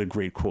I can get a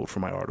great quote for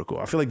my article.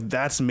 I feel like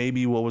that's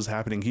maybe what was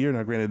happening here.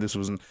 Now, granted, this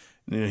wasn't,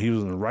 he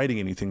wasn't writing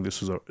anything.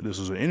 This was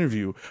an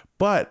interview,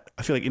 but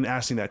I feel like in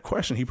asking that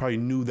question, he probably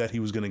knew that he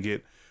was going to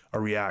get a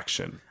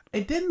reaction.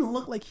 It didn't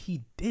look like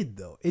he did,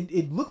 though.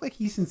 It looked like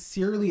he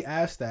sincerely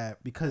asked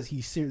that because he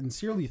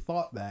sincerely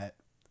thought that,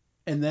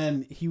 and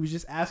then he was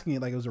just asking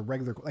it like it was a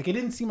regular. Like, it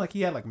didn't seem like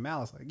he had like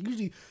malice. Like,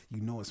 usually,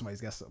 when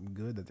somebody's got something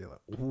good that they're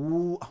like,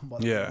 "Ooh, I'm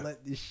about to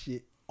let this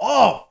shit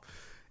off."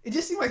 It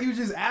just seemed like he was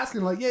just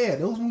asking, like, "Yeah,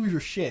 those movies are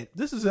shit.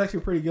 This is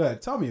actually pretty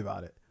good. Tell me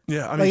about it."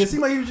 Yeah, I mean, like, it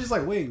seemed like he was just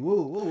like, "Wait,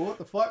 whoa, what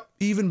the fuck?"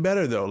 Even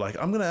better though, like,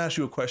 I'm gonna ask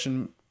you a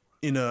question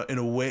in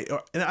a way,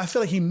 and I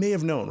feel like he may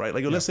have known, right?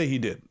 Like, let's say he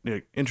did.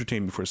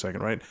 Entertain me for a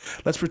second, right?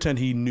 Let's pretend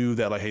he knew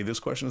that, like, hey, this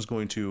question is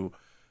going to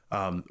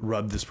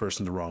rub this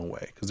person the wrong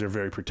way because they're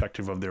very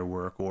protective of their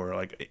work, or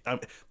like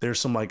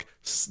there's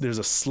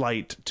a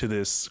slight to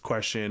this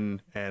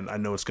question, and I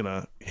know it's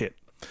gonna hit.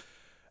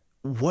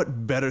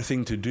 What better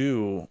thing to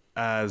do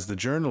as the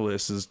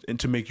journalist is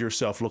to make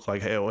yourself look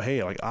like,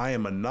 hey, like, I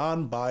am a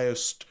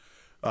non-biased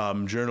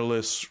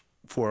journalist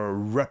for a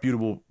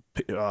reputable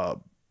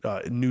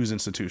news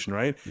institution,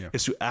 right? Yeah.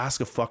 Is to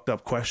ask a fucked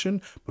up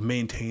question but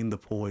maintain the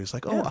poise,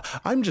 like,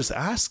 I'm just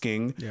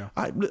asking,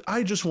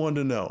 I just wanted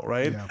to know,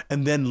 right?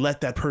 And then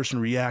let that person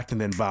react, and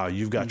then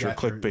you've got your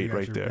clickbait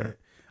right there.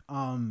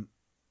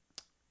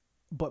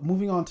 But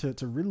moving on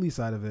to Ridley's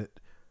side of it,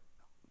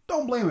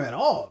 don't blame him at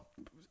all.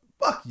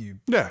 Fuck you,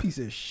 piece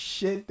of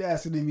shit,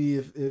 asking me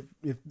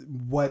if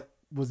what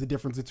was the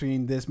difference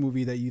between this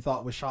movie that you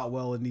thought was shot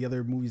well and the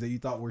other movies that you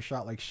thought were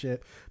shot like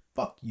shit.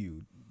 Fuck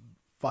you.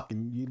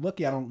 Fucking, you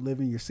lucky I don't live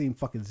in your same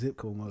fucking zip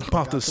code, motherfucker.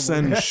 About to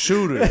send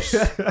shooters.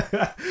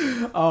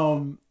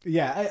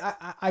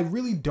 I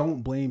really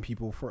don't blame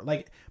people for,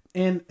 like,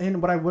 and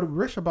what I would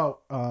wish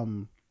about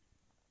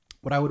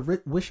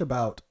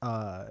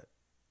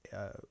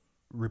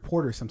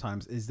reporters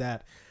sometimes is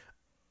that,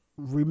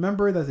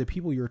 remember that the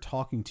people you're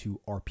talking to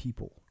are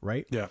people,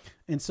 right? Yeah.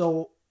 And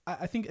so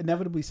I think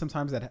inevitably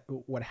sometimes that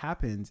what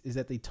happens is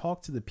that they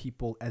talk to the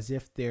people as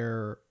if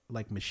they're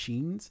like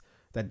machines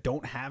that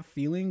don't have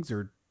feelings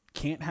or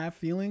can't have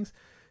feelings.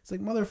 It's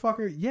like,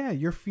 motherfucker, yeah,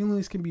 your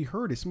feelings can be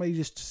hurt. If somebody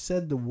just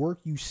said the work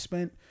you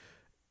spent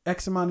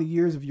X amount of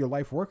years of your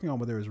life working on,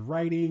 whether it's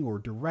writing or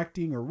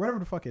directing or whatever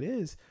the fuck it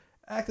is,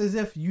 act as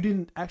if you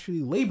didn't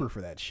actually labor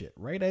for that shit,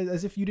 right?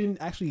 As if you didn't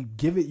actually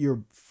give it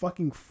your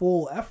fucking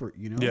full effort,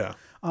 you know? Yeah.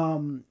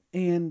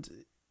 And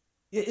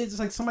it's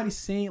like somebody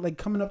saying, like,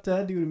 coming up to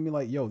that dude and be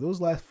like, yo, those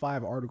last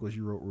 5 articles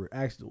you wrote were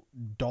actual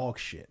dog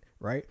shit,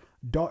 right?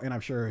 And I'm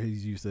sure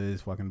he's used to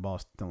his fucking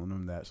boss telling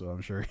him that, so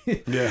I'm sure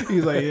yeah.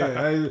 he's like,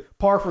 yeah,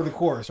 par for the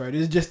course, right?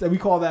 It's just that we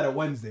call that a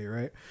Wednesday,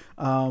 right?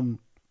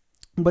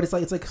 But it's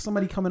like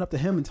somebody coming up to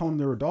him and telling him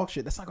they were dog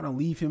shit. That's not going to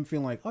leave him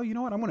feeling like, oh, you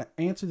know what? I'm going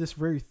to answer this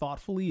very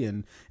thoughtfully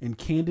and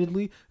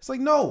candidly. It's like,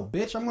 no,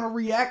 bitch, I'm going to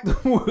react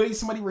the way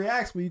somebody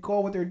reacts when you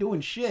call what they're doing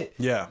shit.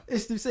 Yeah.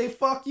 It's to say,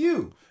 fuck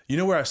you. You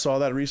know where I saw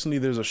that recently?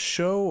 There's a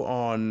show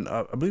on,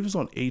 I believe it was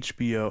on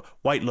HBO,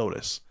 White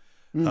Lotus.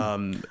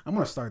 I'm going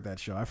to start that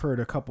show. I've heard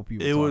a couple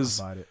people talk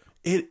about it.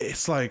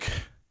 It's like,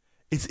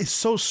 it's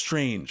so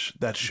strange,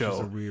 that show.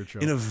 It's a weird show.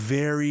 In a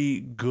very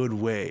good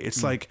way.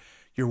 It's like,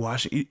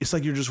 it's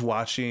like you're just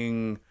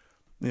watching,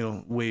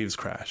 waves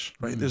crash,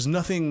 right? There's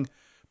nothing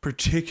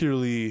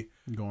particularly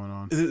going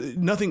on.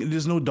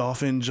 There's no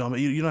dolphin jump.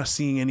 You're not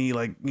seeing any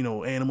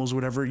animals or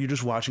whatever. You're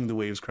just watching the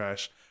waves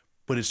crash,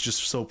 but it's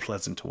just so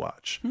pleasant to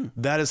watch.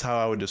 That is how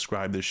I would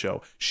describe this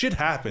show. Shit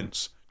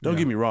happens. Don't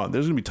get me wrong.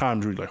 There's gonna be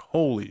times where you're like,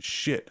 holy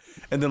shit.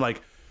 And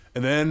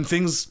then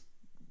things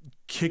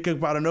kick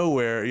up out of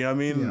nowhere, you know what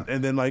I mean? Yeah.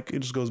 And then it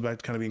just goes back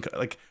to kind of being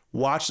like,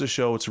 watch the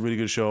show. It's a really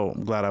good show.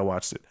 I'm glad I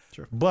watched it.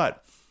 Sure.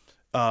 But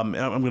and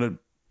I'm gonna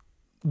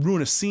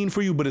ruin a scene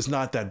for you, but it's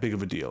not that big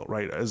of a deal,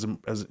 right? As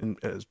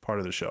part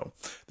of the show,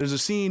 there's a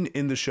scene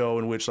in the show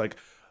in which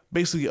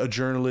basically a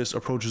journalist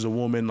approaches a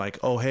woman like,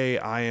 oh hey,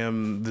 I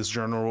am this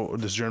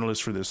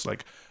journalist for this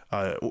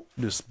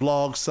this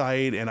blog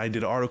site, and I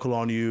did an article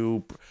on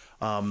you,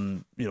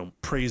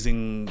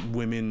 praising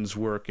women's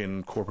work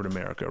in corporate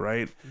America,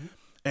 right? Mm-hmm.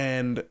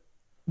 And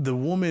the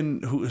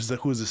woman who is the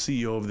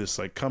CEO of this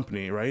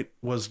company, right,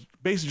 was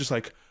basically just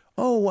like,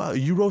 oh wow,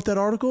 you wrote that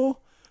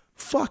article?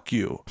 Fuck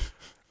you.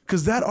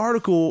 Because that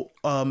article,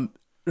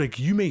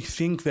 you may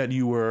think that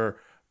you were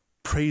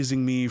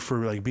praising me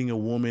for being a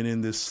woman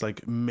in this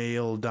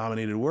male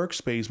dominated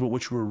workspace, but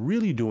what you were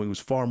really doing was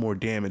far more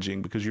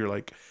damaging, because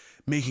you're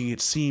making it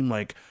seem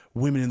like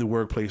women in the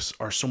workplace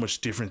are so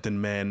much different than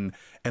men,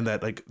 and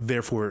that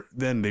therefore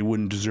then they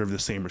wouldn't deserve the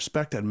same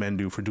respect that men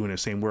do for doing the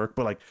same work.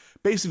 But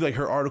basically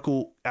her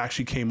article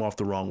actually came off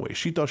the wrong way.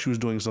 She thought she was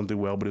doing something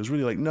well, but it was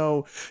really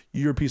no,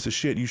 you're a piece of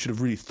shit. You should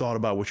have really thought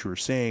about what you were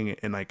saying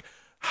and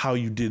how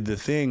you did the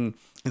thing,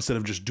 instead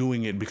of just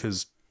doing it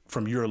because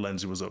from your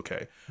lens it was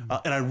okay. Mm-hmm.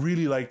 And I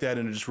really like that,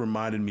 and it just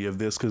reminded me of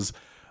this, because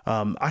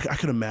I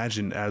could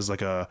imagine as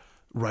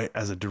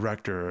as a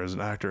director or as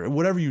an actor,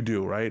 whatever you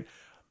do, right,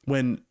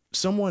 when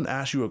someone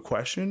asks you a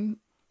question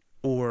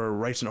or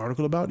writes an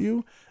article about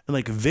you, and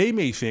they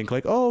may think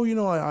oh,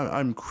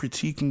 I'm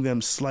critiquing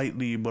them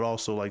slightly, but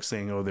also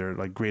saying, oh, they're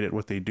great at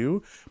what they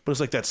do, but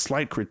it's that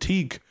slight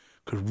critique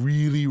could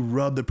really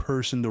rub the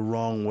person the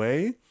wrong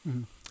way.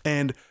 Mm-hmm.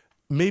 And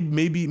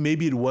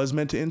maybe it was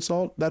meant to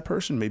insult that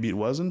person, maybe it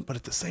wasn't, but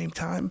at the same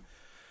time,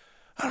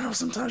 I don't know,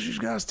 sometimes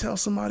you guys tell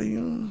somebody,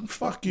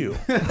 fuck you.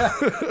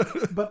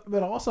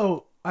 but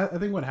also I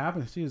think what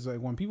happens too is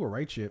when people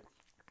write shit,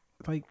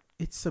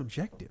 it's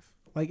subjective,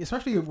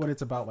 especially when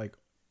it's about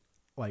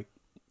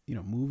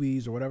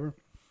movies or whatever.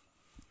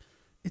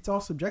 It's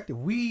all subjective.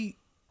 We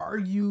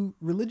argue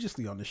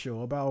religiously on the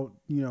show about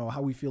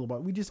how we feel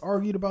about. We just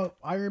argued about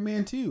Iron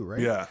Man 2,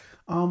 right? Yeah.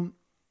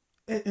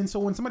 And so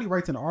when somebody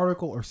writes an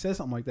article or says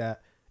something like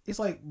that, it's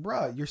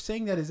bruh, you're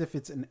saying that as if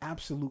it's an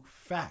absolute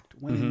fact,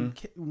 when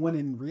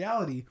in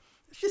reality,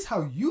 it's just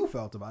how you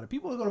felt about it.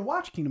 People are going to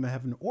watch Kingdom of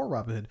Heaven or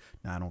Robin Hood.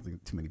 Now, I don't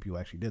think too many people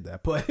actually did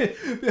that, but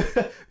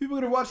people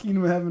are going to watch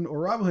Kingdom of Heaven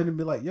or Robin Hood and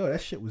be like, yo,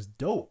 that shit was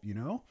dope,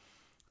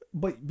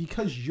 But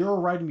because you're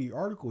writing the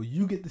article,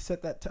 you get to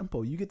set that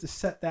tempo. You get to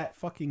set that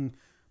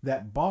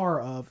that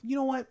bar of, you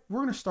know what, we're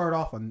going to start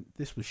off on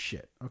this was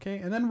shit, okay?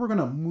 And then we're going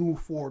to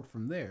move forward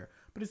from there.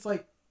 But it's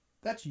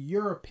that's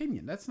your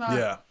opinion. That's not...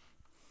 Yeah.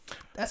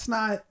 That's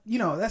not,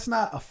 that's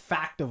not a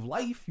fact of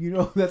life,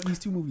 that these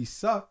two movies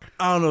suck.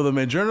 I don't know though,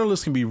 man.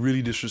 Journalists can be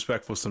really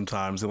disrespectful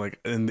sometimes,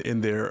 and in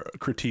their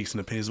critiques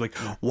and opinions.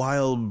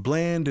 While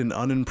bland and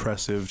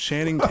unimpressive,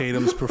 Channing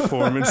Tatum's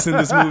performance in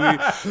this movie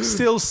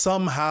still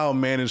somehow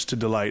managed to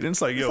delight. And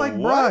it's yo, what?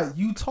 Bruh,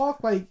 you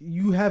talk like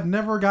you have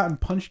never gotten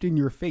punched in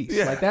your face.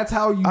 Yeah. That's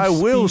how you I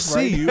speak, will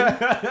see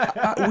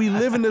right? you. We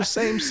live in the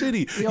same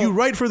city. You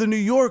write for the New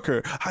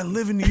Yorker. I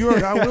live in New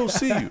York. I will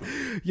see you.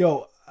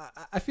 Yo,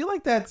 I feel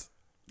like that's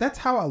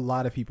how a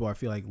lot of people, I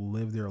feel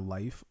live their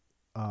life,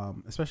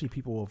 especially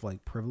people of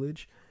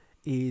privilege,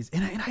 is,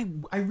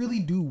 and I really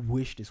do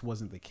wish this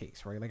wasn't the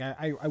case, right?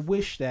 I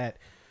wish that,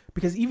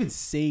 because even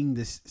saying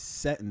this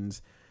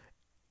sentence,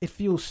 it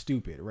feels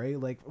stupid, right?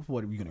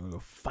 What, are you gonna go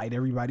fight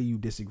everybody you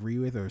disagree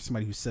with, or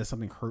somebody who says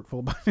something hurtful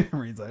about it?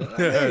 It's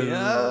hey,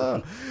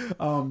 yeah.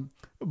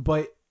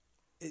 But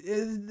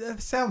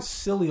it sounds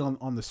silly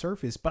on the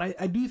surface, but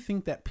I do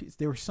think that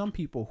there are some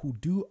people who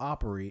do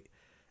operate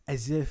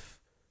as if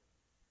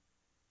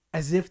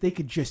they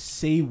could just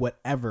say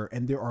whatever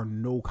and there are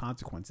no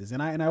consequences.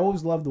 And I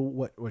always love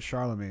what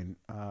Charlemagne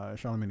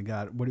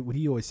God, what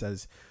he always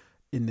says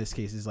in this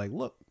case is like,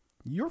 look,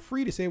 you're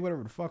free to say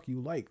whatever the fuck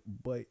you like,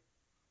 but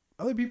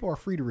other people are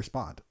free to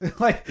respond.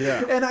 Like,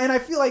 yeah. And I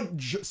feel like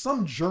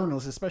some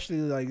journalists, especially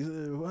like,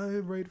 I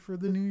write for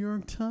the New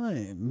York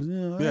Times.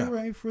 I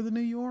write for the New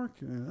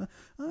Yorker.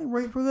 I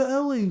write for the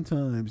LA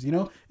Times. You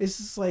know, it's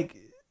just like,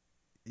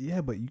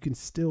 yeah, but you can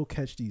still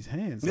catch these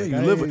hands.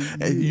 Yeah,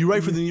 like, you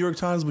write for the New York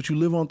Times, but you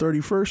live on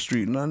 31st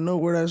Street, and I know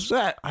where that's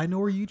at. I know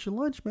where you eat your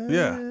lunch, man.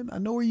 Yeah. I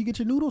know where you get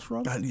your noodles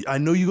from. I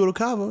know you go to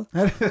Cava.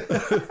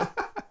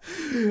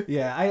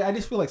 Yeah, I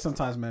just feel like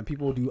sometimes, man,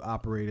 people do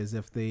operate as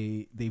if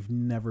they've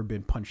never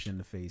been punched in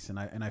the face, and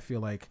I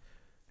feel like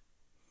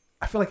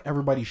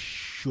everybody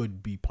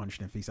should be punched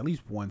in the face at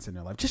least once in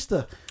their life, just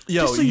so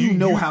you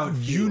know how it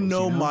feels. You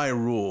know my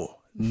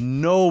rule: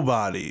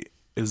 nobody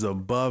is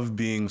above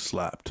being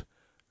slapped.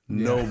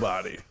 Yeah.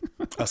 Nobody.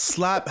 A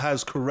slap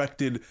has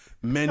corrected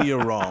many a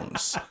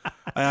wrongs,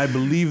 and I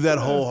believe that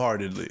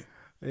wholeheartedly.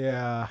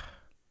 Yeah.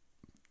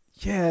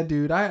 Yeah,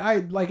 dude. I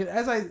like it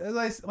as I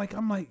like.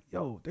 I'm like,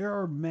 yo, there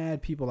are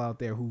mad people out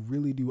there who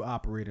really do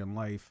operate in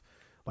life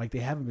like they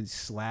haven't been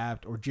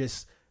slapped or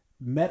just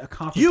met a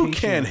confrontation. You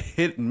can't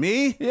hit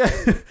me. Yeah,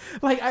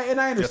 like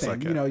I understand. Yes, I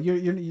can.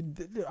 You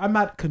know, I'm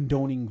not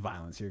condoning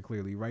violence here,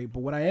 clearly, right? But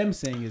what I am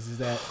saying is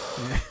that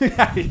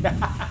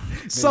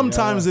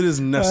sometimes it is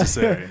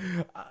necessary.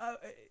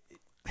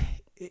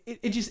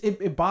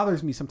 It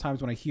bothers me sometimes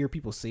when I hear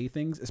people say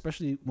things,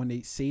 especially when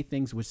they say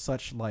things with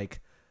such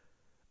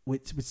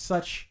with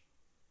such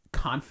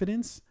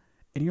confidence,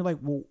 and you're like,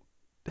 well,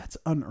 that's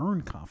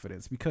unearned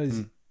confidence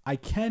because I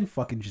can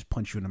fucking just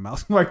punch you in the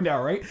mouth right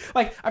now, right?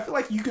 Like, I feel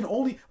like you can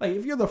only, like,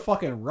 if you're the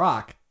fucking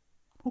Rock,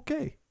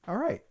 okay, all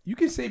right, you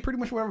can say pretty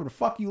much whatever the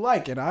fuck you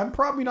like, and I'm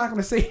probably not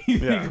going to say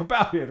anything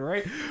about it,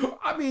 right?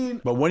 I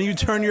mean, but when you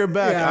turn your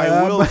back,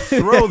 I will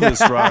throw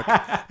this rock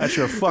at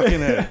your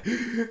fucking head.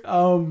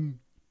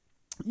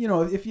 You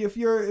know, if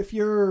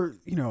you're,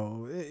 you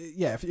know,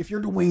 if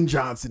you're Dwayne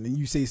Johnson and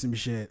you say some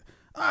shit,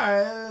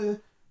 I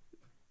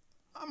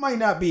might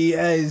not be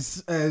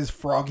as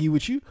froggy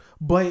with you,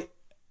 but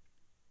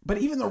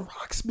even The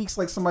Rock speaks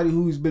like somebody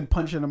who's been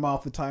punching him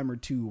off a time or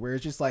two, where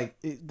it's just like,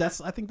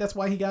 I think that's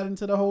why he got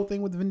into the whole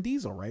thing with Vin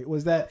Diesel, right?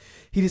 Was that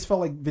he just felt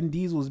like Vin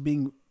Diesel was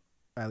being,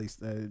 at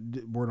least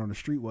word on the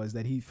street was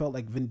that he felt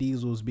like Vin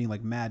Diesel was being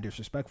like mad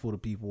disrespectful to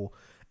people,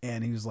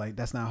 and he was like,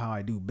 that's not how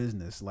I do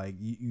business. Like,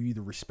 you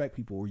either respect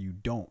people or you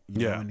don't.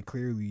 You know, and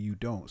clearly you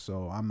don't,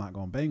 so I'm not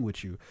gonna bang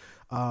with you.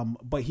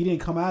 But he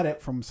didn't come at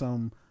it from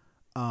some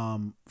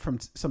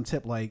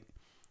tip like,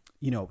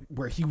 you know,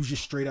 where he was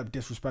just straight up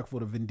disrespectful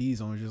to Vin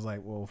Diesel and was just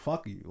like, well,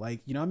 fuck you.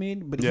 Like, you know what I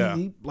mean? But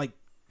he like,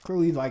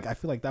 clearly, like, I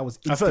feel like that was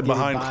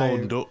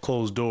behind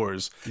closed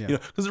doors. You know,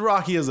 because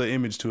Rocky has an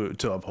image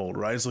to uphold,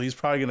 right? So he's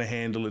probably going to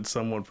handle it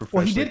somewhat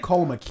professionally. Well, he did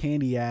call him a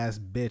candy ass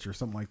bitch or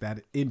something like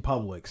that in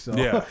public. So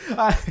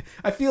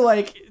I feel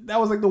like that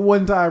was like the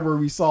one time where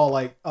we saw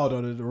like, oh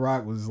no, the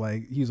Rock was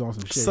like, he was on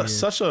some shit.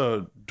 Such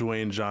a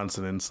Dwayne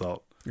Johnson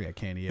insult. Yeah,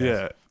 candy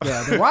ass.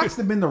 Yeah. The Rock's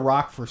been the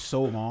Rock for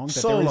so long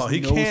that there is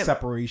he no can't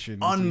separation.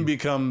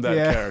 Unbecome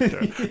that character,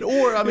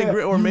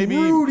 or maybe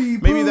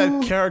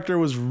that character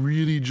was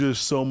really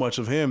just so much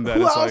of him that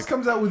who it's else like,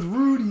 comes out with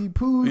Rudy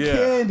Poo,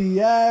 candy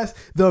ass,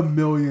 the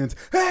millions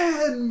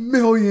and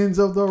millions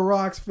of the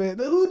Rock's fans.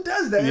 Who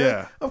does that?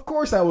 Yeah, of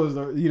course that was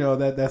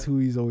that's who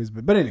he's always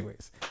been. But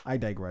anyways, I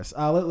digress.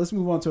 Let's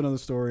move on to another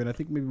story, and I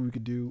think maybe we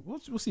could do. We'll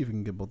see if we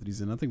can get both of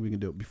these in. I think we can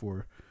do it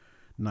before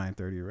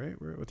 9:30,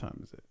 right? What time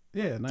is it?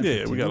 Yeah, 9:15.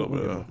 Yeah, we got a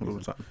little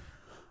time.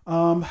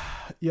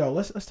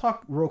 Let's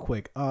talk real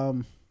quick.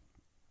 George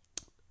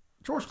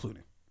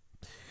Clooney.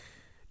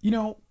 You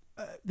know,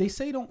 they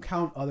say don't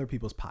count other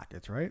people's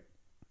pockets, right?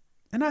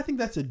 And I think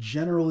that's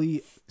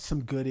generally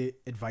some good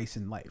advice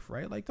in life,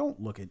 right? Like,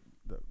 don't look at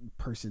the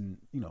person,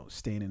 you know,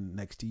 standing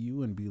next to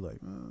you and be like,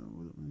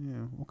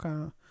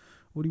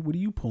 what are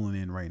you pulling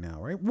in right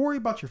now, right? Worry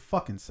about your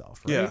fucking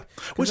self, right? Yeah.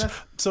 I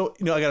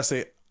gotta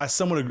say, I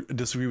somewhat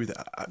disagree with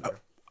that.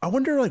 I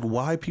wonder, like,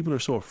 why people are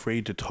so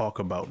afraid to talk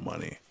about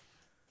money.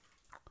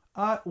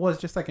 Well,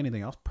 it's just like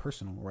anything else,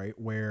 personal, right?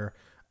 Where,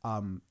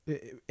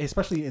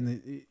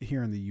 especially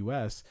here in the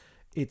U.S.,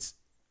 it's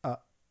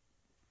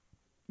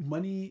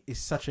money is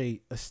such a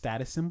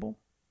status symbol,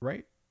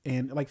 right?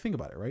 And like, think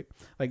about it, right?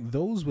 Like,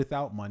 those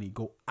without money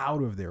go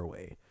out of their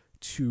way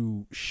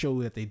to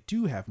show that they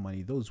do have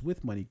money. Those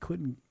with money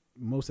couldn't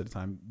most of the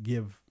time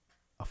give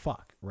a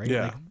fuck, right?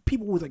 Yeah. Like,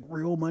 people with like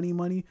real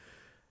money.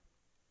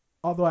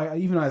 Although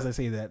even as I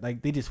say that,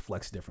 like, they just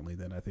flex differently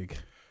than I think.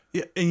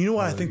 Yeah, and you know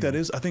what I think that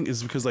is? I think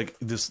it's because like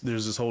there's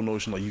this whole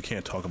notion like you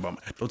can't talk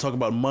about, don't talk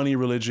about money,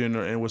 religion,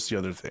 and what's the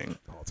other thing?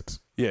 Politics.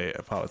 Yeah,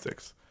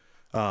 politics.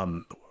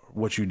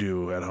 What you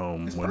do at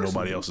home it's when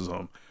nobody else is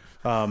home.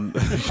 I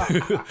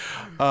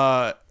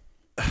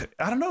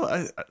don't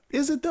know.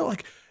 Is it though?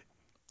 Like,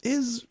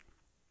 is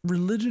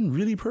religion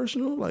really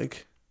personal?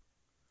 Like,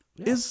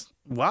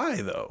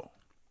 why though?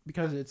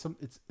 Because it's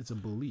a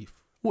belief.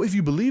 Well, if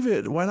you believe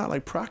it, why not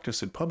like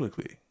practice it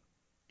publicly?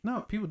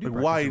 No, people do.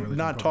 Like, why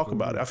not talk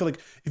about it? I feel like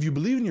if you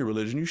believe in your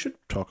religion, you should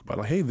talk about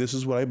it. Like, hey, this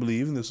is what I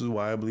believe, and this is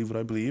why I believe what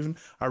I believe, and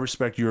I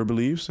respect your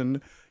beliefs, and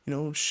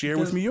share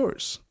with me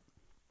yours.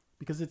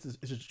 Because it's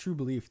a true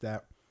belief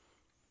that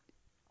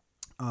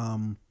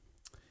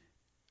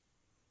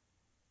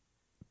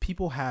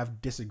people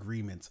have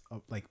disagreements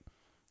of, like,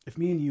 if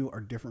me and you are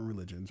different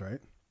religions, right?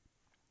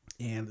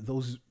 And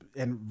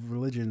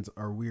religions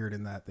are weird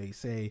in that they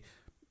say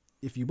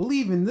if you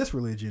believe in this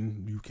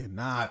religion, you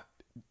cannot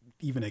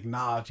even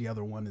acknowledge the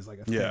other one is like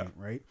a thing,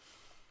 right?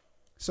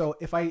 So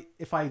if I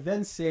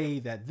then say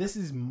that this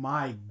is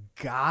my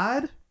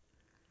God,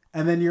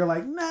 and then you're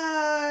like,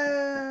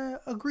 nah,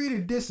 agree to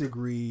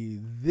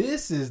disagree,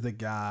 this is the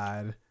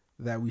God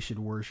that we should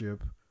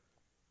worship.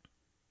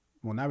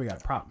 Well, now we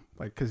got a problem,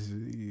 like, because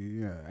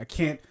I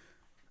can't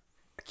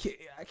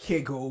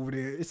go over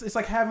there. It's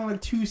like having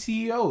like two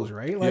CEOs,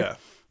 right? Like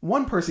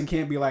one person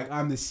can't be like,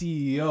 I'm the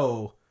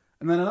CEO,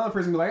 and then another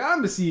person be like,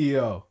 I'm the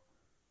CEO.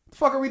 The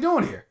fuck are we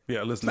doing here?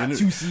 Yeah, listen,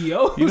 it's not two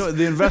CEOs.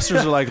 The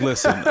investors are like,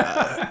 listen,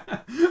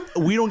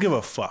 we don't give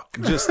a fuck.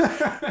 Just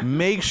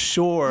make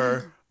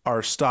sure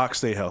our stocks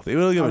stay healthy.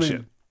 We don't give a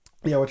shit.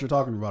 Yeah, what you're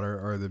talking about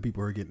are the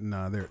people who are getting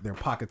their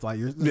pockets like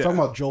you're talking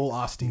about Joel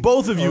Osteen.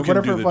 Both of you can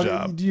do the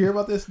job. Do you hear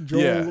about this?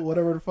 Joel,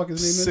 whatever the fuck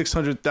his name is.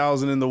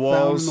 600,000 in the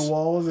walls. Found in the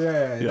walls.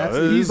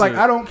 Yeah. He's like,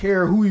 I don't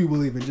care who you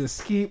believe in,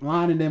 just keep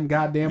lining them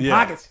goddamn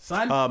pockets,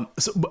 son.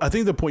 So I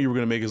think the point you were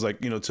gonna make is like,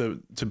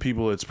 to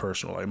people it's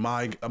personal.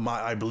 Like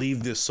I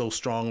believe this so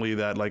strongly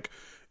that like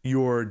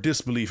your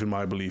disbelief in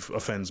my belief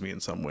offends me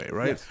in some way,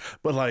 right? Yes.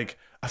 But like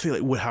I feel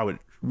like how it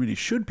really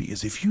should be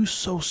is if you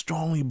so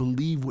strongly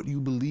believe what you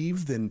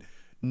believe, then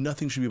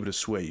nothing should be able to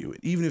sway you.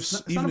 Even if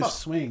it's not about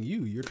swaying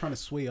you, you're trying to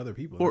sway other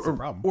people. That's the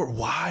problem. Or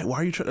why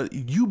are you trying to?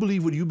 You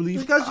believe what you believe.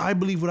 Because I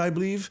believe what I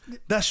believe.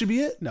 That should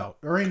be it. No,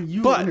 Aaron,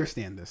 you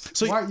understand this.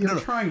 So you're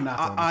trying not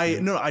to.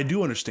 Understand I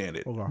do understand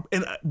it. Okay.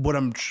 And what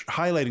I'm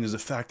highlighting is the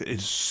fact that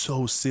it's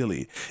so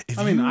silly.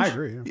 I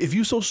agree. Yeah. If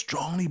you so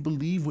strongly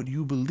believe what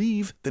you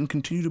believe, then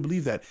continue to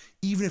believe that,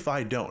 even if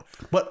I don't.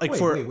 But like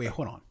wait,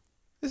 hold on.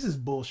 This is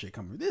bullshit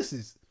coming.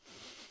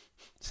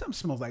 Something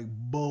smells like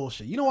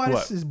bullshit. You know why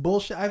this is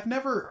bullshit? I've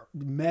never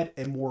met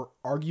a more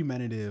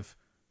argumentative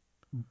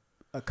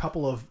a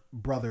couple of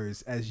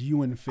brothers as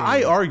you and Faye.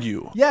 I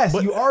argue. Yes,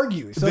 you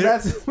argue. So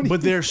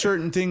but there are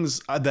certain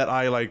things that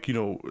I like,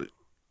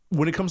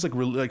 when it comes to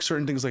like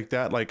certain things like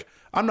that, like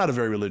I'm not a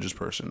very religious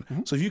person.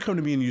 Mm-hmm. So if you come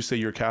to me and you say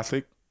you're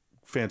Catholic,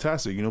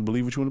 fantastic.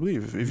 Believe what you want to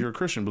believe. If you're a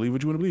Christian, believe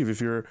what you want to believe. If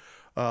you're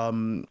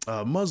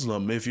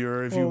Muslim, if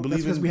you believe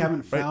that's because we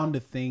haven't found a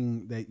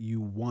thing that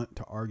you want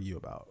to argue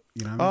about.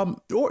 You know what I mean?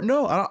 Or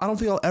no, I don't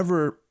think I'll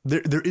ever.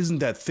 There isn't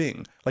that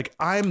thing. Like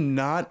I'm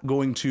not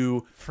going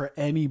to. For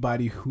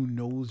anybody who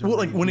knows. Well,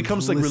 like when it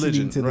comes to like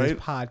religion, to right? This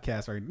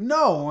podcast, right?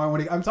 No,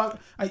 I'm talking.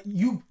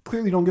 You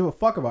clearly don't give a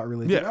fuck about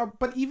religion. Yeah.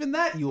 But even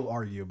that you'll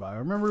argue about. I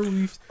remember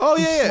we've. Oh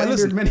yeah.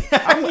 Listen, many.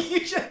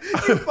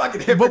 You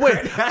fucking hypocrite. But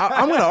wait,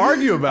 I'm going to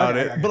argue about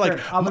it. Okay, but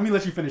like, let me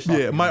let you finish.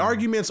 Yeah, my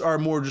arguments are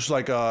more just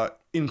like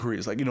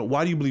inquiries, like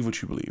why do you believe what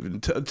you believe,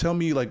 and tell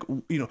me like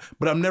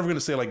but I'm never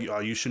gonna say like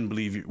you shouldn't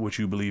believe what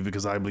you believe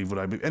because I believe what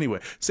I believe. Anyway,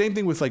 same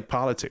thing with like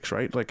politics,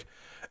 right? Like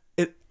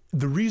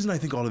the reason I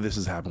think all of this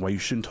has happened, why you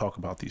shouldn't talk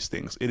about these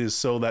things, it is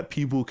so that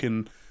people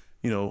can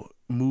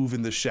move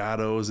in the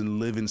shadows and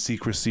live in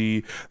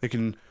secrecy. They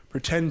can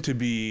pretend to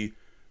be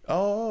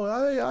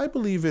I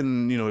believe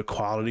in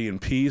equality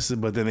and peace,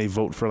 but then they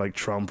vote for like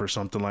Trump or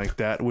something like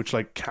that, which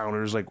like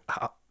counters like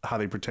how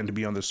they pretend to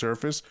be on the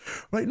surface.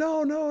 Like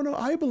no,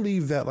 I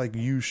believe that like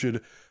you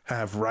should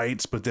have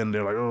rights, but then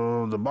they're like,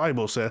 oh, the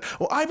Bible said.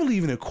 Well, I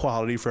believe in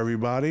equality for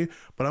everybody,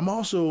 but I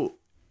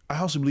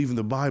also believe in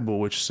the Bible,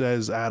 which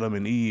says Adam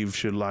and Eve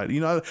should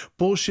lie.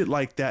 Bullshit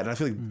like that. And I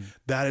feel like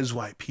that is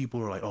why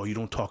people are like, oh, you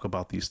don't talk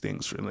about these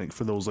things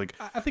for those like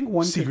I think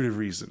secretive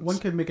reasons. One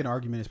could make an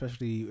argument,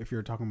 especially if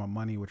you're talking about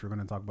money, which we're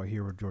going to talk about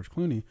here with George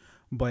Clooney.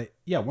 But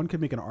yeah, one could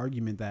make an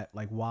argument that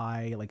like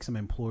why like some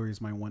employers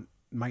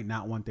might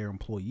not want their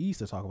employees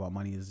to talk about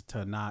money is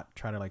to not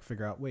try to like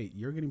figure out, wait,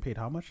 you're getting paid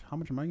how much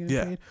am I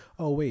getting paid?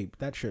 Oh wait,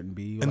 that shouldn't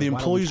be. And like, the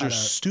employees are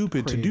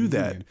stupid to do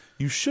that.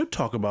 You should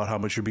talk about how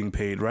much you're being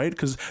paid, right?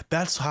 Because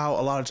that's how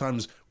a lot of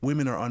times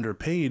women are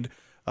underpaid,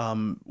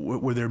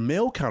 where their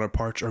male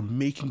counterparts are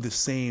making the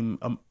same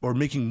or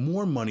making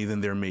more money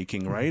than they're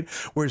making, right?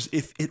 Whereas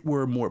if it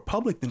were more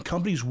public, then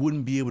companies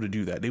wouldn't be able to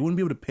do that. They wouldn't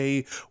be able to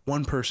pay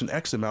one person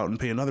X amount and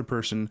pay another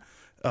person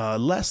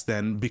less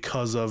than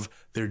because of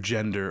their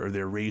gender or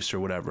their race or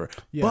whatever.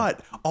 Yeah.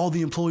 But all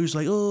the employers are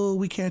like, oh,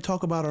 we can't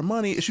talk about our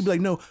money. It should be like,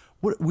 no,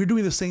 we're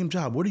doing the same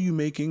job. What are you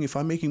making? If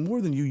I'm making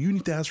more than you, you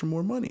need to ask for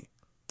more money.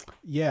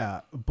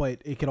 Yeah,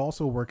 but it could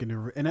also work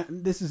and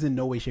this is in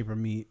no way, shape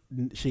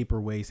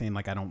or way saying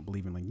like I don't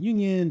believe in like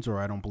unions or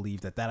I don't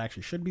believe that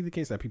actually should be the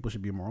case, that people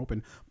should be more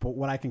open. But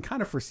what I can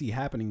kind of foresee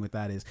happening with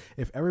that is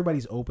if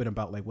everybody's open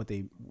about like what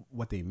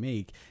they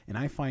make, and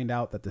I find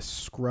out that the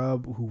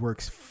scrub who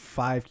works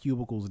 5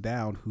 cubicles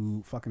down,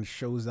 who fucking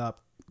shows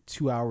up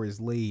 2 hours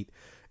late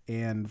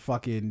and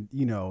fucking,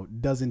 you know,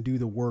 doesn't do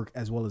the work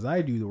as well as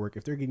I do the work,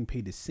 if they're getting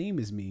paid the same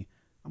as me,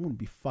 I'm going to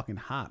be fucking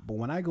hot. But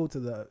when I go to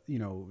the, you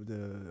know,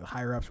 the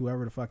higher ups,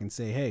 whoever to fucking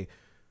say, hey,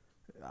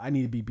 I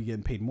need to be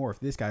getting paid more. If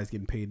this guy's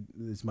getting paid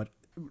this much,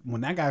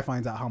 when that guy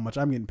finds out how much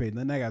I'm getting paid,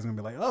 then that guy's going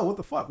to be like, oh, what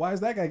the fuck? Why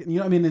is that guy? You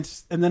know what I mean?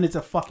 And then it's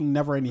a fucking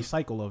never ending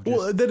cycle of just.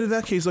 Well, then in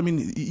that case, I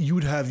mean,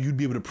 you'd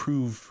be able to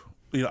prove,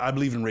 you know, I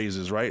believe in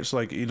raises, right? So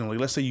like, you know, like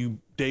let's say you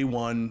day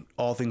one,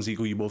 all things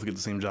equal, you both get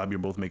the same job, you're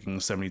both making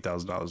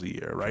 $70,000 a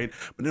year, right?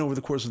 But then over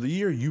the course of the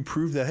year, you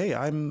prove that, hey,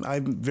 I'm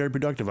very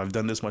productive. I've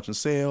done this much in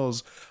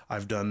sales.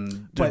 I've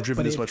driven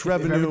this much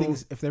revenue.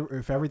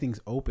 If everything's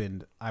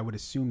opened, I would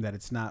assume that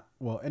it's not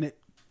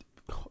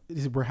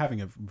we're having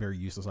a very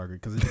useless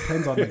argument because it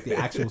depends on like the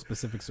actual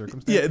specific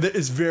circumstance. Yeah,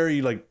 it's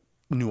very like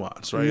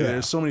nuanced, right? Yeah.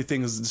 There's so many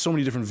things, so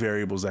many different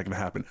variables that can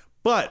happen.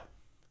 But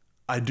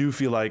I do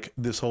feel like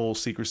this whole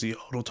secrecy,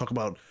 don't talk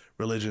about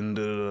religion,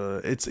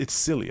 it's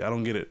silly. I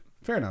don't get it.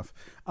 Fair enough.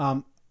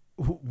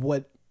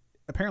 What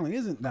apparently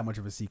isn't that much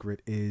of a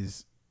secret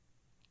is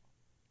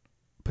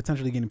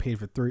potentially getting paid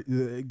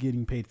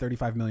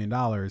 $35 million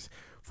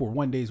for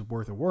 1 day's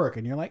worth of work,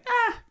 and you're like,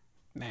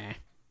 nah,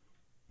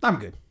 I'm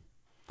good.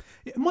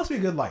 It must be a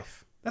good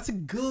life. That's a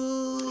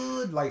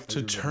good life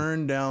to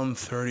turn down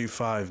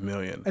 $35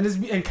 million,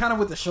 and kind of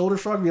with the shoulder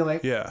shrug, be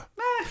like, yeah,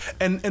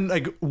 and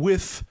like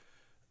with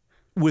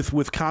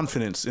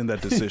confidence in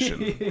that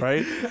decision,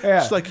 right?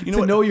 Yeah, it's like, you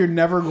know, know you're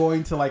never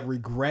going to like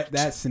regret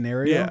that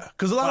scenario. Yeah,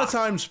 because a lot of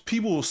times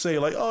people will say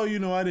like, oh, you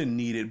know, I didn't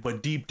need it,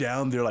 but deep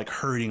down they're like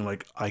hurting,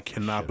 like I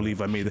cannot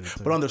believe I made it.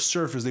 But on the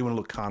surface they want to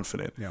look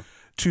confident. Yeah.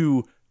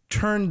 To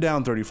turn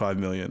down $35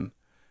 million,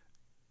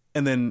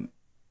 and then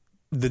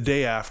the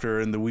day after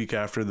and the week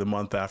after, the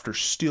month after,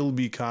 still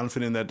be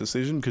confident in that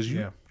decision because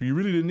you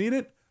really didn't need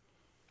it.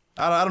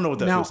 I don't know what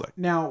that feels like.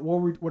 Now, what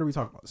are we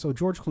talking about? So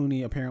George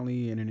Clooney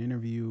apparently in an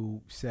interview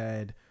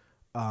said,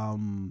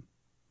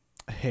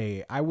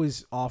 hey, I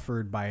was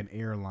offered by an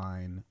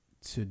airline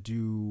to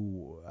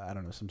do,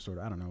 some sort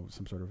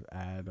of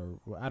ad, or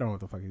I don't know what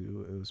the fuck it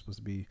was supposed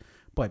to be,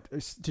 but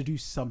to do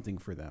something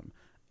for them.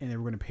 And they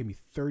were going to pay me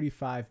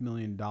 $35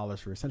 million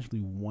for essentially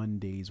 1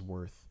 day's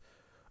worth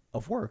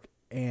of work.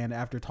 And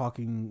after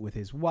talking with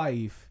his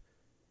wife,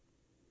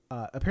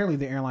 apparently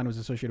the airline was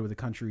associated with a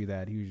country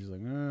that he was just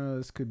like,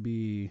 this could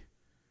be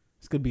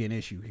an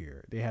issue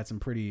here. They had some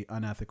pretty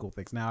unethical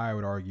things. Now I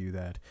would argue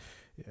that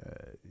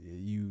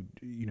you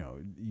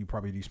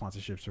probably do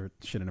sponsorships or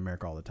shit in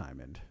America all the time,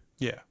 and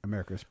yeah,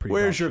 America's pretty.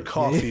 Where's your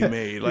coffee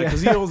made? Like,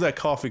 because he owns that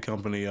coffee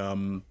company.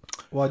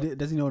 Well,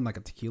 does he own like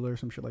a tequila or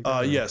some shit like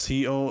that? Yes,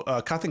 he owns.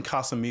 I think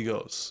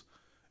Casamigos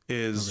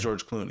is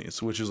George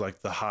Clooney's, which is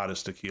like the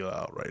hottest tequila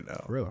out right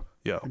now. Really?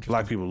 Yeah,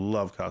 black people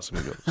love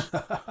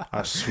Casamigos.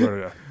 I swear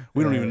to God,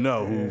 we don't even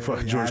know who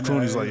George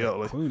Clooney's like. Yo,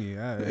 like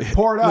Clooney,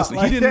 pour it up.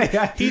 Listen,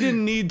 he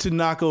didn't need to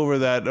knock over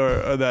that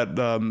or that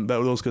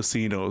those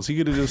casinos. He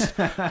could have just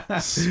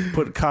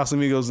put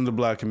Casamigos in the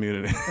black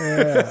community.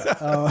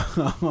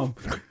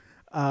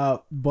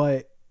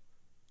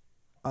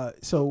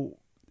 So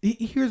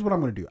here's what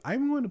I'm going to do.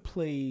 I'm going to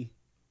play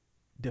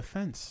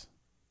defense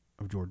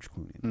of George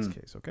Clooney in this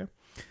case. Okay.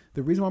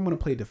 The reason why I'm going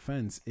to play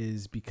defense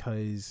is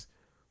because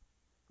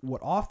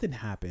what often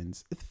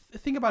happens,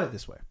 think about it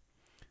this way.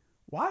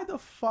 Why the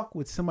fuck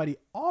would somebody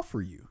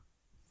offer you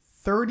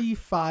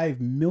 $35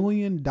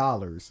 million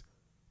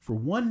for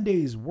 1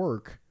 day's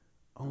work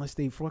unless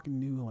they fucking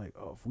knew like,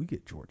 oh, if we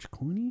get George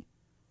Clooney,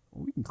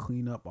 we can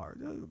clean up our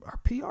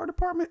PR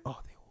department. Oh,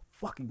 they will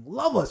fucking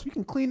love us. We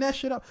can clean that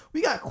shit up.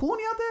 We got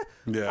Clooney out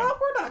there. Yeah.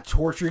 We're not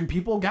torturing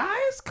people,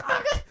 guys.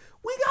 God,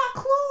 we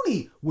got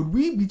Clooney. Would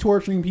we be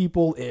torturing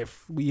people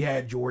if we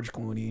had George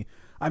Clooney?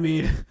 I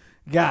mean,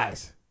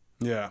 guys.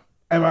 Yeah.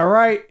 Am I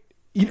right?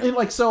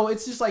 So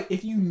it's just like,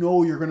 if you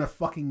know you're going to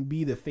fucking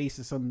be the face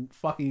of some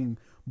fucking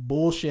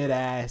bullshit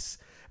ass.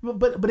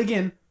 But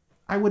again,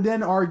 I would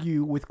then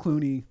argue with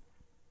Clooney,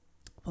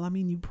 well, I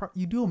mean,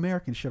 you do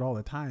American shit all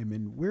the time.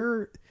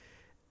 And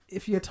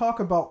if you talk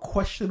about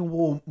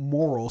questionable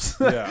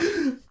morals,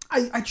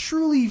 I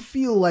truly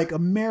feel like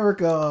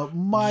America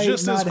might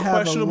just not as have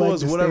questionable a leg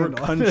as to whatever stand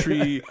on.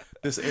 country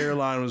this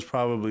airline was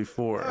probably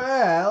for.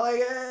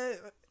 Yeah,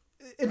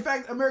 in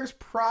fact, America's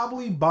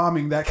probably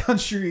bombing that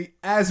country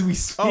as we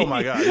speak. Oh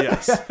my God,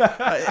 yes.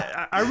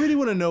 I really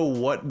want to know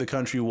what the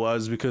country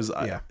was because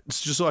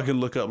it's just so I can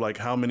look up like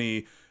how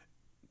many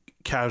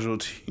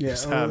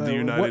casualties have the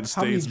United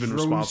States been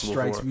responsible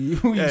for.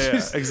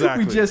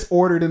 Exactly. We just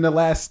ordered in the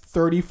last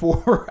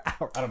 34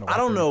 hours. I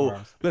don't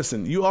know.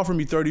 Listen, you offer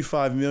me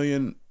 $35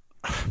 million,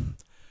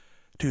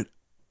 dude.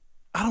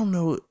 I don't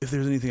know if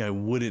there's anything I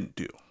wouldn't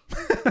do.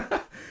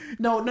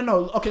 No.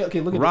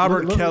 Okay. Look at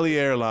Robert Kelly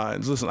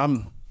Airlines.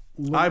 Listen,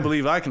 I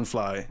believe I can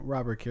fly.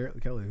 Robert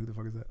Kelly. Who the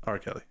fuck is that? R.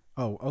 Kelly.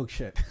 Oh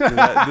shit. Did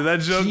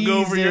that joke go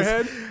over your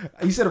head?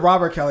 You said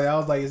Robert Kelly. I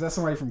was like, is that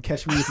somebody from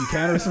Catch Me If You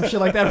Can or some shit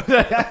like that?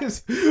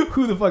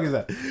 Who the fuck is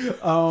that?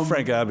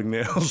 Frank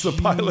Abagnale's the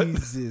pilot.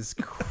 Jesus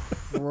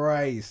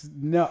Christ.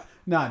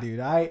 Nah,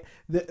 dude.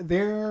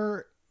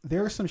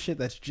 There's some shit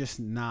that's just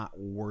not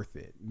worth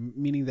it.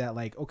 Meaning that,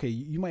 like, okay,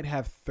 you might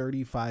have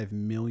 $35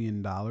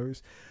 million,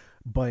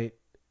 but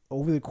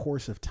over the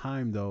course of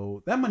time,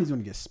 though, that money's going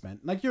to get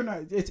spent. Like,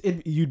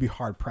 you'd be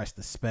hard pressed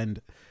to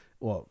spend.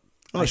 Well,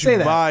 unless you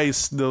buy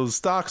those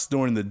stocks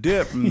during the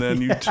dip and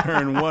then you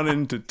turn one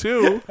into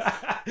two.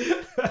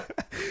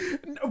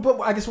 No,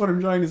 but I guess what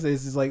I'm trying to say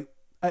is like,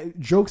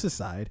 jokes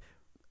aside,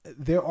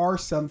 there are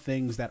some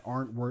things that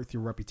aren't worth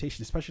your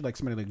reputation, especially like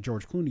somebody like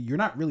George Clooney. You're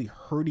not really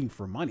hurting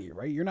for money,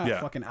 right? You're not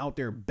fucking out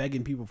there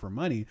begging people for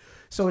money.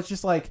 So it's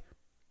just like,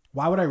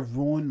 why would I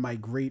ruin my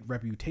great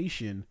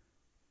reputation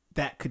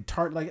that could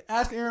like,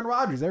 ask Aaron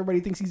Rodgers. Everybody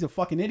thinks he's a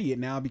fucking idiot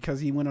now because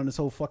he went on this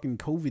whole fucking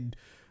COVID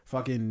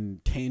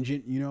fucking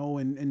tangent, you know,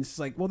 and it's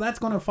like, well, that's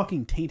gonna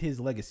fucking taint his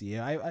legacy.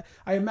 I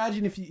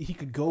imagine if he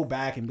could go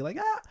back and be like,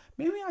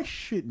 maybe I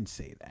shouldn't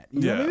say that,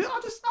 you know? Maybe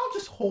I'll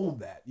just hold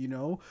that, you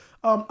know.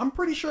 I'm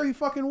pretty sure he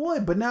fucking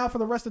would, but now for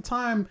the rest of the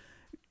time,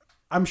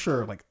 I'm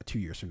sure like 2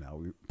 years from now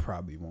we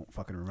probably won't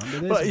fucking remember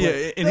this. But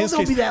yeah, in his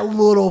case, be that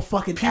little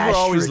fucking people are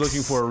always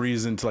looking for a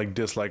reason to like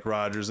dislike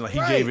Rodgers, and he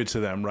gave it to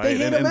them, right? They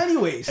hate him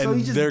anyway, so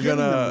he's just they're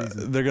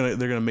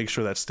gonna make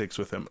sure that sticks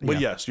with him. But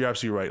yes, you're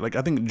absolutely right. Like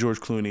I think George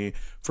Clooney,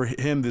 for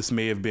him, this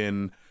may have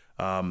been,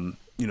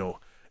 you know,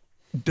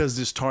 does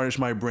this tarnish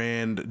my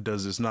brand?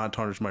 Does this not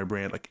tarnish my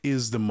brand? Like,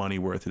 is the money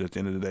worth it at the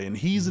end of the day? And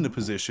he's in a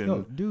position.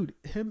 No, dude,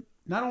 him.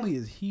 Not only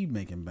is he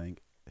making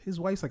bank, his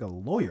wife's like a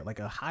lawyer, like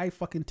a high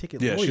fucking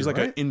ticket lawyer. Yeah, she's like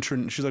right?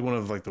 she's like one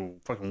of like the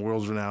fucking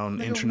world's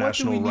renowned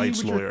international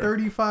rights lawyer.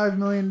 $35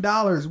 million.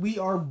 We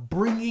are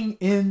bringing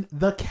in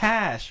the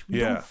cash. We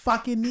don't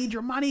fucking need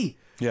your money.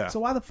 Yeah.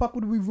 So why the fuck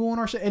would we ruin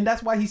our shit? And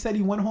that's why he said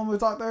he went home and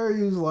talked to her.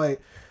 He was like,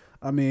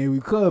 I mean, we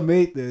could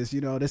make this,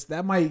 you know,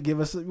 that might give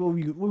us, what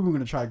we going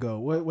to try to go?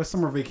 What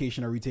summer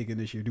vacation are we taking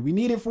this year? Do we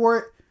need it for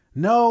it?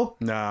 No.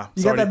 Nah.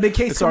 You got that big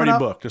case it's already up?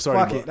 booked. It's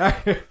already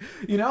booked. It.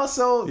 You know,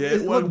 so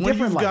it's when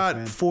you've got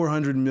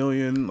 $400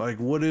 million, like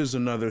what is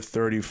another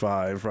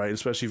 35, right?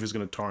 Especially if it's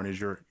going to tarnish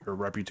your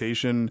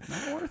reputation.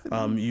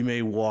 You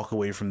may walk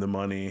away from the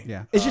money.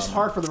 Yeah. It's just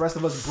hard for the rest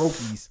of us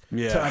brokies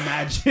to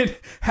imagine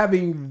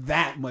having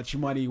that much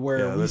money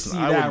where we see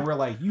that and we're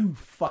like, you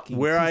fucking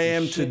where I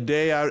am shit.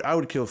 Today, I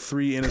would kill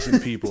 3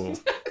 innocent people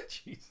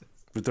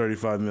for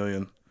 $35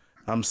 million.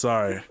 I'm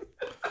sorry.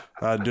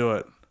 I'd do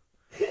it.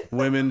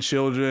 Women,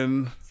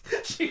 children.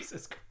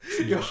 Jesus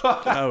Christ.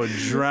 I would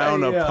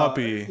drown a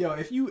puppy. Yo,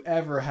 if you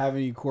ever have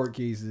any court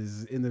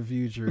cases in the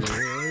future, in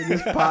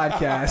this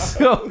podcast,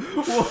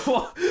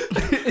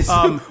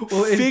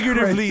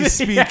 figuratively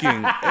speaking,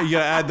 you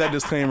gotta add that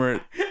disclaimer.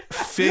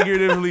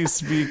 Figuratively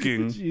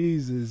speaking,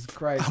 Jesus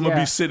Christ, I'm gonna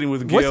be sitting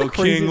with Gayle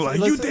King, like,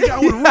 you think I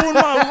would ruin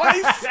my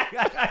life?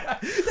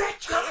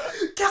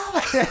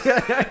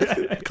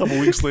 A couple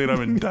weeks later,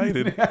 I'm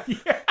indicted.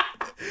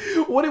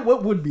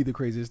 What would be the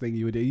craziest thing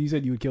you would do? You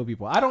said you would kill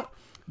people.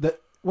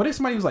 What if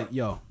somebody was like,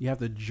 yo, you have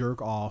to jerk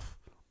off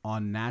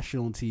on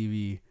national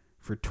TV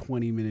for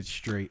 20 minutes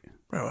straight?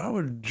 Bro, I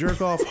would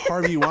jerk off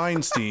Harvey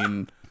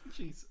Weinstein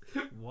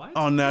what?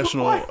 On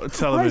national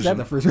television. Why is that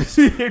the first This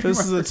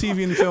is a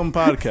TV and film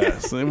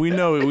podcast, and we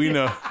know it. We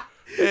know.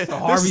 So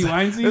Harvey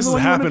Weinstein. This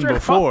has happened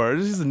before.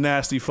 This is a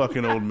nasty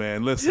fucking old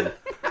man. Listen,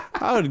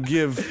 I'd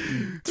give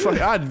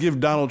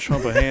Donald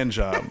Trump a hand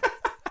job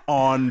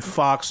on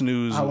Fox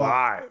News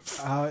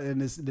Live.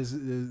 And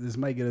this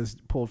might get us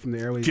pulled from the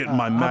airways. Get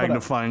my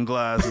magnifying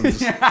glass. And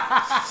just...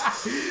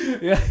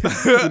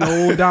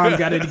 old Don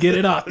got to get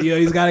it up. You know,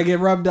 he's got to get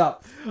rubbed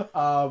up.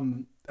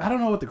 I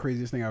don't know what the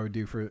craziest thing I would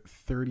do for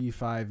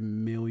 $35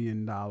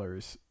 million.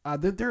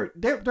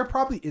 There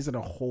probably isn't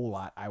a whole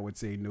lot I would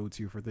say no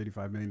to for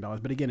 $35 million.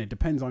 But again, it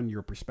depends on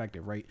your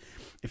perspective, right?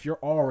 If you're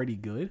already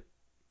good,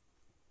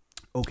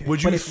 okay.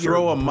 Would you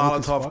throw a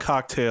Molotov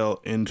cocktail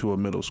into a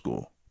middle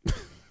school?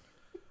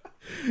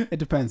 It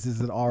depends. Is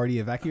it already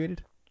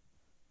evacuated?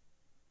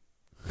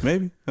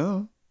 Maybe.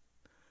 Oh,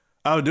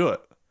 I would do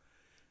it.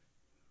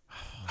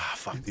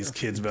 Fuck, these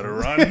kids better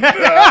run.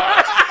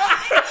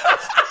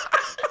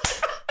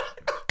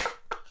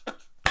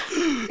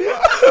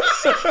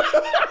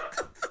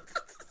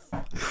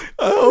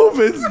 I hope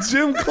it's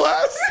gym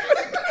class.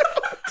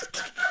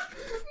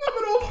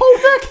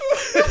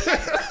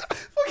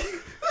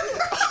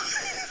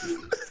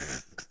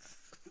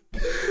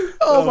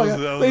 Oh my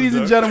God. Ladies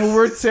and gentlemen,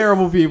 we're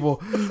terrible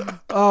people.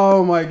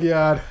 Oh my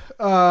God.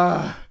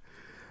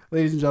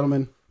 Ladies and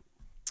gentlemen,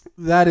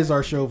 that is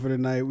our show for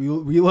tonight.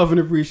 We love and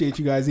appreciate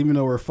you guys, even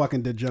though we're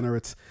fucking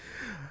degenerates.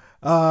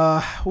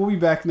 We'll be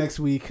back next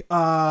week.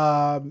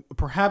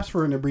 Perhaps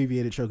for an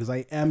abbreviated show because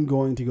I am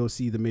going to go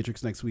see The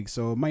Matrix next week,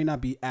 so it might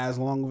not be as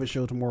long of a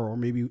show tomorrow,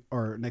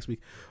 or next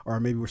week, or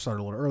maybe we'll start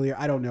a little earlier.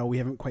 I don't know. We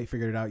haven't quite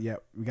figured it out yet.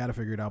 We got to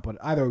figure it out, but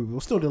either way, we'll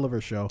still deliver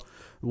a show.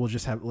 We'll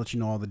just let you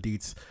know all the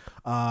deets.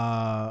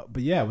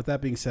 But yeah, with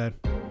that being said,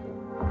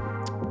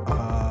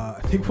 I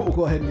think we'll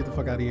go ahead and get the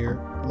fuck out of here.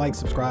 Like,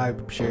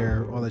 subscribe,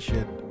 share, all that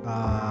shit.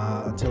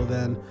 Until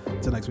then,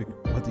 until next week,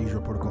 with the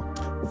usual protocol.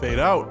 Fade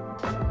out.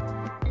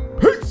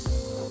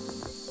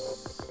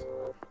 Peace.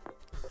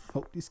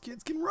 Hope these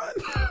kids can run.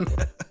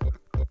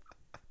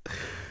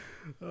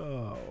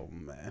 Oh,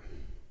 man.